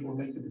be able to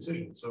make the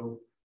decision. So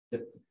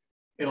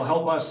it'll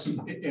help us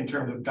in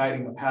terms of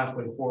guiding a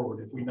pathway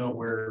forward if we know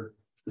where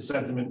the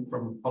sentiment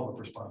from public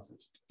response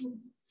is.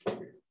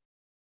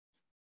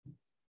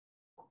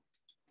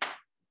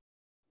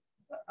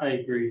 I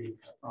agree,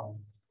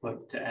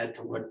 but to add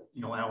to what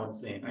Alan's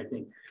saying, I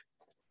think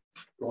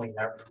going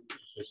that route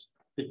is just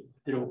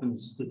it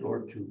opens the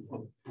door to a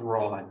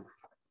broad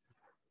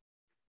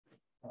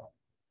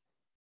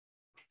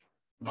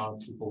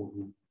amount of people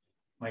who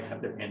might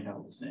have their hand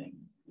out saying,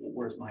 well,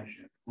 "Where's my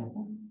share?"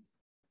 Mm-hmm.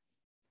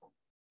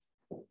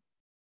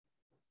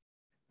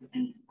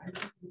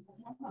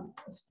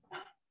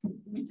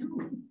 Me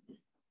too.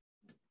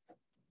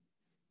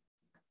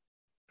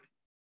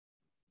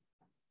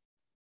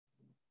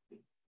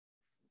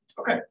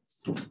 Okay.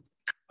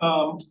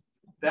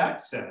 That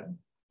said,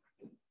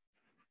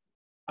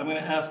 I'm going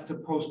to ask to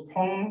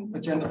postpone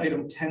agenda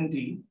item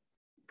 10D.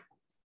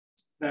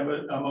 Can I have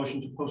a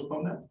motion to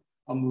postpone that?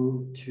 I'll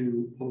move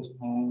to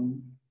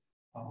postpone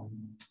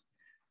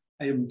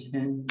item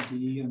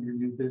 10D under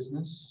new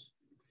business.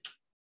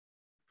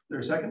 Is there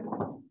a second?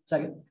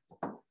 Second.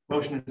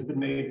 Motion has been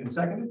made and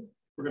seconded.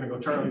 We're going to go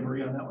Charlie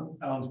Marie on that one.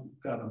 Alan's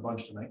got a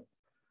bunch tonight.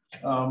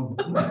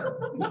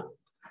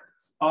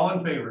 All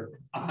in favor?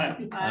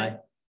 Aye. Aye.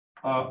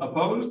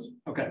 Opposed?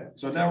 Okay,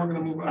 so now we're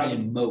going to move on. I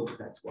emote,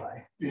 that's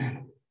why. Yeah.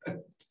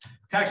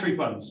 Tax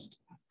refunds.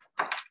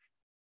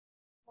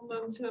 I'll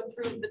move to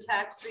approve the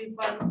tax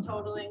refunds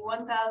totaling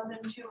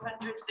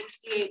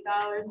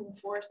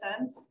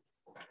 $1,268.04. Is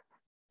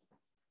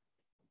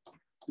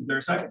there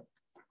a second?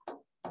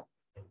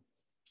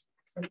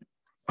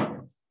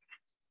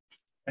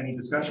 Any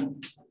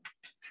discussion?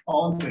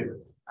 All in favor?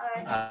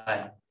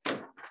 Aye.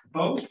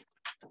 Opposed?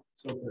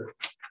 So carried.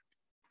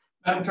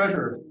 Madam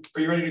Treasurer,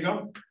 are you ready to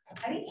go?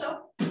 I think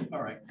so.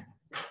 All right.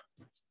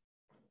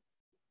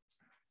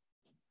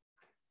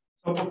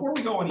 So before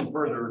we go any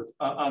further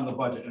on the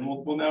budget, and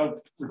we'll now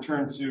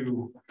return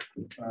to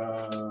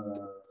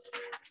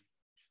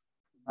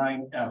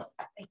 9F.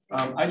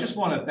 I just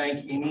want to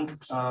thank Amy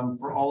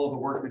for all of the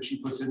work that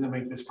she puts in to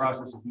make this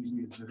process as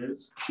easy as it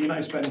is. She and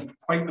I spend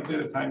quite a bit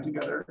of time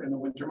together in the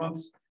winter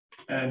months,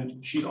 and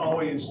she's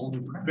always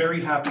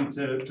very happy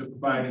to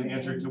provide an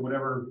answer to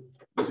whatever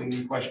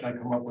any question I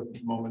come up with at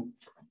the moment.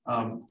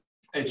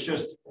 It's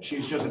just,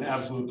 she's just an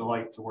absolute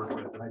delight to work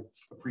with, and I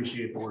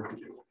appreciate the work you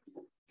do.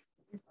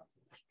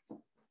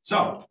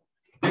 So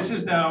this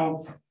is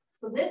now.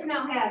 So this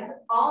now has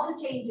all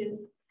the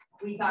changes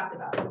we talked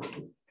about.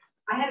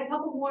 I had a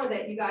couple more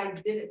that you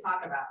guys didn't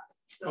talk about.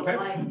 So okay.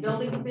 Like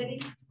building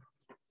committee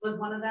was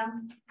one of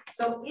them.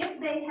 So if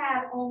they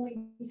had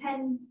only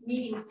 10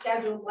 meetings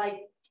scheduled,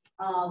 like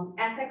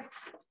ethics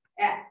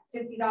at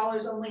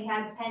 $50 only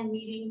had 10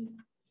 meetings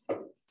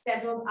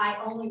scheduled, I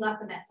only left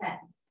them at 10.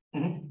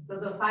 Mm-hmm. So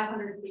the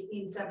 500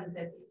 became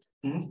 750s.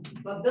 Mm-hmm.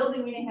 But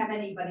building, we didn't have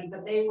anybody,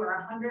 but they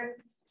were $100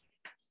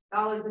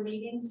 a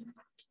meeting.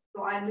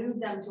 So I moved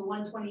them to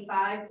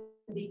 125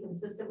 to be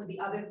consistent with the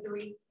other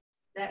three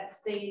that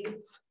stayed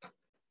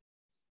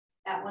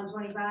at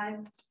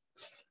 125.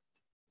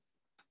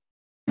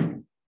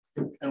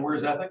 And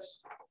where's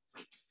ethics?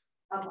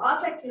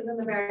 Ethics is in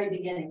the very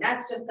beginning.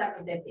 That's just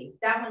 750.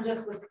 That one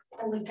just was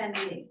only 10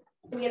 meetings.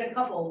 So we had a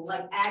couple,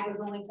 like ag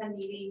was only 10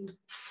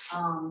 meetings.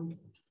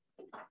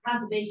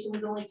 Conservation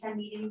was only 10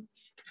 meetings.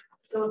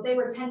 So if they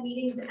were 10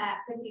 meetings at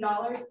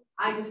 $50,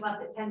 I just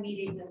left it 10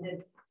 meetings and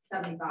did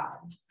 75.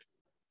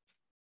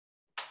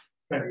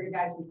 For your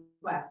guys'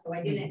 request. So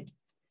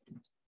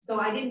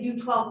I didn't do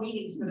 12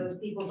 meetings for those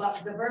people,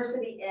 but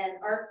diversity and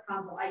arts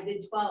council, I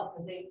did 12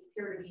 because they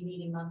appear to be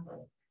meeting monthly.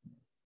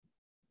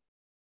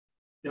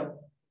 Yep.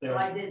 So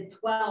I did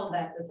 12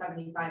 at the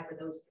 75 for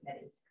those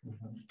committees.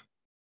 Mm-hmm.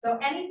 So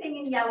anything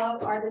in yellow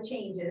are the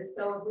changes.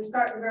 So if we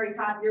start at the very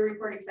top, your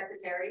recording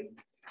secretary.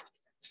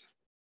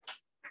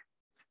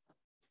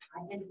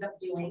 I ended up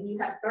doing, you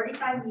have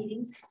 35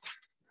 meetings.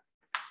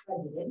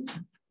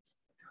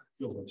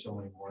 Feels like so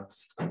many more.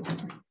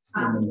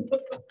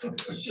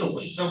 Feels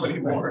like so many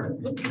more.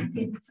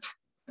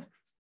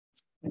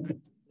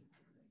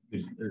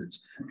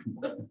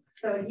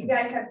 So you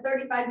guys have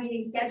 35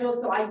 meetings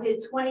scheduled. So I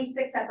did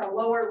 26 at the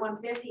lower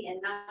 150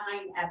 and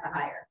 9 at the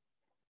higher,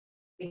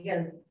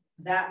 because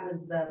that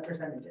was the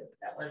percentages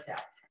that worked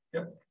out.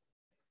 Yep.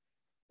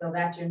 So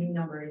that's your new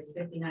number is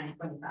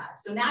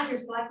 59.25. So now your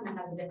selectman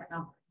has a different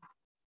number.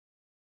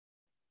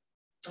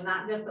 So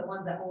not just the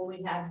ones that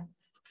only had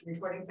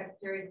recording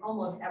secretaries,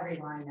 almost every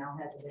line now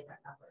has a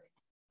different number.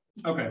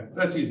 Okay,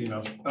 that's easy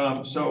enough.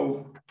 All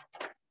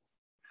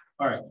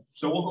right,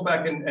 so we'll go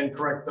back and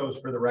correct those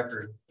for the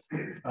record,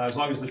 as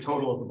long as the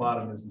total at the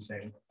bottom is the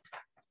same.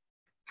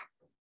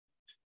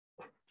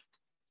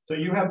 So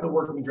you have the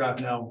working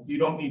draft now. You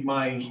don't need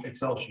my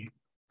Excel sheet.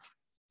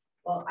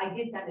 Well, I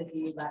did send it to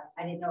you, but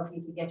I didn't know if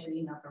you could get your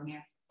email from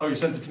here. Oh, you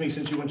sent it to me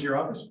since you went to your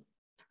office?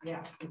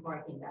 Yeah, before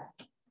I came back.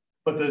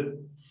 But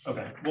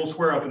okay, we'll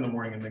square up in the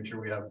morning and make sure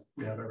we have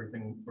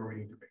everything where we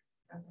need to be.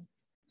 Okay.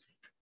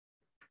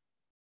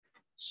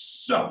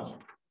 So,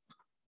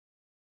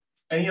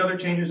 any other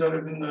changes other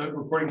than the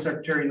recording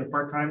secretary and the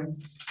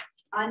part-time?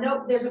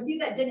 No, there's a few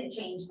that didn't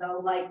change though.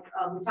 Like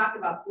we talked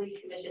about police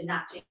commission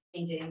not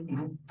changing.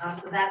 Mm-hmm.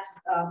 So that's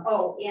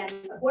and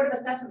the Board of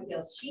Assessment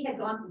Appeals. She had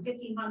gone from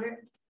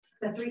 1,500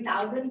 to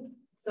 3,000.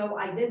 So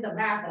I did the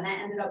math, and that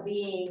ended up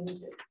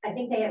being, I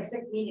think they had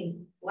 6 meetings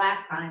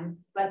last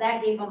time, but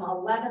that gave them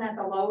 11 at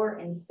the lower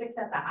and 6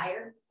 at the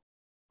higher.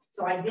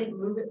 So I didn't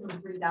move it from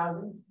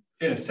 3,000.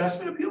 In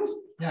assessment appeals?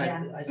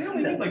 Yeah. They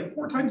only meet like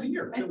 4 times a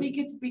year. I think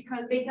it's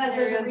because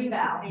there's a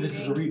reval. This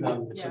is a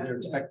reval, yeah. So they're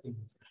expecting.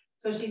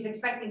 So she's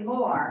expecting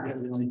more. Yeah,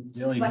 they only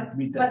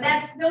meet but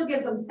that still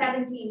gives them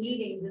 17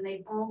 meetings, and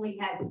they've only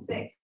had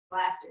 6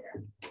 last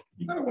year.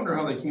 You gotta wonder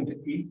how they came to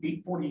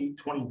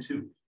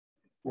 848.22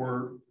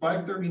 or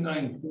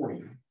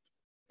 539.40.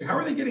 How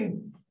are they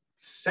getting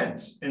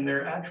cents in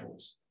their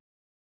actuals?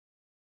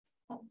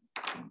 Oh,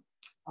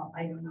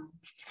 I don't know.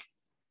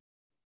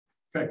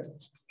 Okay.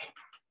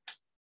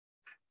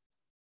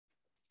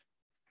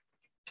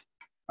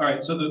 All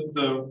right, so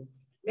the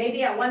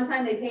maybe at one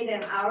time they paid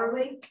them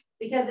hourly,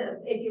 because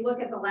if you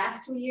look at the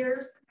last 2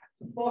 years,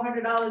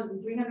 $400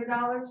 and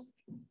 $300,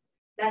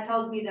 that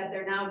tells me that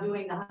they're now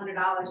doing the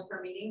 $100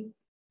 per meeting,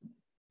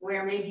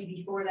 where maybe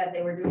before that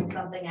they were doing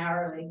something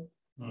hourly.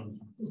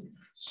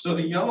 So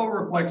the yellow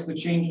reflects the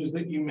changes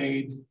that you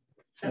made,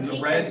 and the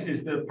red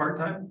is the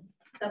part-time?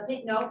 The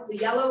pink, no, the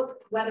yellow,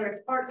 whether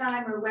it's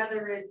part-time or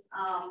whether it's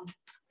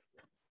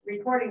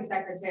recording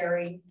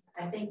secretary,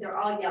 I think they're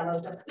all yellow.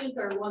 The pink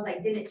are ones I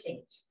didn't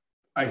change.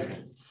 I see.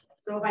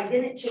 So if I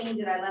didn't change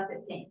it, I left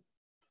it pink.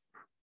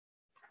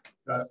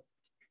 Got it.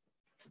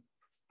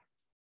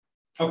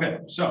 Okay,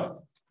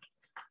 so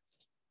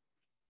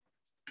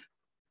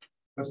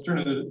let's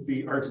turn to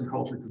the Arts and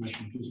Culture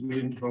Commission because we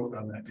didn't vote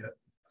on that yet.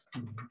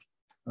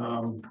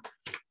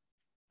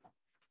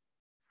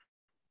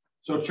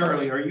 So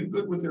Charlie, are you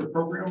good with their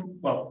program?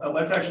 Well,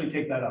 let's actually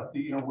take that up.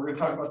 You know, we're going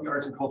to talk about the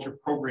Arts and Culture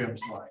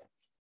programs line.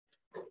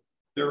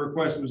 Their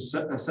request was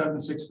set at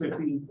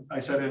 7,650. I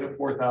set it at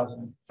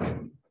 4,000.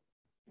 Can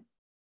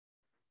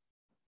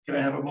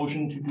I have a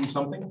motion to do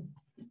something?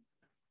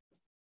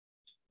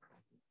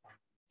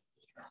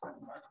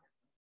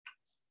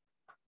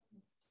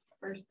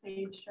 First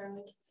page,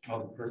 Charlie.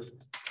 Oh, the first.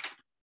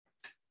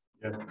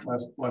 Yeah,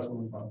 last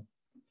one. No.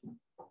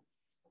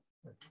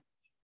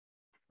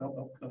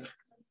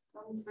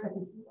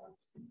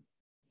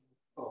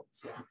 Oh,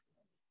 sorry.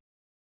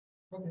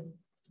 Okay.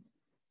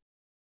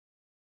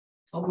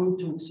 I'll move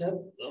to accept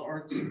the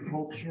arts and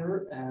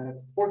culture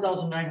at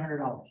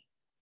 $4,900.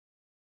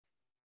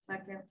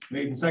 Second.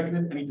 Made and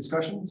seconded. Any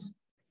discussions?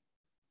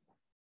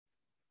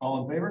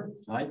 All in favor?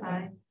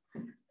 Aye.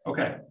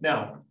 Okay,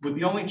 now with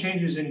the only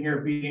changes in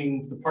here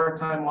being the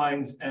part-time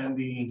lines and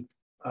the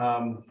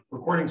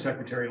recording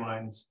secretary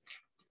lines,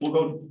 we'll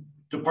go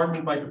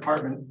department by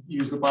department,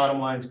 use the bottom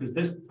lines because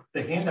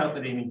the handout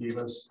that Amy gave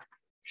us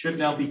should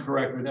now be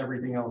correct with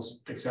everything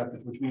else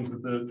accepted, which means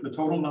that the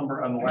total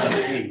number on the last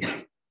page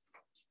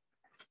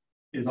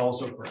is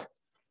also correct.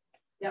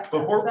 Yeah.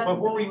 Before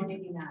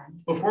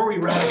we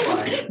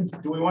ratify,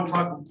 do we want to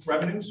talk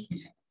revenues?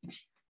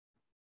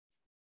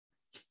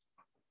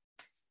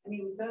 I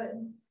mean, we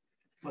could.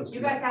 Let's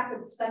You guys have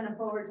to send them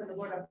forward to the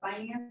Board of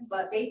Finance,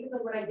 but basically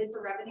what I did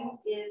for revenues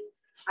is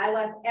I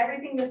left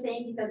everything the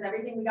same because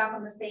everything we got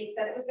from the state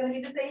said it was going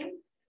to be the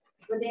same,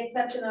 with the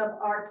exception of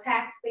our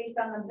tax based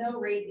on the mill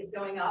rate is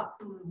going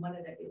up. What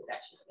did I do with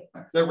that sheet?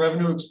 Is that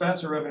revenue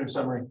expense or revenue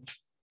summary?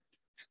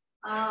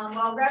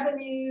 Well,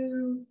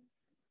 revenue,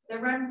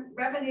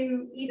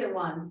 revenue, either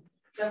one.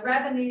 The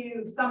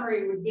revenue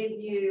summary would give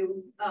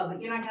you, oh,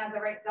 but you're not gonna have the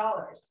right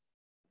dollars.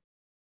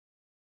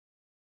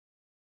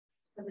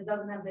 Because it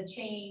doesn't have the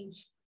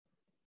change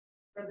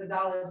for the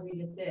dollars we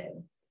just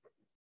did.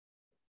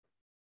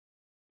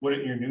 What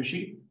in your new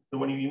sheet? The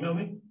one you emailed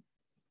me?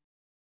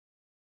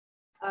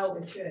 Oh,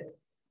 it should.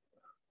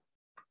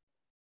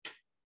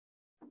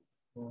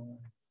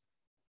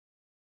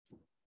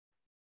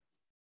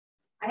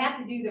 I have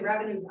to do the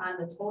revenues on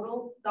the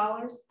total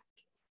dollars.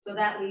 So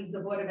that leaves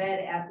the Board of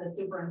Ed at the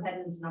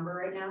superintendent's number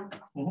right now.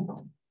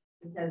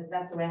 Because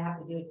that's the way I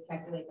have to do it to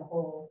calculate the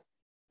whole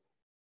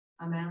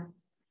amount.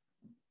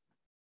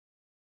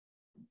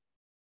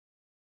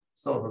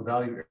 Still have a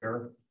value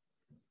error.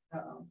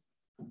 Uh-oh.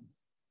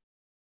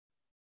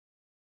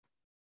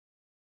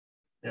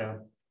 Yeah.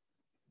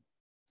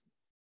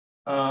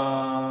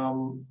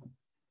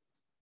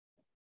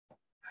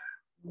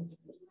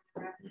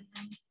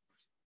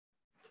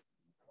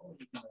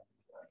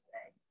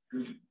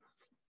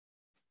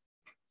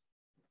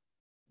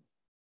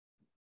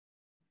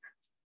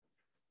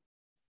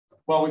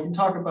 Well, we can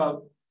talk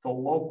about the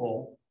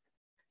local.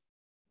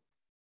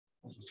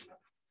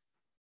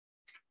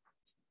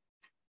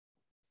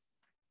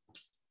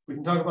 We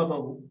can talk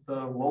about the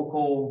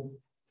local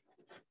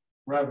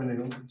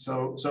revenue.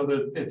 So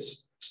that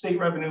it's state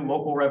revenue,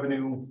 local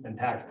revenue, and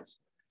taxes.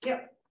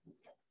 Yep.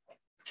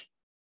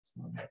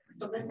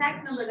 So the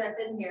tax number that's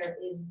in here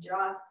is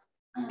just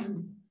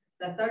the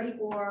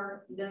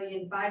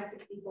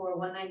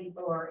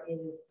 34,564,194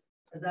 is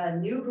the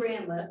new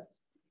grand list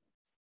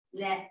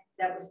net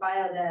that was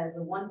filed as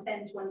a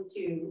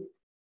 11022,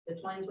 the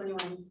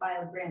 2021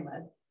 filed grand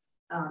list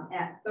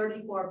at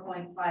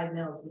 34.5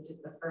 mils, which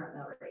is the current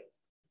mill rate.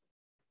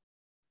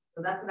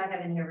 So that's what I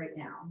have in here right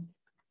now.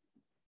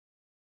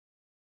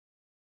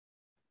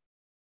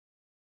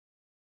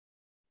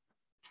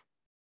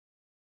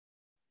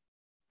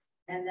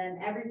 And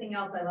then everything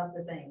else I left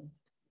the same.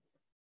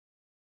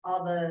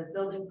 All the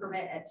building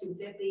permit at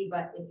 250,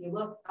 but if you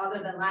look, other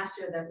than last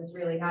year that was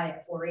really high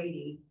at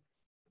 480,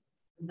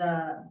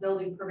 the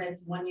building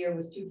permits one year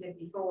was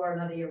 254,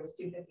 another year was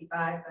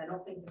 255. So I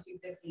don't think the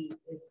 250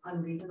 is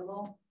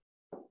unreasonable,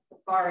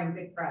 barring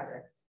big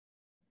projects.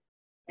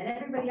 And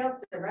everybody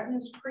else, the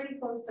revenue's pretty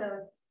close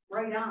to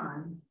right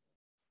on.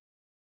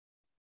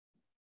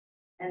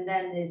 And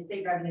then the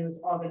state revenue is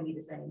all going to be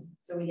the same.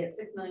 So we get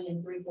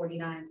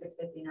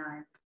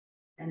 6,349,659,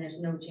 and there's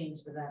no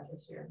change to that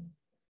this year.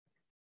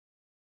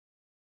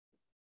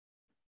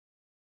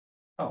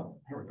 Oh,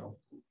 here we go.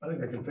 I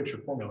think I can fix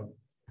your formula.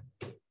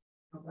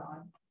 Oh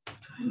God.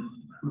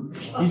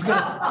 He's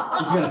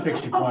gonna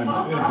fix your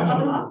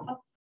formula.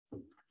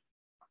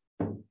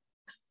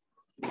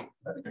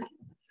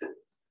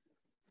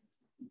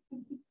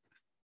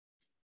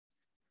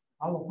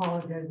 I'll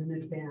apologize in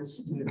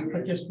advance,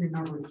 but just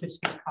remember, it's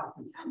just a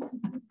copy.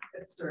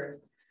 That's true.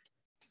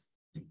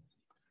 You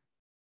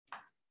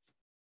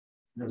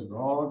guys are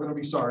all going to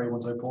be sorry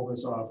once I pull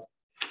this off.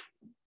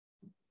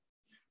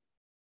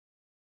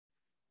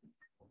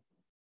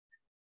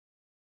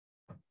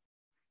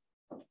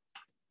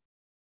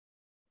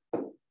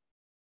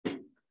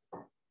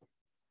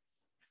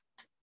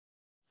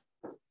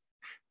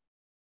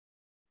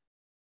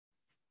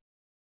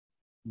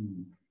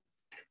 No,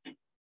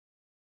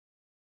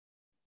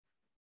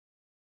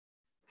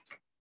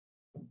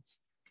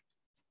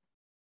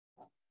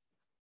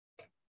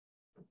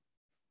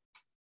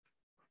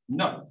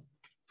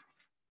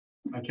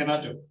 I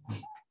cannot do it.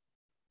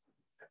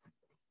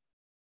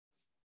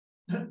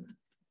 Do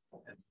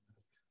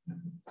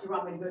you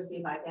want me to go see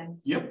if I can?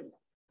 Yep.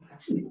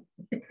 I'm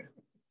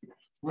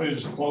going to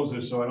just close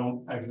this so I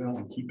don't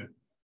accidentally keep it.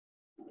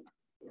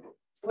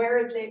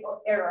 Where is the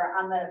error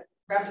on the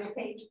revenue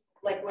page?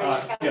 Like where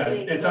Yeah,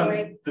 it's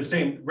on the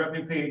same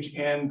revenue page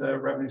and the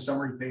revenue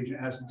summary page. It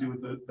has to do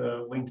with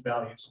the linked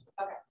values.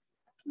 Okay.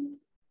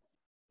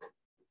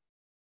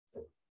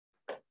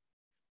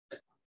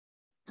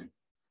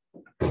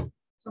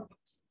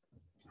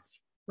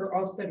 For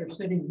us that are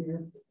sitting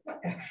here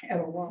at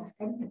a loss,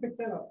 how did you pick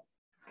that up?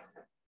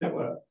 That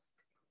what?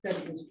 That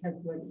it was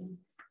calculated.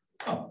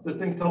 Oh, the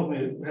thing told me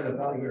it had a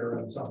value error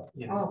on itself.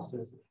 Yeah. Oh,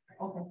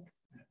 okay.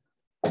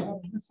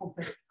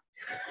 Something.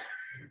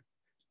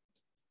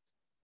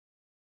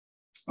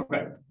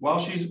 Okay, while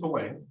she's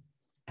away,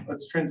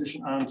 let's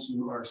transition on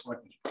to our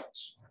selectmen's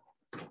reports.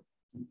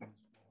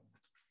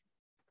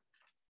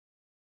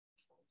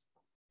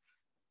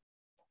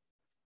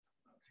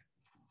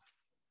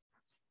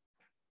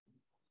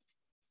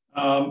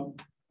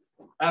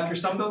 After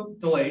some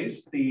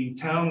delays, the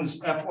town's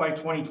FY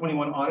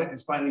 2021 audit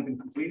has finally been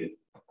completed.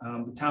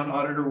 The town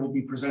auditor will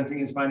be presenting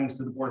his findings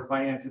to the Board of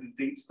Finance at a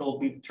date still to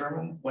be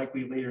determined,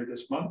 likely later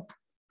this month.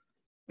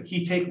 The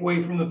key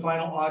takeaway from the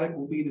final audit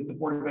will be that the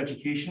Board of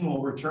Education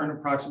will return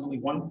approximately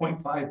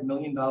 $1.5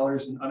 million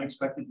in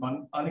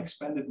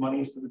unexpended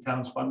monies to the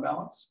town's fund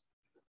balance.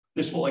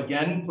 This will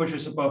again push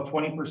us above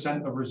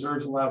 20% of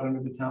reserves allowed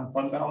under the town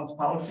fund balance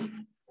policy,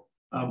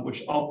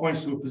 which all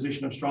points to a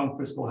position of strong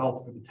fiscal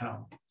health for the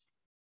town.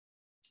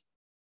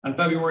 On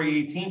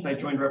February 18th, I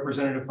joined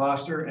Representative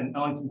Foster and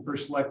Ellington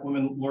First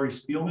Selectwoman Lori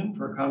Spielman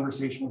for a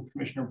conversation with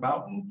Commissioner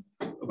Boughton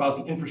about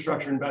the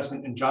Infrastructure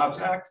Investment and Jobs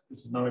Act. This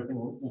is another thing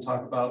we'll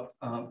talk about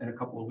in a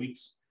couple of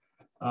weeks.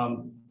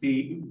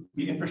 The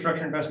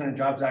Infrastructure Investment and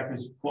Jobs Act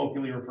is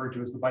colloquially referred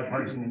to as the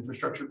bipartisan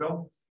infrastructure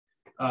bill.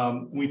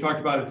 We talked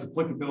about its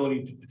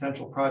applicability to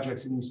potential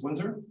projects in East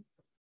Windsor.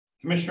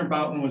 Commissioner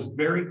Boughton was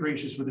very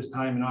gracious with his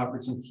time and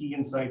offered some key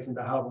insights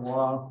into how the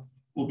law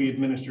will be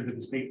administered at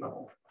the state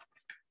level.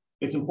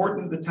 It's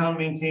important that the town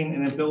maintain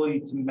an ability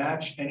to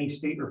match any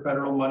state or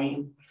federal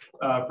money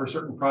for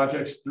certain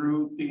projects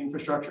through the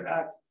Infrastructure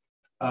Act,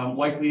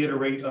 likely at a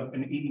rate of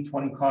an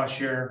 80-20 cost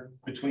share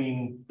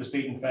between the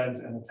state and feds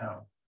and the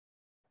town.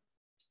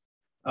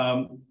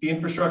 The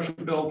infrastructure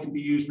bill can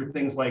be used for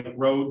things like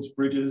roads,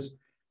 bridges,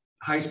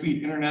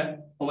 high-speed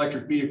internet,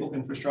 electric vehicle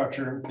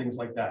infrastructure, things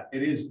like that.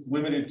 It is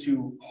limited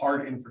to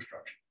hard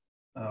infrastructure,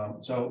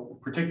 so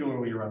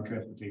particularly around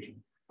transportation.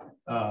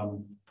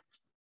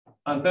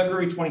 On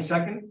February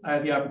 22nd, I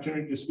had the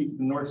opportunity to speak at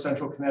the North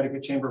Central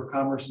Connecticut Chamber of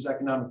Commerce's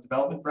Economic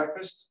Development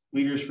Breakfast.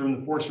 Leaders from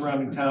the 4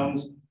 surrounding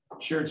towns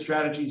shared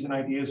strategies and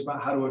ideas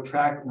about how to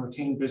attract and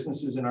retain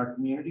businesses in our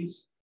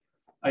communities.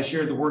 I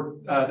shared the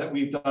work that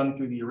we've done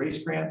through the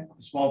Erase Grant,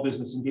 the small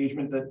business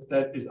engagement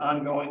that is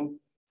ongoing,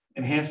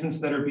 enhancements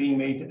that are being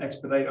made to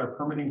expedite our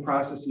permitting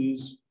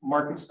processes,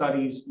 market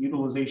studies,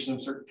 utilization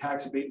of certain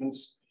tax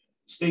abatements,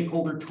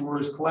 stakeholder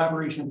tours,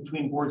 collaboration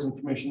between boards and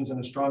commissions, and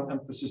a strong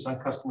emphasis on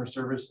customer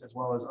service, as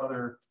well as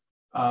other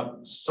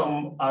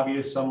some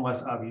obvious, some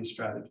less obvious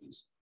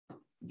strategies.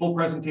 The full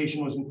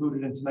presentation was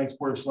included in tonight's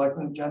Board of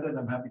Selectmen agenda, and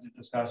I'm happy to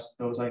discuss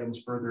those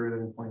items further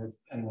at any point if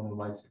anyone would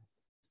like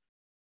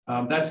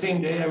to. That same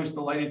day, I was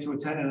delighted to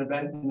attend an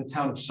event in the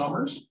town of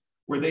Somers,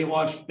 where they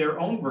launched their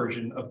own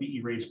version of the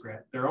Erase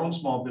Grant, their own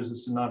small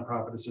business and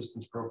nonprofit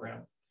assistance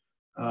program.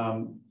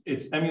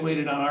 It's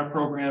emulated on our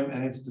program,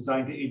 and it's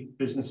designed to aid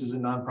businesses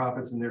and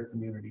nonprofits in their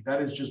community.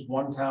 That is just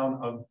one town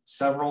of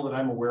several that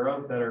I'm aware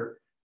of that are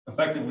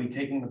effectively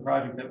taking the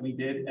project that we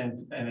did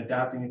and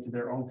adapting it to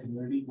their own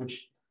community,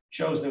 which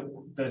shows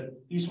that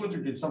East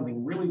Windsor did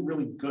something really,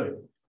 really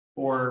good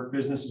for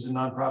businesses and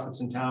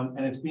nonprofits in town,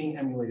 and it's being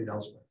emulated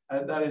elsewhere.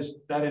 That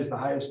is the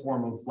highest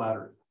form of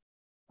flattery.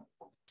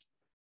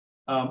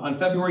 On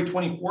February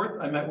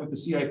 24th, I met with the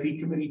CIP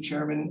Committee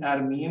Chairman,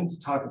 Adam Meehan, to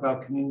talk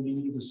about community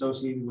needs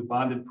associated with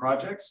bonded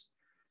projects.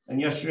 And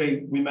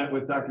yesterday, we met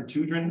with Dr.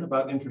 Tudrin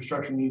about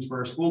infrastructure needs for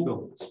our school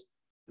buildings.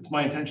 It's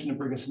my intention to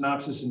bring a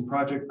synopsis and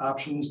project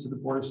options to the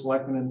Board of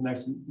Selectmen in the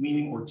next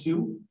meeting or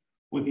two,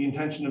 with the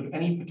intention of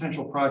any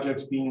potential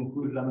projects being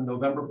included on the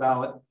November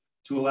ballot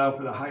to allow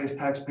for the highest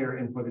taxpayer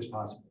input as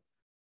possible.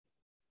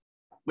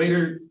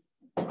 Later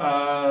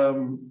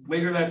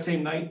that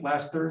same night,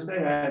 last Thursday,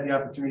 I had the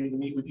opportunity to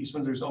meet with East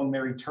Windsor's own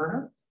Mary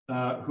Turner,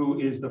 who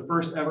is the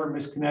first ever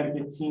Miss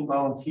Connecticut teen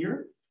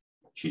volunteer.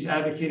 She's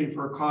advocated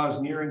for a cause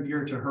near and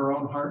dear to her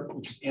own heart,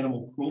 which is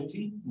animal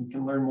cruelty. You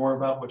can learn more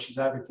about what she's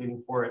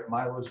advocating for at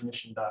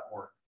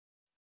milosmission.org.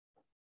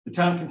 The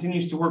town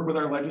continues to work with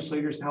our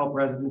legislators to help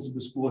residents of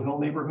the School Hill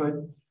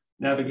neighborhood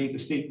navigate the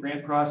state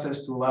grant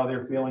process to allow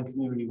their failing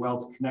community well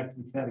to connect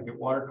to the Connecticut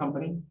Water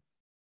Company.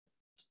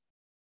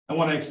 I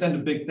want to extend a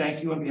big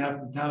thank you on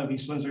behalf of the town of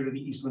East Windsor to the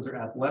East Windsor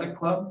Athletic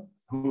Club,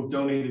 who have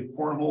donated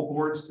cornhole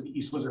boards to the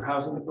East Windsor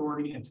Housing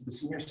Authority and to the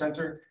Senior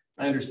Center.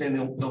 I understand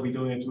they'll be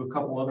doing it to a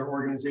couple other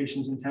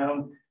organizations in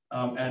town.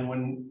 And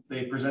when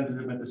they presented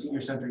them at the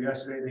Senior Center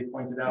yesterday, they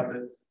pointed out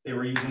that they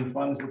were using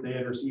funds that they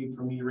had received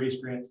from the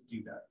Erase grant to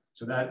do that.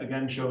 So that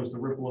again shows the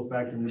ripple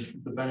effect and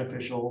the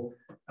beneficial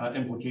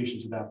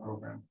implications of that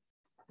program.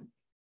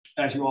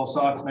 As you all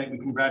saw tonight, we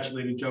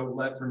congratulated Joe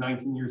Willett for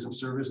 19 years of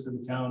service to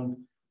the town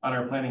on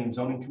our Planning and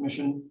Zoning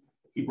Commission.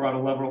 He brought a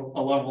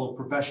level of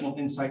professional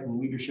insight and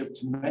leadership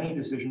to many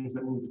decisions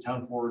that moved the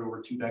town forward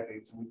over 2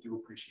 decades, and we do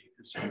appreciate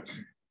his service.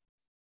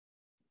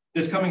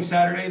 This coming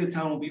Saturday, the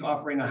town will be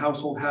offering a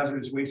household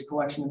hazardous waste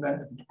collection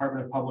event at the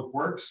Department of Public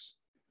Works.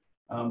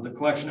 The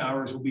collection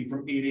hours will be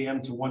from 8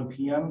 a.m. to 1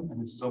 p.m.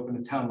 and this is open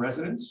to town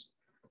residents.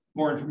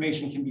 More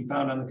information can be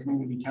found on the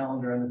community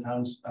calendar on the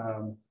town's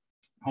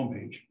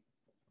homepage.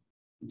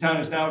 The town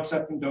is now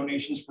accepting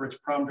donations for its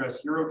prom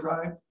dress hero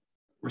drive.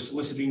 We're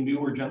soliciting new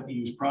or gently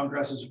used prom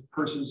dresses,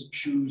 purses,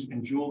 shoes,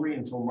 and jewelry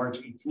until March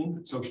 18th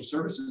at Social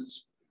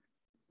Services.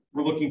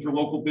 We're looking for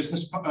local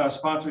business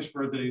sponsors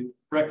for the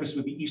Breakfast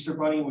with the Easter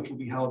Bunny, which will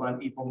be held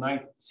on April 9th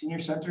at the Senior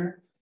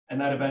Center. And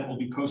that event will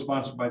be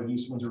co-sponsored by the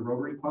East Windsor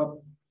Rotary Club.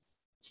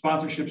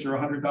 Sponsorships are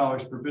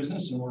 $100 per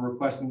business, and we're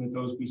requesting that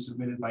those be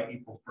submitted by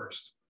April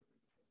 1st.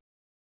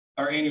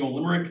 Our annual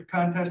Limerick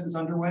contest is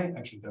underway.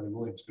 Actually, Debbie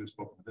Williams could have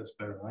spoken to this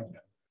better than I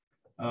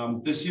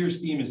can. This year's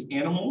theme is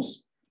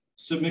animals.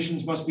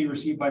 Submissions must be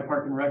received by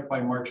Park and Rec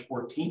by March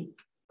 14th.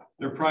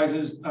 There are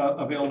prizes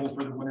available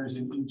for the winners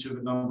in each of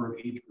a number of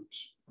age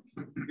groups.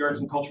 The Arts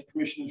and Culture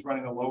Commission is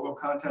running a logo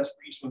contest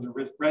for East Windsor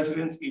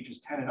residents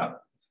ages 10 and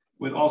up,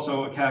 with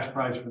also a cash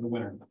prize for the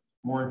winner.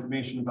 More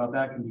information about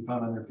that can be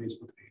found on their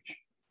Facebook page.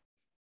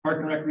 Park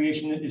and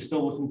Recreation is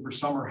still looking for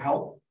summer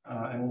help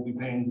and will be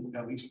paying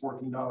at least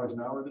 $14 an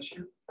hour this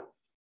year.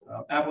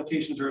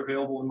 Applications are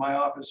available in my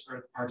office or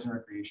at the Parks and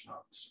Recreation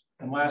office.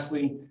 And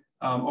lastly,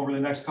 over the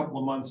next couple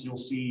of months, you'll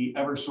see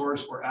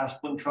Eversource or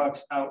Asplin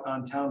trucks out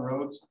on town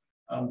roads.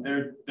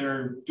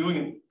 They're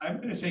doing, I'm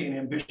going to say, an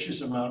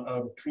ambitious amount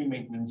of tree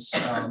maintenance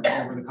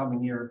over the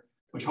coming year,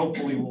 which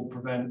hopefully will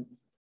prevent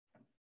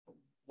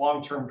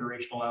long-term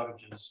durational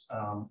outages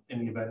in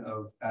the event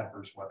of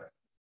adverse weather.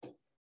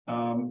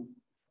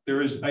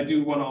 I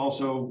do want to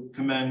also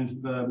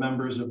commend the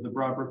members of the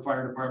Brook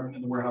Fire Department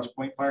and the Warehouse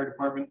Point Fire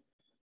Department.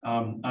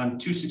 On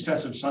 2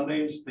 successive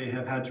Sundays, they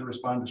have had to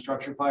respond to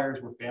structure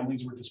fires where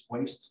families were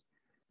displaced.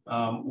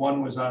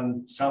 One was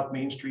on South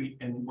Main Street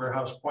in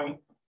Warehouse Point,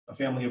 a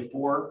family of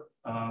 4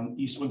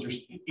 East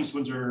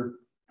Windsor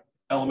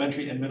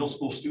elementary and middle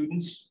school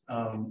students.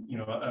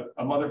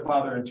 A mother,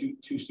 father, and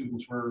two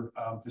students were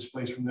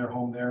displaced from their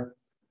home there.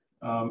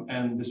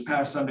 And this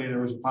past Sunday,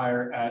 there was a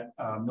fire at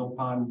Mill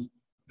Pond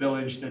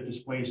Village that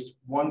displaced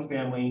 1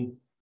 family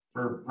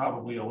for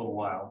probably a little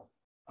while.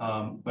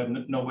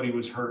 But nobody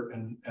was hurt,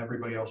 and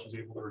everybody else was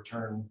able to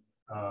return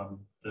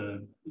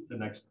the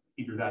next,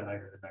 either that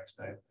night or the next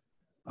day.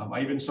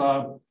 I even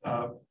saw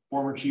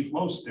former Chief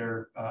Most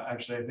there.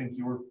 Actually, I think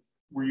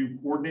were you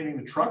coordinating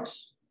the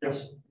trucks?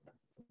 Yes.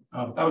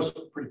 That was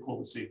pretty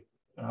cool to see.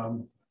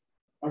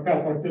 I've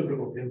got my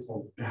physical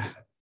info.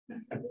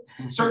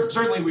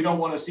 Certainly, we don't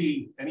want to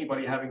see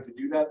anybody having to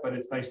do that, but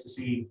it's nice to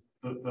see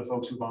the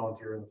folks who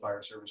volunteer in the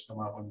fire service come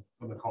out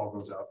when the call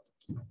goes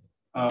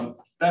out.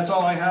 That's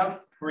all I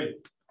have.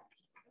 Great.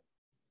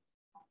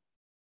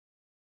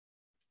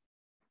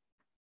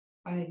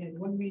 I had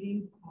one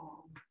meeting,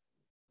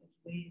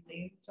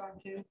 they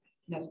talked to, and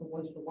that's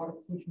what was the Water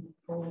Pollution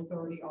Control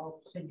Authority.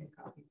 I'll send you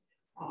a copy.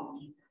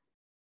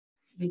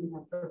 Meeting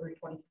on February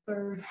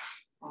 23rd.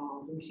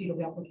 The receipt of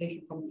the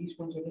application from the East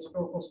Windsor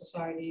Historical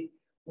Society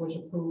was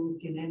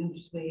approved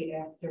unanimously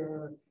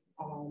after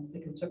the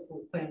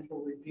conceptual plans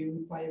were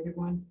reviewed by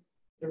everyone.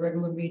 The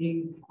regular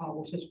meeting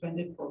was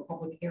suspended for a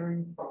public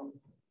hearing for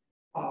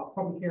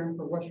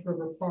West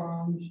River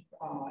Farms,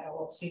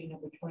 LLC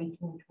number 22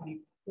 and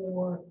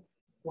 24,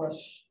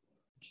 West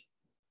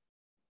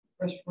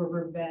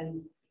River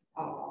Bend,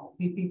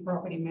 BP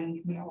Property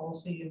Management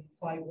LLC and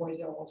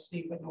Flyboys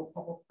LLC, but no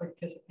public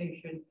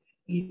participation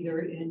either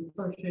in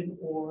person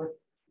or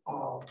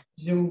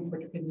Zoom,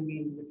 particularly in the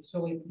meeting. The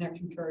facility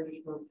connection charges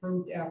were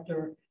approved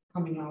after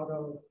coming out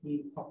of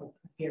the public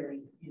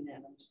hearing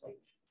unanimously.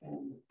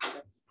 And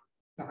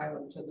the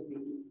highlights of the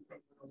meeting, they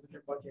went over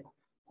their budget,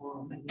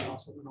 and they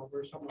also went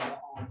over some of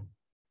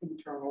the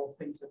internal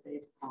things that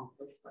they've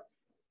accomplished. But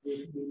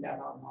you can read that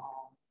on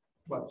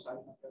the website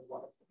of the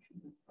Water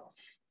Pollution.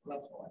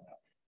 That's all I have.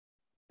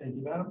 Thank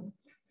you, Madam.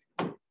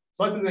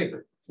 Selectman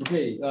Baker.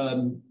 Okay,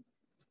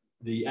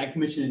 the Ag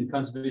Commission and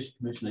Conservation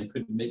Commission I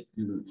couldn't make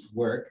do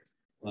work.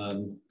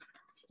 Planning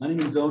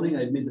and Zoning,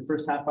 I made the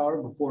first half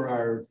hour before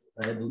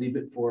I had to leave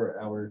it for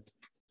our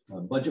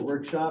budget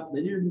workshop.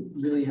 They didn't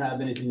really have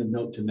anything of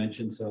note to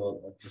mention,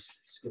 so I'll just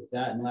skip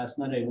that. And last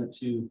night I went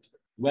to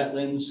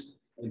wetlands,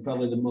 and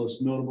probably the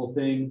most notable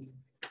thing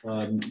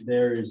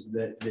there is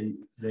that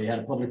they had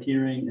a public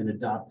hearing and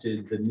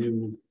adopted the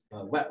new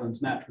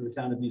wetlands map for the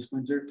town of East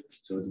Windsor.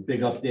 So it's a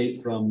big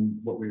update from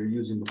what we were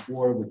using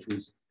before, which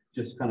was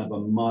just kind of a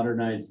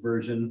modernized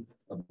version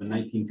of the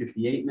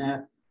 1958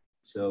 map.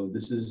 So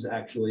this is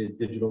actually a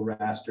digital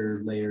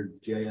raster layered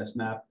GIS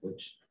map,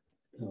 which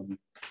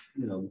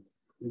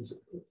is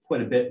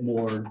quite a bit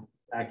more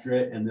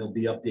accurate, and they'll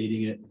be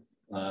updating it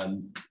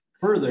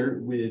further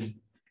with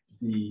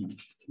the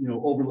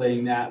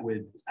overlaying that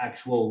with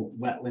actual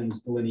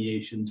wetlands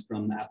delineations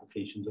from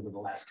applications over the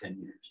last 10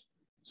 years.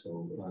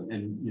 So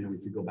and we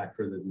could go back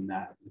further than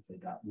that if they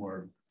got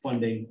more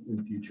funding in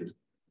the future.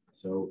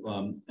 So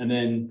and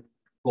then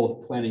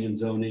both planning and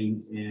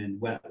zoning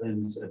and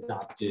wetlands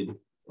adopted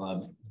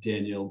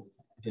Danielle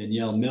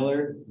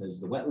Miller as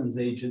the wetlands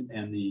agent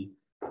and the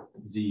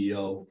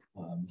CEO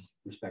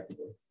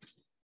respectively.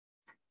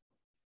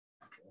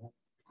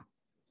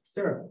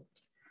 Sarah.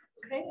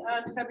 Okay,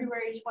 on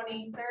February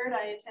 23rd,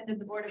 I attended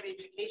the Board of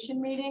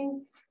Education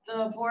meeting.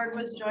 The board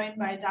was joined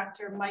by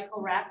Dr.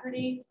 Michael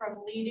Rafferty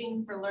from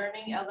Leading for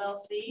Learning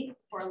LLC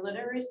for a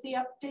literacy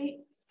update.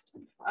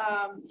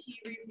 He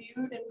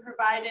reviewed and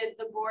provided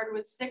the board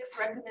with 6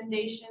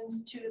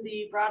 recommendations to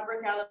the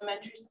Brook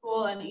Elementary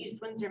School and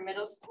East Windsor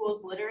Middle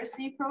School's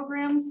literacy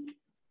programs.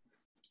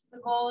 The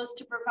goal is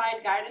to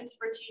provide guidance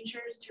for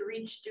teachers to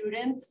reach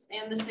students,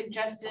 and the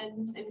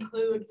suggestions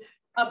include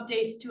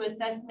updates to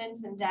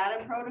assessments and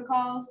data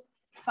protocols,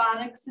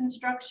 phonics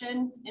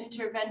instruction,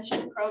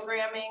 intervention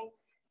programming,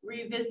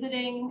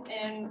 revisiting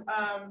and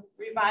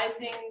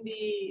revising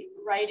the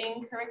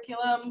writing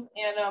curriculum,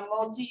 and a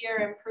multi-year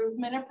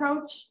improvement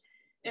approach.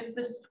 If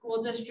the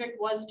school district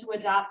was to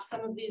adopt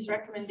some of these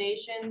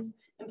recommendations,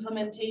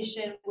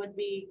 implementation would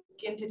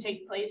begin to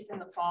take place in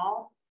the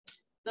fall.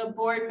 The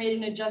board made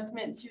an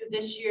adjustment to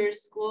this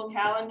year's school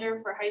calendar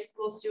for high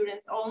school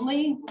students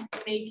only,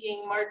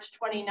 making March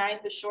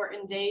 29th a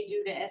shortened day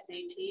due to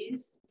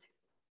SATs.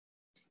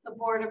 The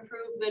board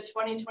approved the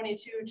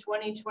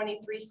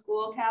 2022-2023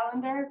 school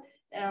calendar.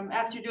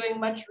 After doing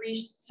much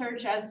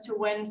research as to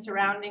when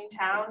surrounding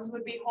towns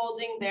would be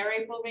holding their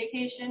April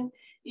vacation,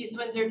 East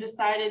Windsor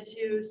decided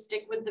to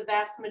stick with the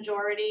vast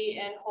majority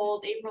and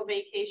hold April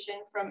vacation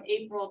from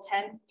April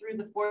 10th through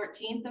the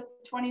 14th of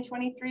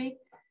 2023.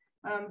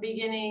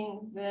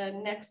 Beginning the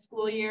next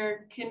school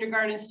year,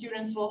 kindergarten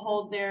students will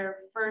hold their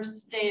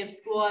first day of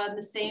school on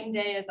the same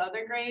day as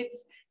other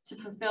grades to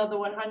fulfill the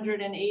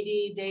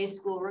 180-day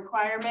school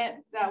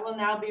requirement that will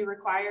now be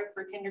required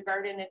for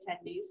kindergarten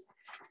attendees.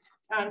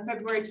 On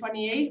February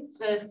 28th,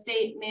 the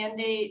state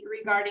mandate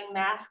regarding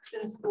masks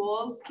in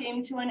schools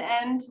came to an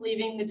end,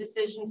 leaving the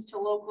decisions to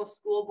local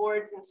school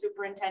boards and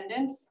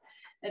superintendents.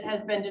 It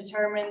has been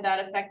determined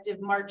that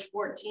effective March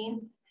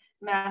 14th,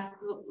 masks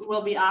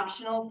will be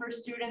optional for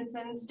students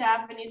and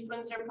staff in East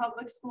Windsor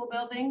public school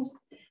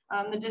buildings.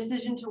 The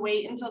decision to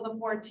wait until the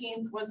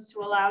 14th was to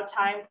allow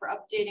time for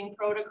updating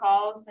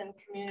protocols and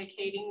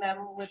communicating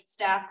them with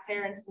staff,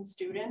 parents, and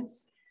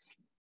students.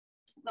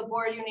 The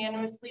board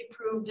unanimously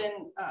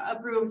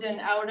approved an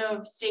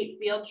out-of-state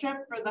field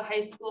trip for the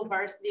high school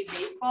varsity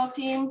baseball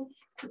team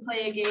to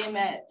play a game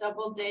at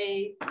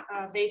Doubleday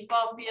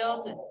Baseball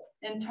Field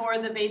and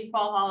tour the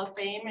Baseball Hall of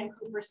Fame in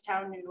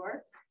Cooperstown, New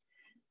York.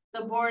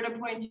 The board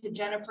appointed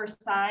Jennifer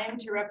Syme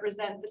to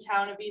represent the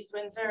town of East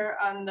Windsor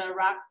on the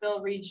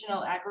Rockville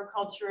Regional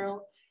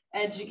Agricultural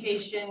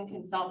Education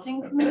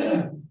Consulting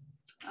Committee.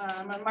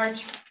 On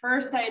March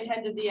 1st, I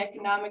attended the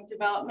Economic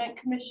Development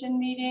Commission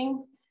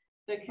meeting.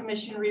 The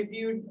commission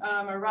reviewed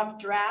a rough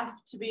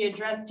draft to be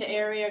addressed to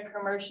area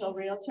commercial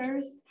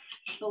realtors.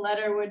 The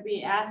letter would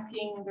be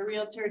asking the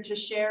realtor to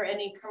share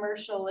any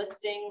commercial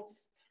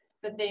listings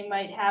that they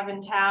might have in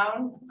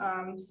town,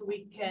 so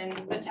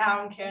the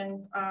town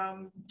can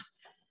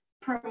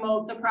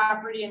promote the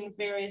property in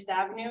various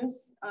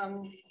avenues.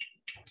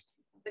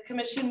 The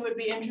commission would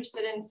be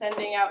interested in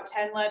sending out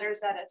 10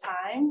 letters at a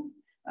time,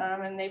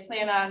 and they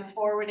plan on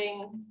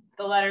forwarding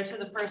the letter to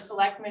the first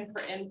selectman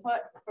for input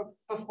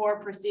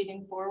before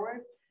proceeding forward.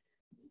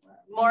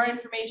 More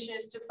information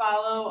is to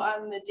follow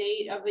on the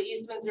date of the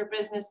East Windsor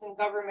Business and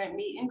Government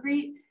Meet and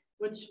Greet,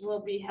 which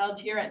will be held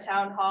here at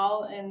Town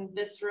Hall in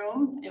this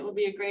room. It will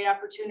be a great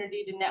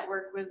opportunity to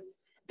network with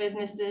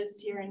businesses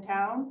here in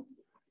town.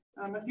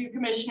 A few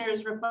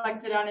commissioners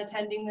reflected on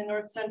attending the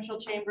North Central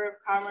Chamber of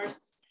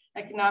Commerce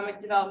Economic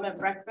Development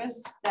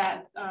Breakfast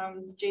that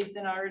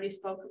Jason already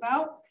spoke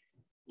about.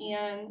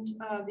 And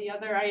the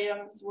other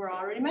items were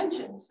already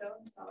mentioned, so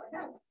that's all I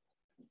have.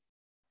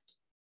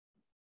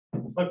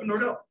 Selectman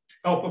Nordell.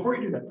 Oh, before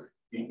you do that,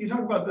 you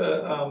talked about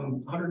the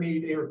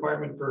 180-day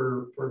requirement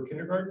for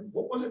kindergarten.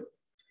 What was it?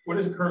 What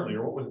is it currently,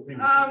 or what was it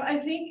previously? I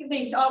think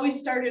they always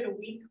started a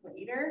week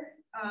later.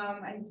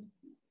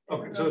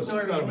 Okay, so it's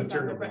not a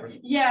material difference.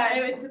 Yeah,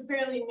 it's a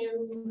fairly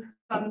new.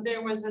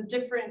 There was a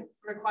different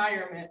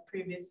requirement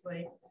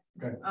previously.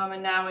 Okay.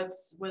 And now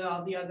it's with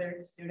all the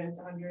other students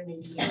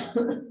 180 days.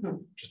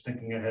 Just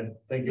thinking ahead.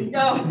 Thank you.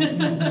 No.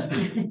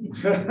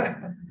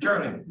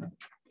 Charlie.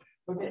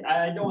 Okay,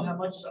 I don't have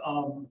much.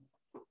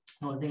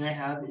 The only thing I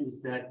have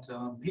is that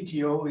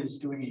PTO is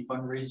doing a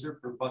fundraiser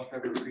for bus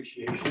driver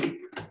appreciation.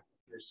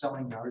 They're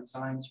selling yard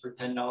signs for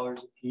 $10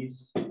 a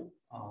piece to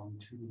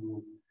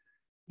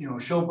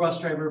show bus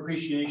driver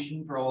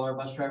appreciation for all our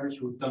bus drivers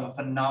who have done a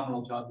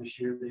phenomenal job this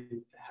year.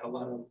 They've had a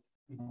lot of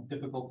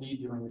difficulty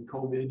dealing with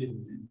COVID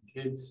and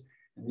kids,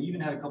 and they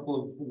even had a couple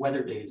of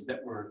weather days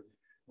that were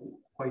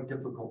quite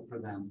difficult for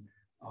them.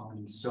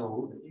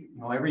 So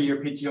every year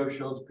PTO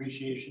shows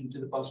appreciation to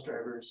the bus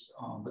drivers,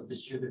 but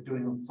this year they're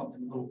doing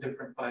something a little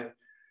different by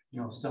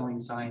selling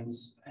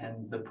signs,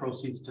 and the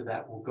proceeds to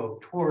that will go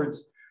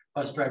towards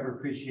Bus Driver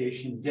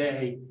Appreciation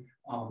Day,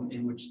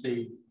 in which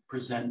they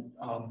present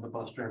the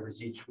bus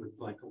drivers each with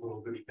like a little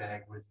goodie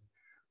bag with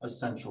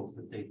essentials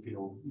that they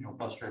feel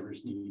bus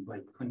drivers need,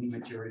 like cleaning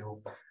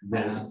material,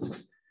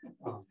 masks,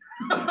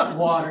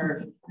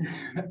 water,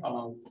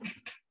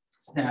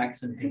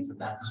 snacks, and things of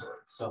that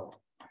sort. So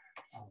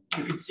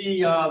you can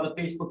see the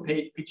Facebook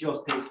page,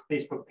 PTO's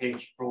Facebook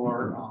page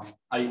for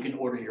how you can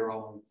order your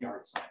own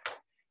yard sign.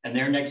 And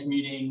their next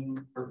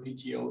meeting for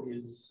PTO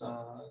is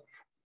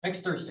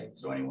next Thursday.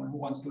 So anyone who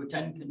wants to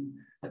attend can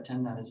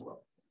attend that as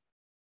well.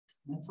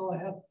 And that's all I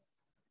have.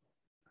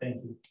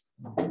 Thank you.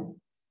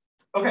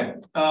 Okay,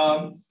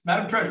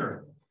 Madam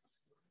Treasurer.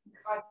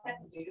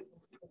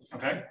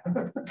 Okay.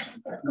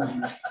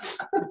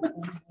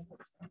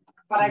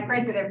 But I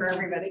printed it for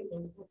everybody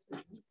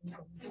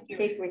in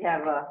case we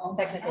have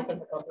technical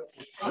difficulties.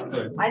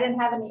 I didn't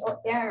have any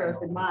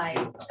errors in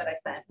mine that I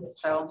sent,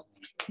 so.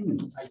 I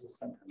just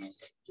sent them.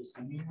 Just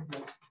send me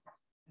this,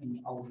 and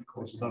I'll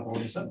close it up.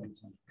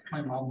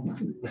 My mom.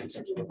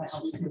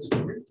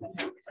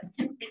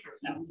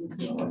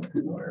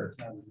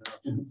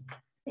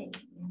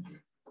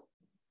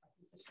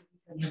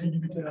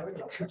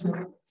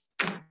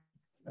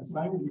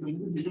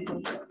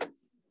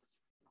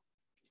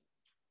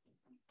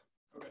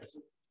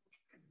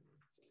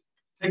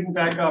 Taking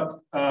back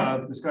up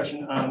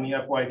discussion on the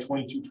FY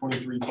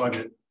 22-23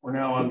 budget, we're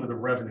now on to the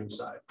revenue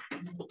side.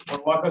 Want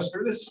to walk us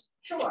through this?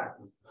 Sure.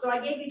 So I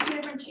gave you two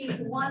different sheets.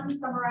 One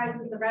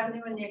summarizes the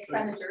revenue and the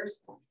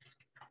expenditures,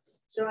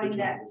 showing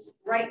that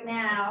right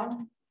now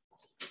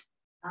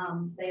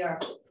they are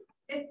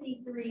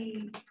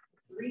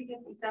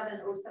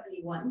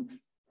 53,357,071.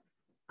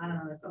 I don't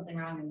know, there's something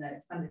wrong in the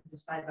expenditure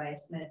side by a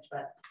smidge,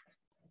 but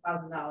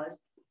 $1,000.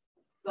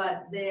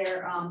 But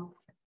they're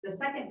the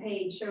second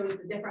page shows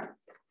the different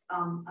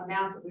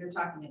amounts that we were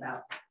talking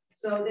about.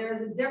 So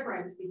there's a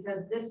difference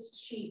because this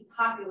sheet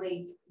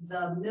populates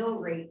the mill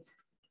rate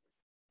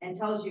and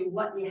tells you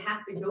what you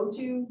have to go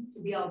to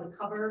be able to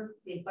cover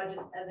the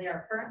budget as they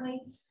are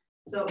currently.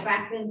 So it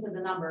backs into the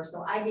number.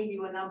 So I gave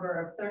you a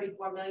number of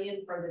 34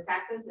 million for the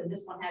taxes, and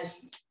this one has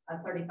a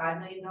 $35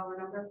 million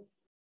number.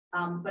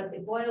 But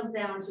it boils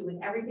down to, with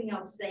everything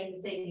else staying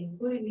the same,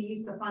 including the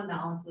use of fund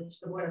balance, which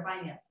the Board of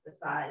Finance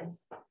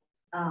decides,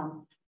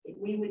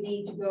 we would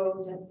need to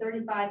go to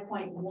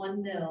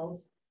 35.1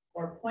 mils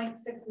or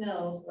 0.6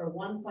 mils or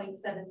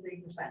 1.73%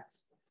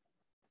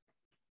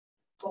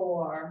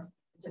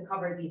 to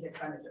cover these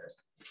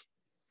expenditures.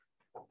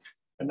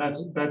 And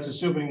that's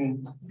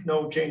assuming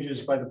no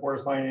changes by the Board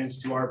of Finance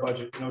to our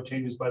budget, no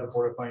changes by the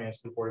Board of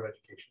Finance to the Board of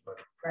Education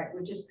budget. Right,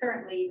 which is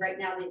currently, right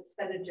now, the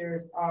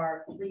expenditures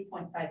are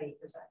 3.58%.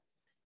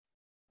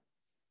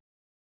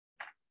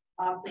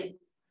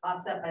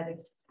 Offset by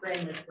the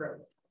granular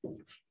growth.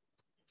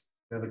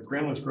 Now the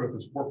granular growth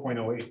is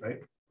 4.08,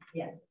 right?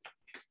 Yes.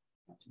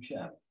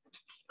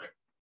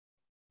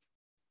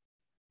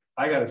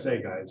 I gotta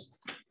say, guys,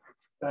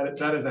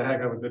 that is a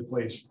heck of a good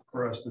place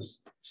for us to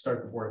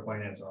start the Board of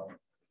Finance off.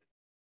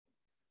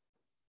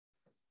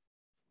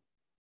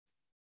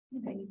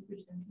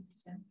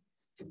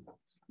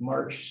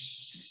 March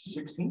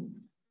 16th.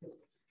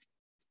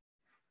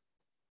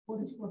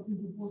 What is what the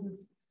Board of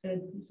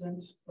Ed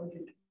presents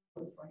budget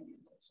for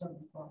finance at 7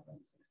 o'clock on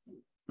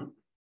 16th.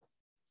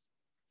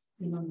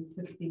 And on the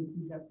 15th,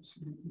 we have to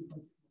submit the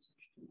budget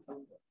message.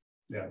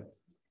 Yeah.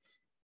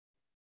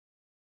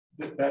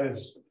 That is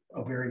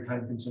a very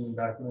time-consuming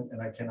document,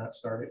 and I cannot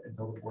start it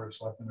until the Board of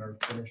Selectmen are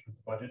finished with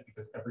the budget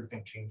because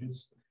everything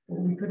changes.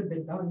 Well, we could have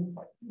been done,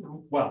 but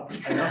Well,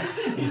 I know.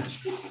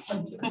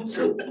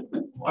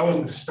 I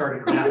wasn't going to start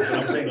it now, but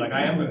I'm saying like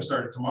I am going to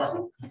start it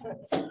tomorrow.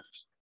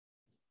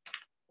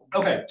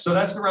 Okay, so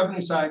that's the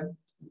revenue side.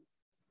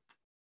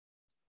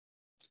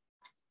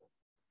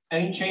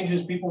 Any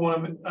changes people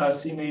want to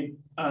see made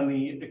on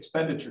the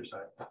expenditure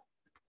side?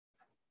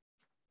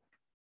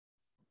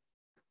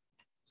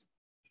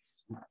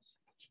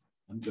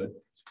 I'm good.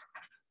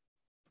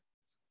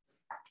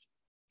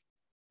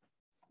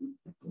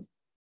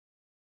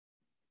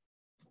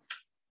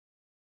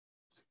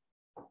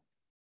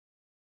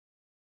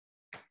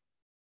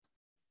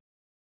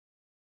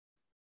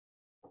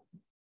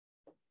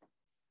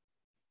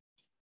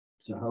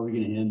 So how are we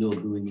going to handle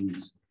doing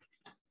these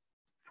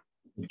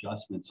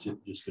adjustments?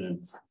 Just going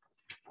to.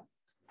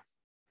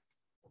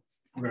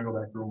 We're going to go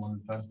back through them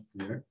one at a time.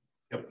 There.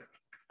 Yep.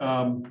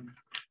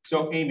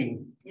 So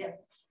Amy. Yeah.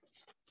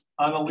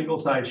 On the legal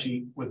side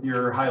sheet with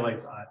your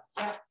highlights on it.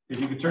 Yep.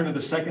 If you could turn to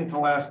the second to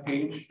last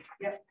page.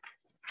 Yep.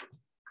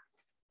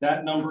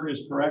 That number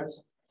is correct.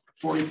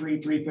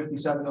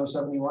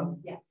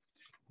 43,357,071. Yeah.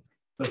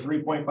 The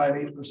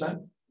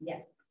 3.58%.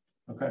 Yes.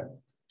 Okay.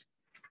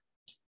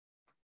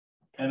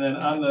 And then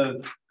on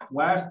the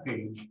last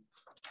page,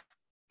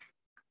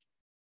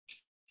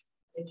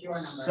 It's your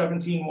number.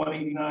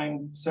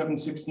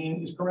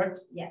 17,189,716 is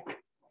correct? Yeah.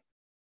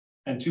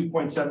 And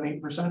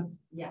 2.78%?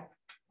 Yeah.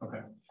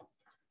 Okay.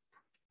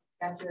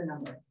 That's your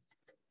number.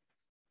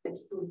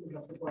 Exclusive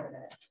of the Board of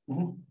Ed.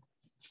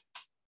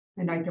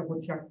 And I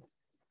double checked.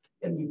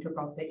 And you took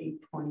out the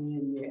 820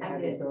 and you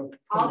added the.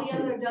 All the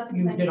other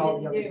adjustments You I did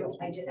all the didn't other do,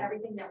 I adjustments. did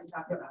everything that we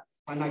talked about.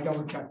 And I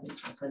double checked it.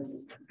 So thank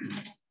you.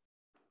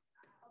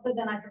 Other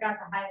than I forgot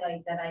to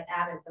highlight that I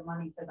added the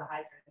money for the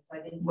hydrant, so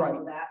I didn't Right.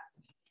 know that.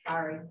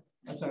 Sorry,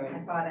 That's all I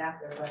right. saw it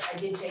after, but I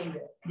did change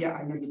it. Yeah,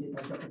 I know you did.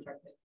 I double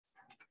checked it.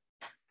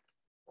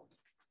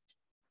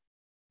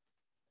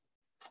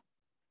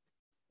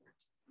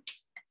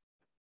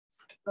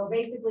 So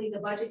basically, the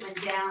budget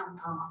went down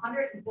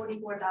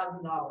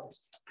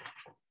 $144,000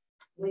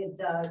 with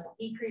the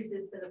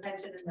decreases to the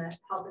pension and the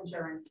health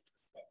insurance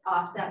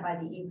offset by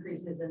the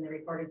increases in the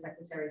recording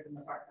secretaries and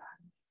the part-time.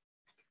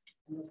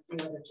 And a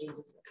few other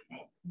changes that we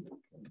made.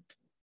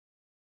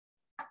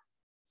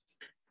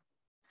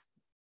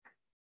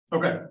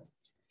 Okay.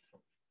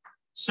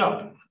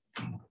 So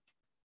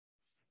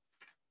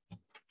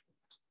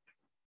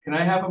can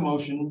I have a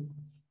motion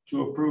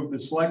to approve the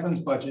selectmen's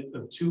budget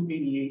of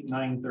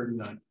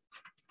 $288,939?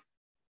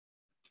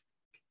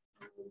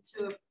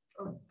 To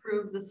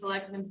approve the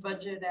selectmen's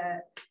budget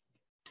at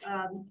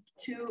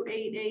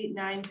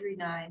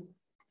 $288,939. Is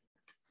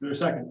there a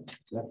second?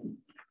 Second.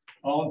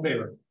 All in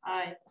favor?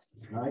 Aye.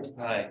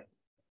 Aye.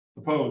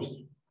 Opposed?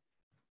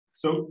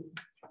 So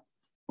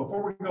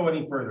before we go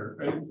any further,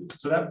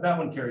 so that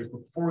one carries, but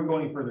before we go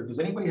any further, does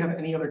anybody have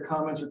any other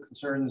comments or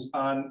concerns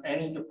on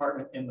any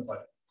department in the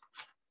budget?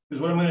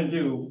 Because what I'm going to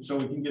do, so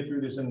we can get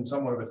through this in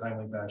somewhat of a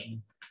timely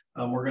fashion,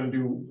 we're going to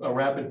do a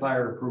rapid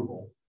fire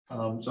approval.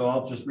 So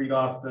I'll just read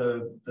off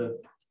the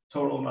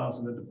total amounts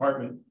in the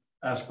department,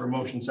 ask for a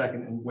motion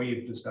second, and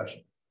waive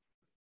discussion.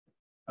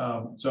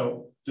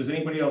 So does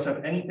anybody else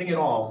have anything at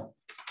all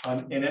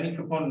in any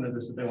component of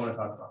this that they want to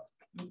talk about?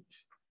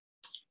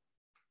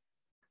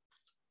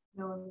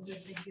 No, I'm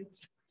good, thank you.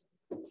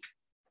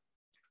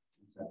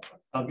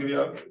 I'll give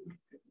you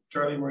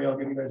Charlie, Marie, I'll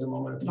give you guys a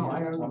moment. No, I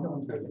don't.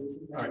 All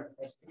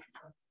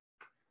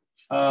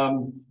right.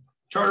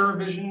 Charter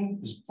revision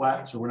is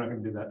flat, so we're not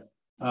going to do that.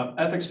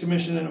 Ethics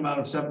Commission, an amount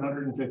of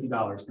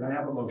 $750. Can I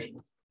have a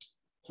motion?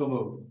 So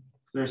moved. Is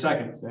there a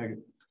second?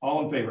 Second.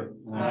 All in favor?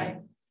 Aye.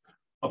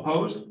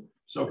 Opposed?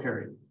 So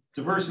carried.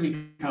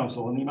 Diversity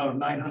Council, in the amount of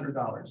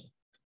 $900.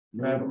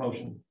 Can I have a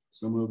motion?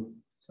 So moved.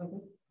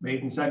 Second.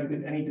 Made and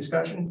seconded. Any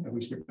discussion? Have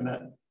we skipped the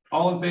net?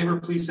 All in favor,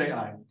 please say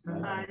aye.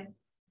 Aye.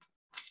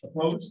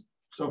 Opposed?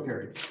 So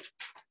carried.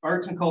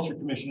 Arts and Culture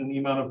Commission, in the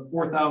amount of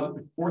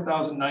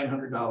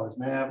 $4,900.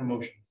 May I have a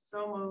motion?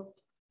 So moved.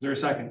 Is there a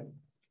second?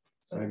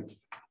 Second.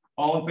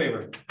 All in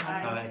favor?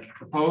 Aye.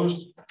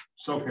 Opposed?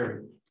 So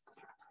carried.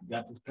 You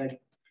got this, Peg?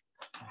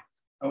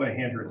 I'm going to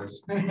hand her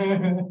this. Yeah,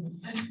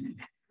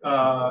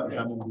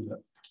 I'm going to do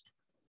that.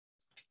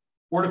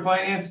 Board of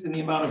Finance, in the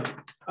amount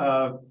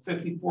of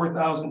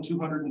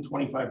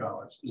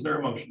 $54,225. Is there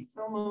a motion?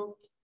 So moved.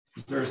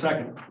 Is there a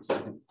second?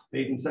 Second.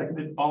 Made and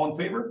seconded. All in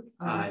favor?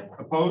 Aye.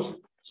 Opposed?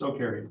 So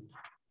carried.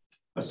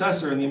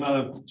 Assessor, in the amount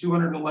of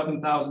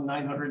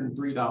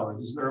 $211,903.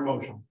 Is there a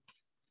motion?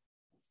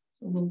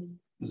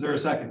 Is there a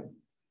second?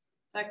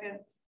 Second.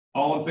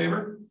 All in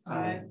favor?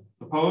 Aye.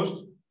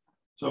 Opposed?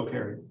 So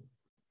carried.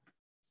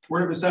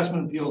 Board of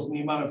Assessment Appeals, in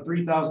the amount of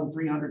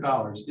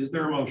 $3,300. Is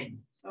there a motion?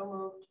 So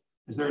moved.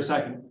 Is there a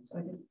second?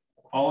 Second.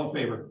 All in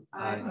favor?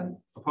 Aye.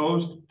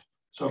 Opposed?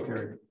 So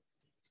carried.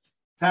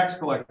 Tax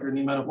collector, in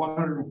the amount of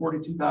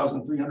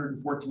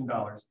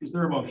 $142,314. Is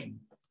there a motion?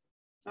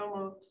 So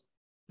moved.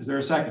 Is there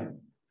a second?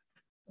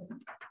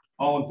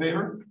 All in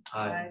favor?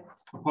 Aye.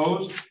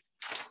 Opposed?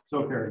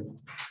 So carried.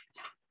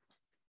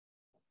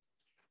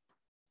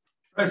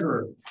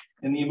 Treasurer,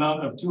 in the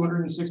amount of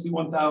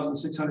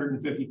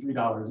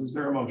 $261,653. Is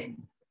there a motion?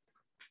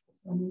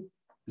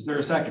 Is there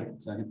a second?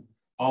 Second.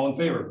 All in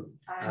favor?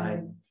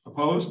 Aye.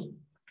 Opposed?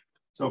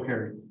 So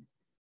carried.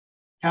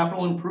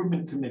 Capital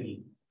Improvement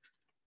Committee,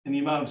 in the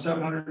amount of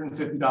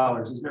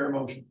 $750. Is there a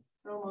motion?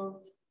 So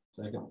moved.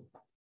 Second.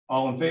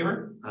 All in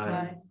favor?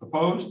 Aye.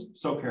 Opposed?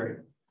 So carried.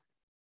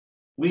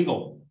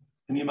 Legal,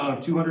 in the amount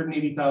of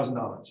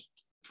 $280,000. Is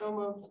So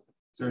moved.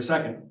 there a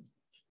second?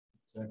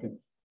 Second.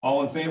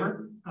 All in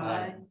favor?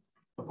 Aye.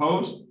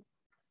 Opposed?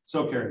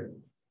 So carried.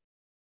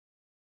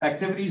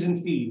 Activities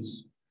and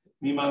fees,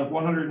 in the amount of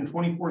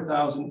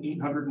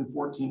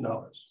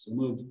 $124,814. So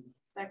moved.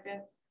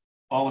 Second.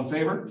 All in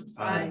favor?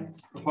 Aye.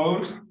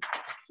 Opposed?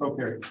 So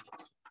carried.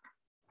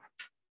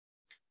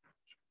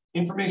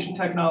 Information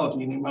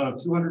technology, in the amount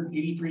of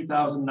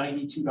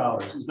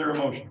 $283,092. Is there a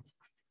motion?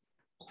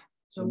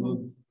 So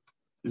moved.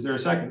 Is there a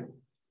second?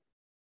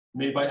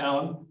 Made by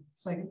Alan,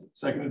 Second.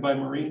 seconded by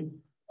Marie.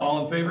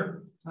 All in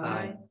favor?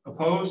 Aye.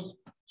 Opposed?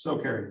 So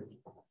carried.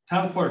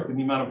 Town clerk, in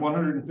the amount of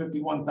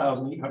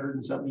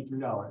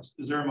 $151,873.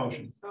 Is there a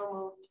motion? So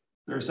moved. Is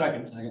there a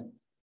second? Second.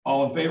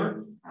 All in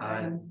favor?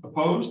 Aye.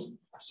 Opposed?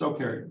 So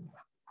carried.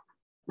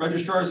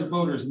 Registrars of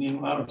voters in the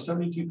amount of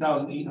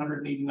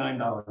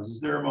 $72,889. Is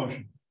there a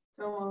motion?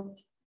 So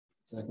moved.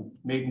 Second.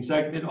 Made and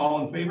seconded,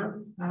 all in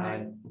favor?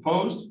 Aye.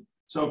 Opposed?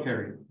 So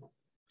carried.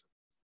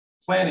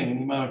 Planning in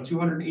the amount of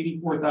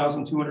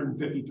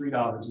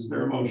 $284,253. Is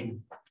there a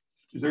motion?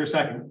 Is there a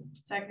second?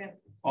 Second.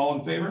 All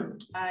in favor?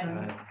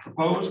 Aye.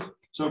 Opposed?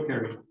 So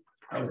carried.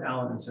 That was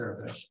Alan and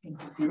Sarah.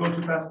 You going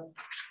too fast?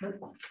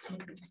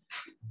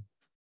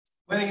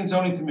 Planning and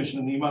Zoning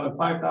Commission in the amount of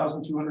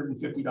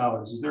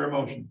 $5,250. Is there a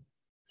motion?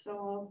 So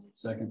moved.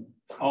 Second.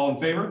 All in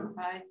favor?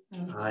 Aye.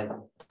 Aye.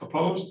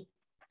 Opposed?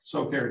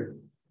 So carried.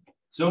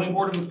 Zoning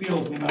Board of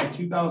Appeals in the amount of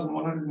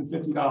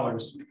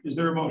 $2,150. Is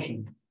there a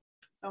motion?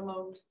 So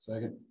moved.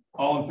 Second.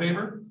 All in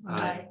favor?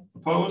 Aye.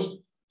 Opposed?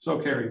 So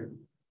carried.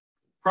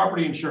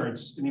 Property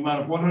insurance in the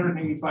amount of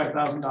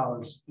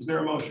 $185,000. Is there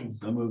a motion?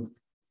 So moved.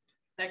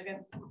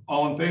 Second.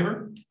 All in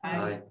favor?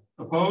 Aye.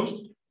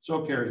 Opposed?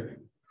 So carried.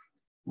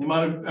 The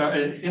amount of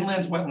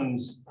inland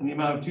wetlands in the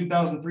amount of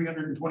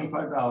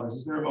 $2,325.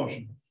 Is there a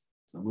motion?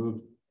 So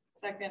moved.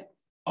 Second.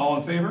 All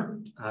in favor?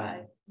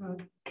 Aye.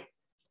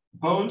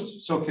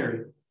 Opposed? So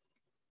carried.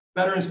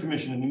 Veterans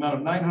Commission in the amount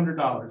of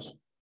 $900. So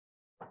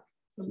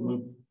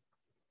moved.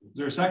 Is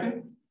there a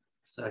second?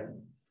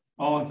 Second.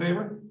 All in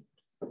favor?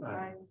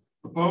 Aye.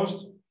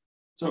 Opposed?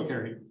 So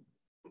carried.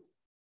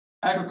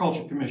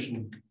 Agriculture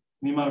Commission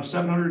in the amount of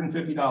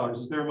 $750.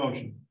 Is there a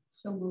motion?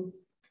 So moved.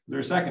 Is there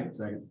a second?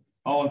 Second.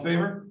 All in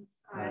favor?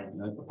 Aye.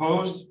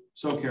 Opposed?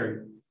 So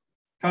carried.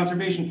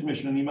 Conservation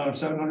Commission in the amount of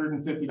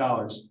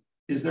 $750.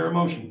 Is there a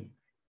motion?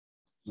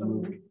 So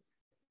moved.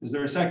 Is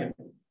there a second?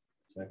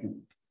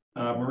 Second.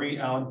 Marie,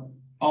 Alan,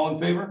 all in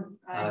favor?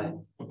 Aye.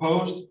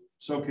 Opposed?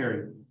 So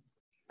carried.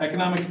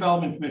 Economic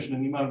Development Commission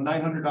in the amount of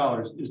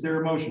 $900. Is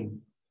there a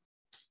motion?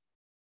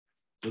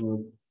 So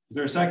moved. Is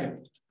there a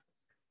second?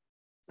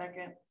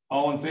 Second.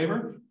 All in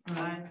favor?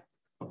 Aye.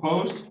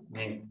 Opposed?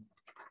 Me.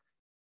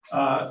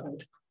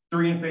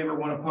 3 in favor,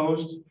 1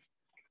 opposed.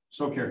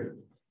 So carried.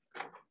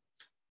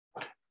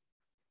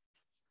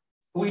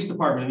 Police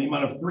Department in the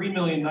amount of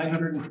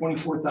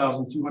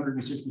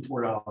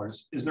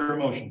 $3,924,264. Is there a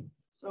motion?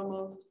 So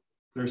moved.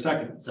 Is there a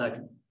second?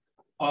 Second.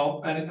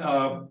 All in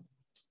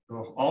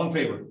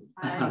favor?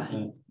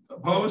 Aye.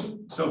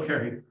 Opposed? So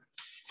carried.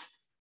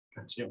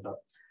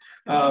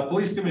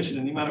 Police Commission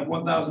in the amount of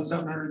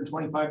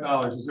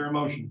 $1,725. Is there a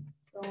motion?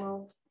 So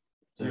moved.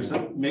 There's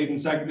made and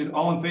seconded.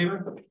 All in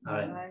favor?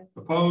 Aye.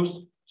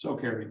 Opposed? So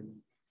carried.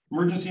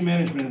 Emergency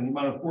Management in the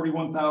amount of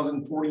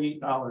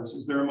 $41,048.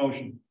 Is there a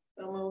motion?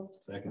 So moved.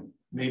 Second.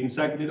 Made and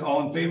seconded.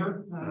 All in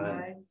favor?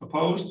 Aye.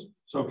 Opposed?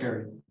 So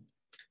carried.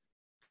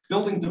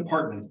 Building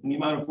Department in the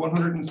amount of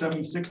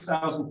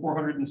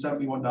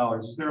 $176,471.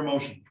 Is there a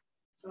motion?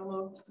 So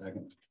moved.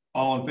 Second.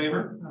 All in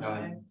favor?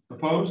 Aye.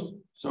 Opposed?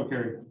 So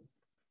carried.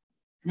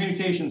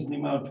 Communications in the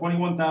amount of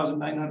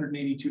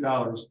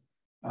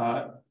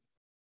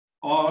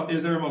 $21,982.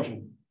 Is there a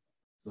motion?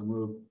 So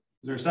moved.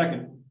 Is there a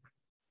second?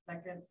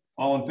 Second.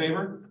 All in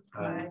favor?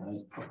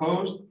 Aye.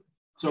 Opposed?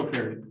 So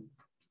carried.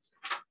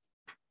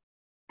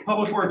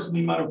 Public Works in the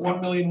amount of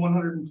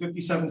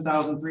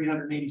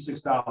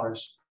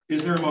 $1,157,386.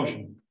 Is there a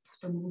motion?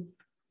 So moved.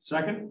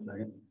 Second?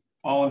 Second.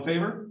 All in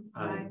favor?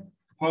 Aye.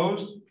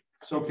 Opposed?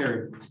 So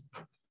carried.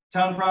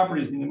 Town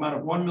Properties in the amount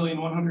of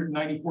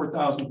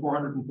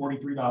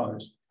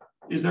 $1,194,443.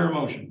 Is there a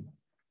motion?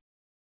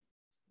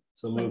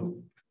 So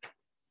moved.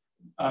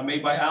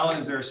 Made by Alan.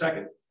 Is there a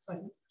second?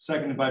 Second.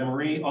 Seconded by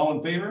Marie. All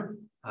in favor?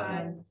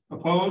 Aye.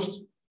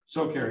 Opposed?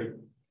 So carried.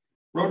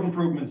 Road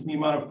improvements in the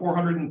amount of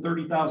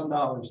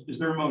 $430,000. Is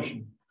there a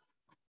motion?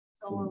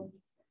 So moved.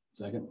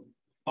 Second.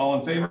 All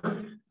in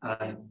favor?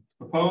 Aye.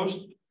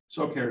 Opposed?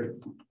 So carried.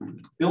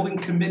 Building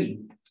Committee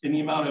in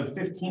the amount of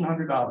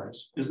 $1,500.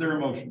 Is there a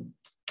motion?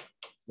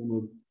 So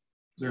moved.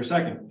 Is there a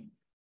second?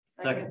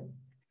 Second.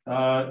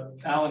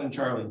 Alan and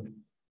Charlie.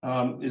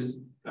 Is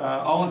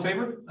all in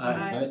favor?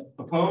 Aye.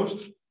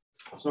 Opposed?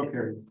 So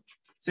carried.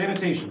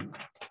 Sanitation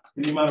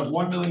in the amount of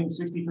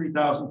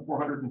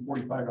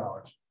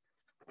 $1,063,445.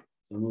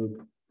 So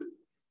moved.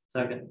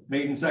 Second.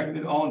 Made and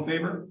seconded. All in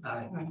favor?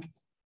 Aye.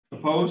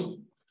 Opposed?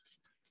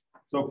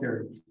 So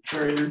carried.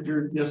 Carrie,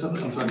 you're yes,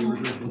 I'm sorry.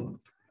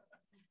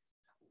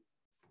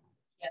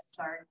 Yes,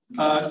 sorry.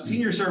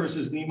 Senior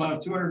services in the amount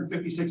of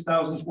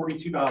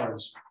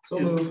 $256,042. So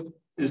moved.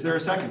 Is there a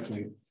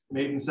second?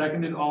 Made and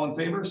seconded. All in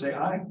favor, say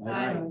aye.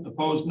 Aye.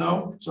 Opposed,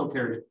 no. So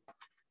carried.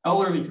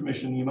 Elderly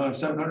Commission, the amount of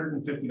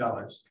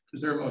 $750.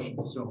 Is there a motion?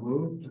 So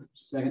moved.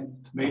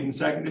 Second. Made and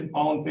seconded.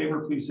 All in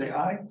favor, please say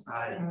aye.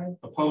 Aye.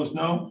 Opposed,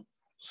 no.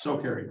 So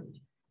carried.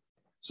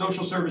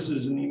 Social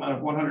services in the amount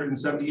of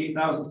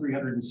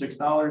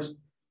 $178,306.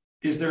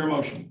 Is there a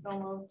motion? So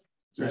moved.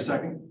 Is there a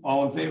second?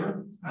 All in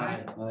favor?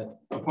 Aye. Aye.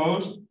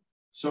 Opposed?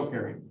 So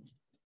carried.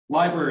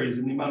 Libraries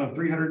in the amount of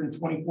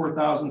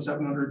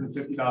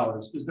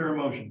 $324,750. Is there a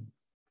motion?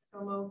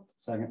 So moved.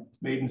 Second.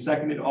 Made and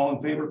seconded. All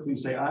in favor,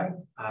 please say aye.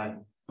 Aye.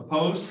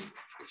 Opposed?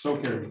 So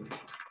carried.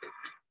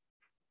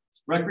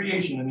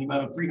 Recreation in the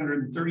amount of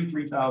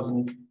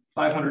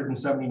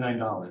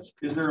 $333,579.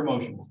 Is there a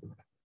motion?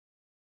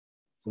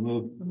 So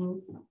moved.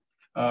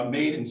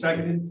 Made and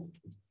seconded.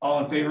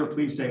 All in favor,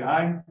 please say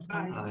aye.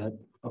 Aye.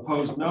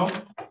 Opposed, no.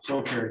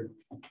 So carried.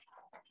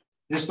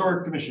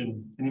 Historic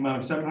Commission in the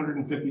amount of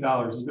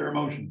 $750. Is there a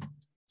motion?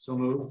 So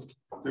moved. Is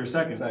there a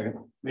second? Second.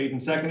 Made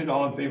and seconded.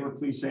 All in favor,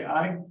 please say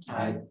aye.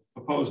 Aye.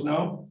 Opposed,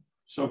 no.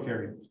 So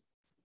carried.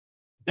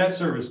 Debt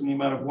service in the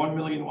amount of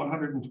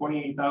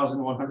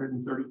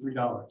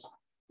 $1,128,133.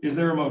 Is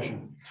there a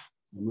motion?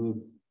 So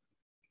moved.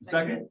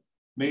 Second.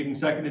 Made and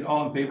seconded.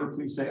 All in favor,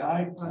 please say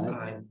aye.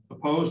 Aye.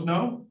 Opposed,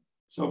 no.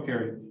 So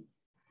carried.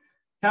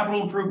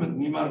 Capital improvement in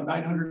the amount of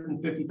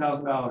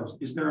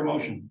 $950,000. Is there a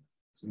motion?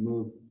 So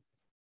moved. Is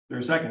there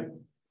a second?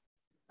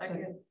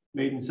 Second.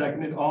 Made and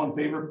seconded. All in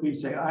favor,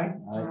 please say aye.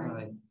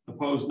 Aye.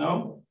 Opposed,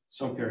 no.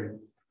 So carried.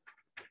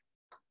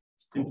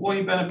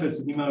 Employee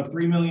benefits in the amount of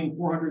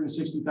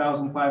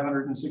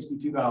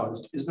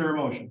 $3,460,562. Is there a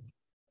motion?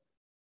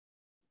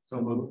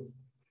 So moved.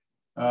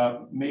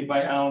 Made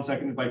by Alan,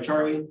 seconded by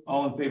Charlie.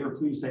 All in favor,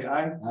 please say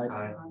aye.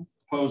 Aye.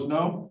 Opposed,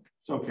 no.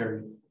 So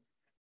carried.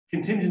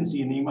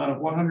 Contingency in the amount of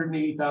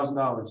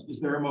 $180,000. Is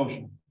there a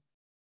motion?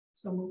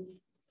 So moved.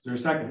 Is there a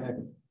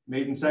second?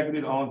 Made and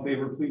seconded. All in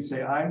favor, please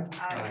say aye.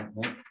 Aye.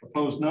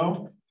 Opposed,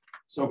 no.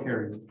 So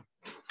carried.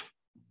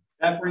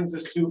 That brings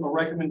us to a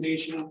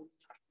recommendation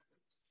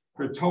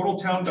for total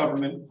town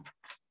government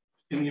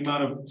in the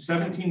amount of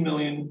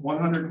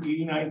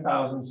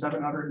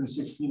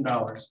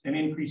 $17,189,716, an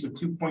increase of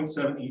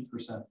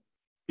 2.78%.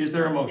 Is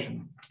there a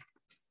motion?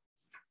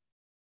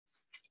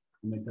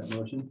 Make that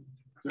motion. Is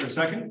there a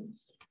second?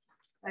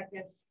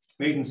 Second.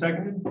 Made and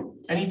seconded.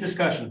 Any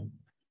discussion?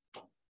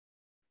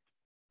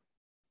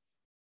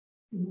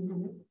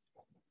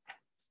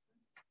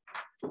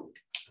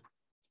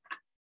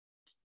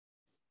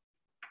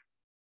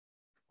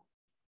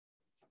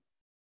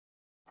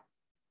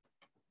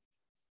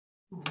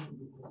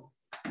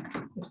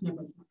 It's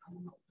never.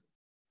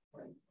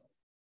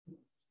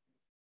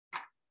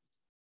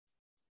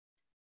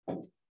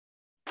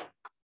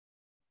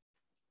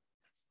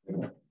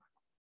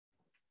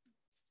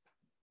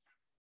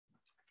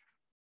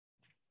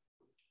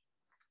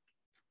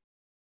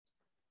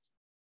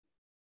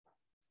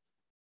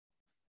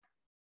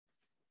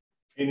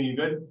 Amy, you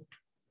good?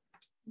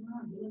 No,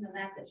 I'm doing the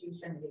math that she was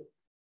trying to do.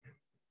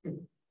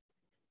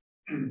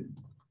 You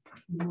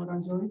know what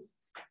I'm doing?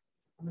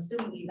 I'm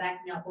assuming you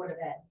backed me up for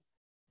that.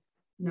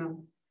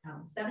 No,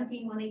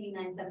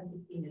 17,189,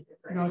 716 is the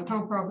correct. no,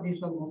 town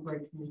properties don't look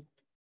great to me.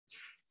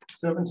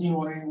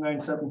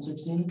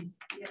 17,189,716.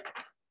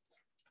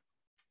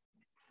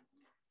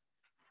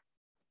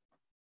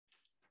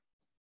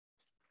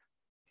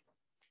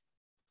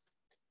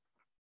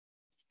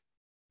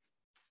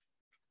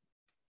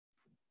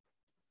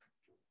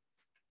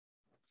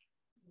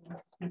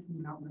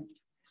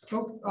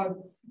 So,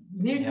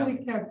 manually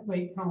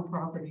calculate town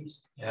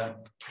properties. Yeah, it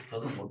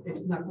doesn't look.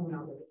 It's not going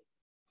out of it.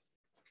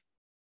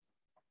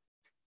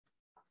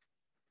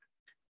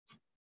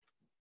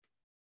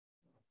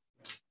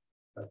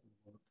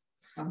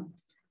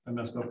 I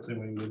messed up the same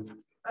way you did.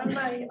 On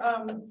my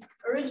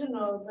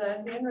original,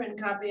 the handwritten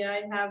copy,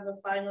 I have a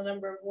final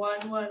number of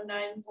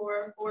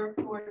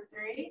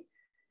 1194443.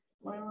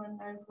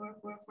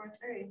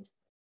 1194443.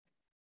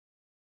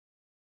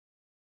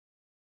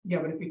 Yeah,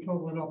 but if you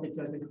total it up, it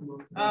doesn't come up.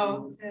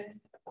 Oh, okay.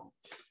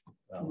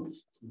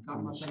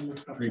 Not much I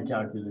messed up. Three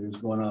calculators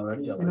going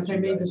already. And if I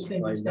made the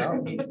same mistake, I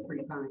made it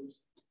 3 times.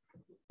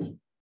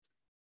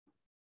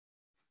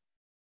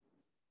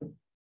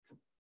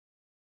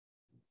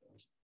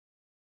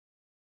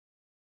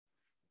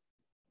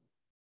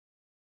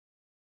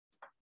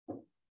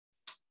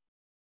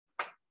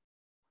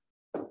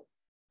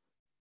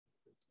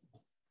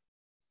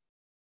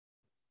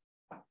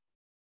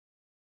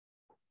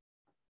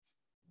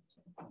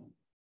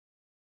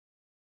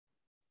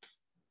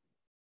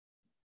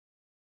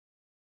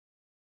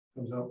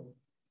 Comes up.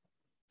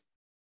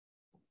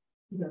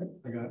 You got it?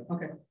 I got it.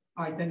 Okay,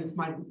 all right, then it's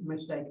my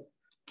mistake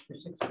for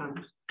 6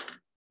 times.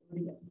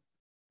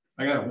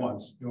 I got it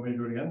once. You want me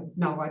to do it again?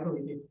 No, I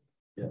believe you.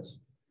 Yes.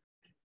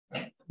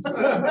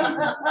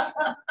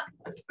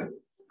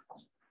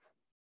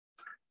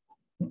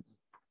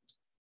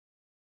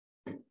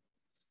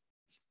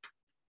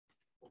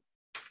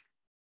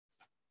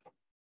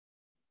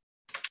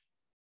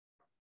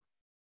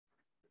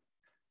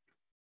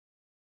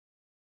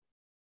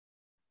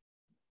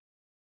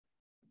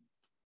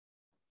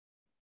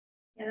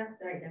 Yeah, that's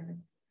the right number.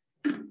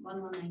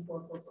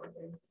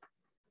 1194443.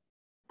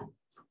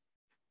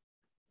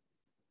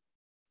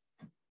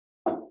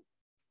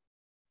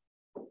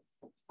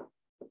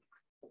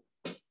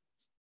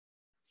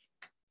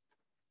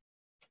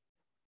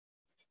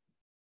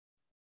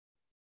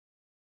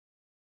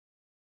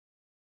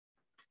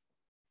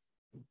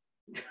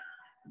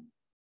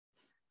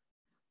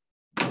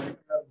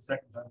 The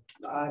second time.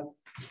 I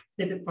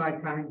did it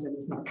 5 times and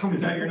it's not coming.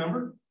 Is that your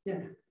number? Yeah.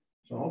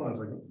 So hold on a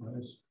second.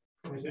 Minus.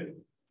 Let me see it.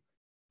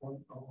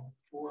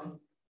 104.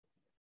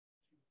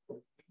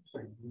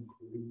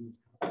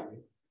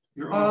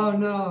 You're Oh, on.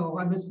 no,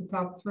 I missed the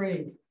top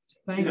 3.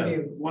 Thank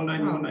you. 190,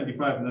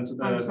 195, and that's what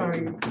that I'm is.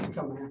 sorry.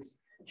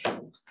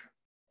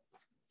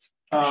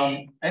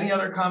 Any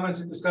other comments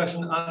or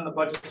discussion on the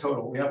budget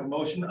total? We have a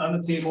motion on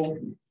the table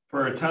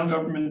for a town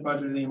government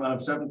budget in the amount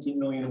of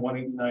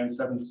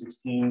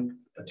 17,189,716,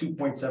 a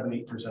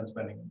 2.78%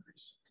 spending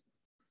increase.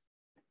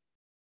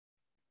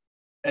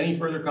 Any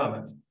further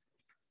comments?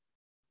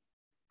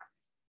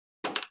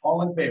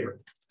 All in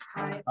favor?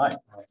 Aye. Aye.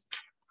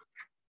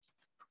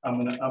 I'm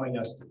a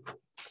yes.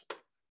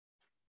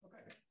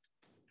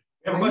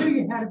 I knew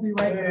you had to be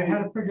right, but I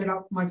had to figure it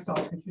out for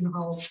myself, because you know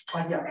how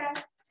I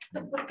get.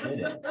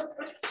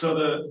 So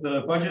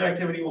the budget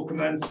activity will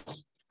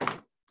commence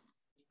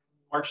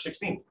March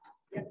 16th.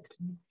 Yep.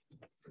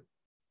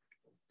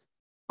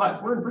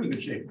 But we're in pretty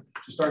good shape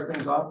to start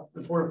things off.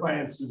 The Board of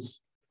Finance is,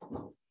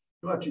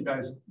 without you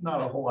guys,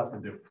 not a whole lot to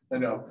do. I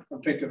know,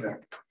 I'm thinking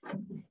that.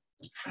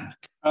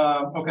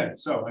 Okay,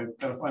 so I've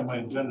got to find my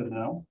agenda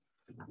now.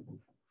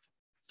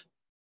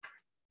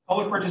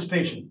 Public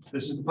participation.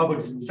 This is the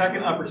public's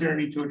second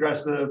opportunity to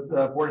address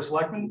the Board of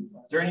Selectmen.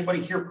 Is there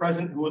anybody here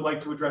present who would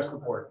like to address the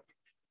board?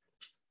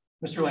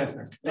 Mr.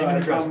 Lansner.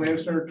 Tom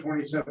Lansner,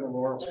 27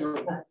 Laurel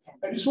Circle.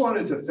 I just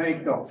wanted to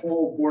thank the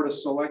whole Board of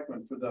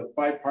Selectmen for the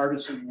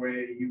bipartisan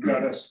way you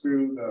got us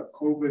through the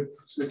COVID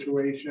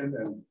situation.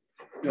 And,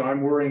 you know,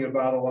 I'm worrying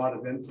about a lot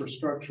of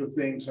infrastructure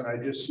things, and I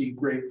just see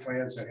great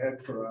plans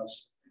ahead for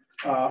us.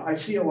 I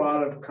see a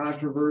lot of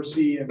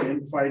controversy and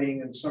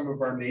infighting in some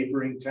of our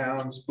neighboring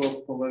towns,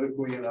 both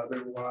politically and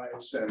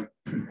otherwise. And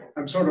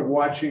I'm sort of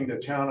watching the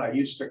town I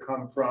used to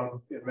come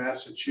from in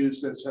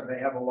Massachusetts, and they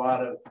have a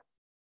lot of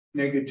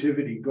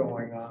negativity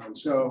going on.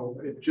 So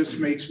it just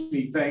makes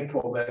me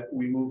thankful that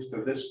we moved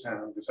to this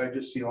town, because I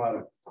just see a lot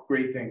of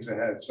great things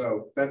ahead.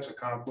 So that's a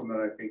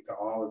compliment, I think, to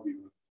all of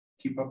you.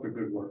 Keep up the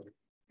good work.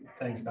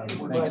 Thanks, Don.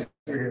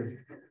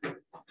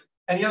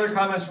 Any other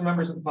comments from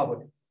members of the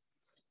public?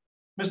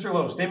 Mr.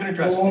 Lowe, statement and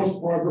address. No,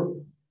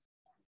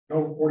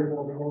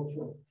 44 minutes.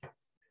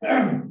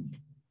 I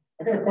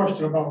got a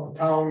question about the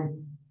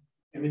town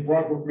and the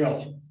Brook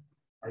Mill.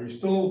 Are you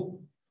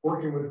still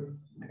working with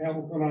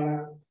Hamilton on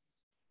that?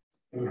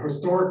 Does the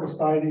Historical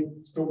Society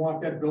still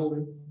want that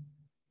building?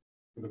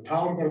 Is the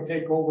town going to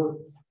take over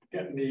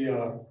getting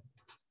the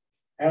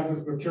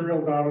hazardous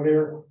materials out of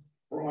there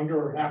for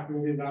under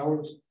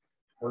 $500,000?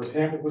 Or is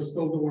Hamilton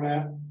still doing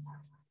that?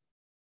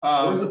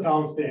 Where's the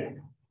town stand?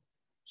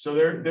 So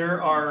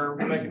there are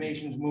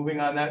machinations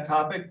moving on that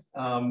topic.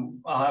 I'll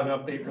have an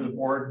update for the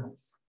board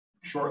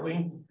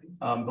shortly.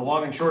 The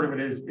long and short of it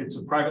is it's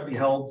a privately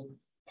held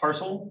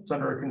parcel. It's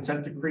under a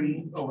consent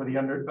decree over the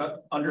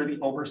under the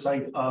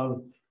oversight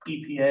of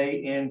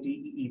EPA and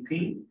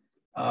DEEP.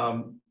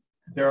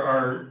 There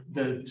are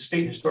the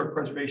State Historic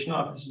Preservation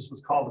Office is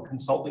what's called a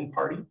consulting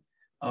party,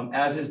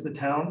 as is the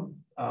town.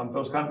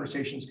 Those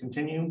conversations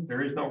continue.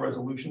 There is no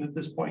resolution at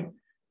this point.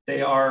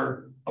 They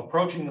are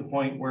approaching the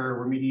point where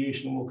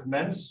remediation will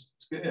commence.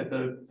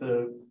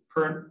 The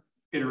current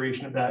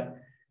iteration of that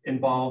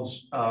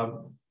involves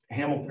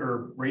Hamilton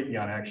or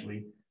Raytheon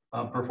actually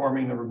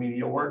performing the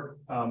remedial work.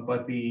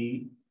 But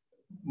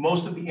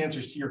most of the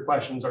answers to your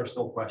questions are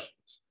still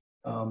questions.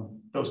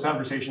 Those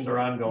conversations are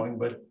ongoing,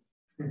 but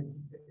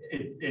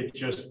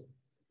it's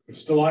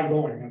still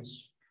ongoing.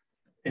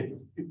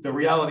 The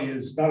reality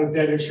is it's not a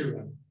dead issue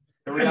then.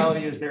 The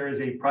reality is there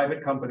is a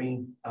private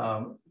company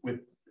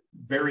with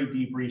very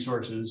deep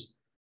resources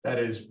that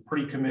is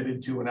pretty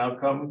committed to an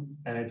outcome,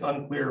 and it's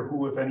unclear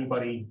who, if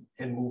anybody,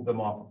 can move them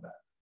off of that.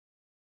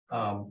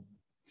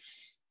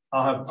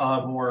 I'll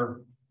have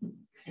more,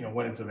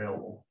 when it's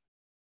available.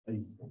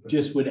 I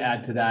just would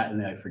add to that,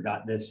 and I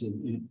forgot this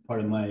in part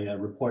of my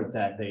report,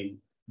 that the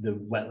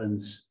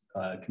Wetlands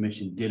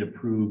Commission did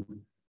approve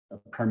a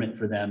permit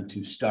for them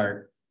to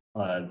start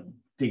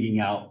digging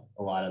out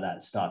a lot of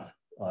that stuff,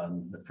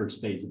 the first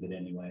phase of it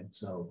anyway.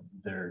 So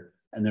they're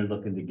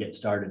looking to get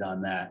started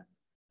on that,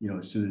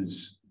 as soon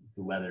as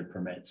the weather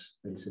permits,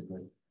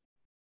 basically.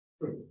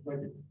 Good,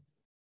 thank you.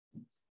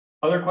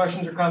 Other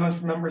questions or comments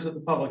from members of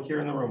the public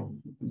here in the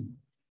room?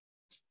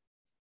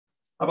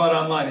 How about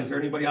online? Is there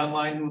anybody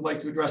online who would like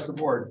to address the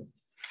board?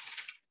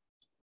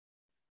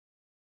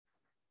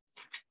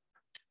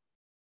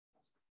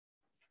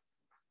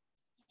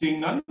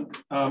 Seeing none,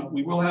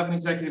 we will have an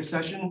executive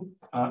session.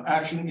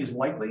 Action is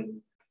likely.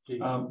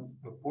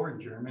 Before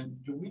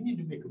adjournment, do we need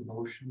to make a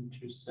motion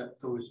to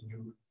set those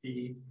new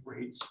fee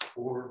rates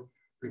for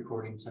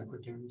recording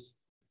secretaries?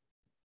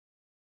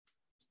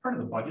 It's part of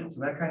the budget, so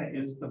that kind of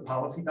is the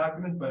policy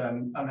document, but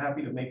I'm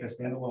happy to make a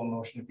standalone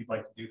motion if you'd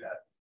like to do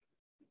that.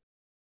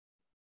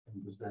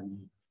 And does that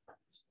need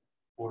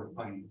Board of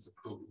Finance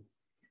approval?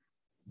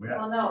 Yes.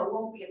 Well, no, it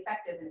won't be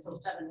effective until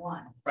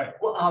 7/1. Right.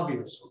 Well,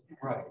 obviously,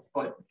 right,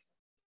 but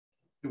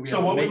do we So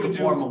have to what we make would a do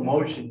formal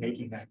motion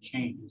making that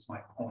change is my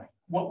point.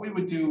 What we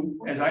would do,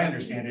 as I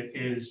understand it,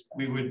 is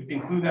we would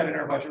include that in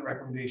our budget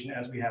recommendation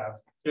as we have.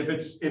 If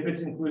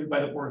it's included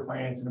by the Board of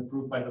Finance and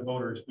approved by the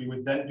voters, we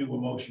would then do a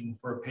motion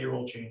for a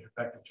payroll change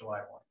effective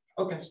July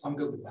 1. Okay, I'm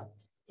good with that.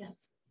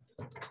 Yes.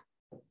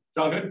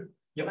 Sound good?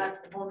 Yep.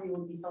 That's the form you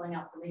will be filling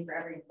out for me for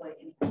every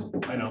employee.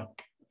 I know,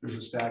 there's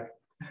a stack.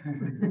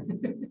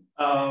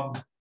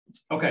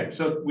 Okay,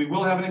 so we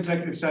will have an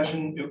executive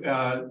session.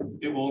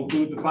 It will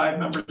include the 5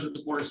 members of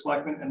the Board of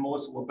Selectmen and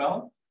Melissa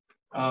LaBelle.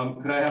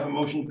 Could I have a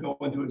motion to go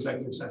into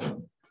executive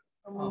session?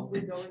 I'll move we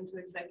go into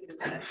executive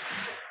session.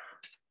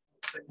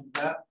 Second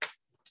that.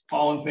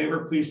 All in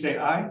favor, please say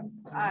aye.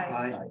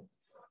 Aye.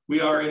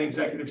 We are in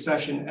executive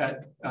session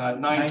at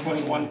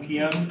 9:21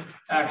 p.m.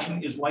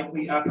 Action is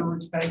likely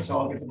afterwards, Peg, so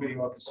I'll get the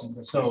video up to see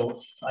this.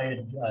 So I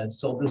had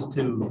sold this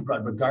to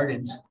Brook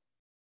Gardens.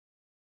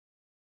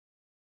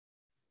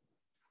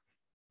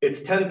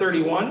 It's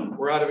 10:31.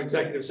 We're out of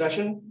executive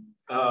session.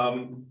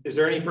 Is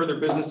there any further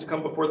business to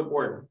come before the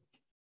board?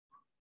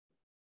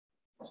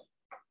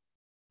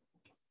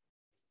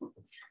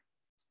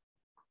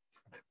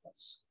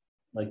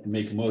 I'd like to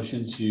make a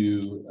motion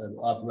to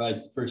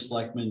authorize the first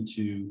selectman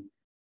to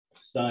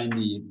sign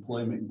the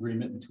employment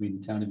agreement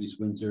between the town of East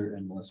Windsor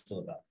and Melissa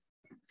LaBelle.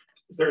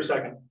 Is there a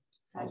second?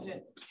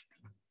 Second.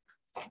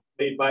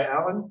 Made by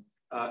Alan,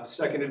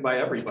 seconded by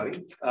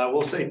everybody.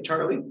 We'll say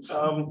Charlie.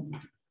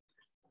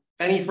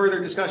 Any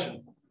further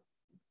discussion?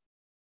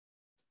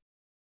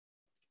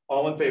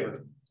 All in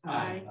favor?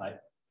 Aye. Aye.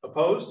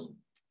 Opposed?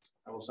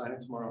 I will sign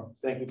it tomorrow.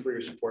 Thank you for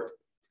your support.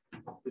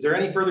 Is there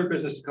any further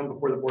business to come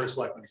before the Board of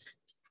Selectmen?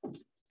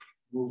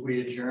 Move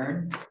we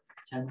adjourn,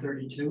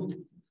 10:32.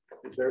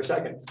 Is there a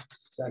second?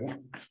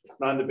 Second. It's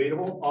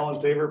non-debatable. All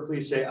in favor,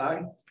 please say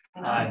aye.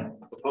 Aye.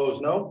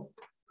 Opposed, no.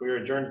 We are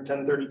adjourned at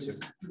 10:32.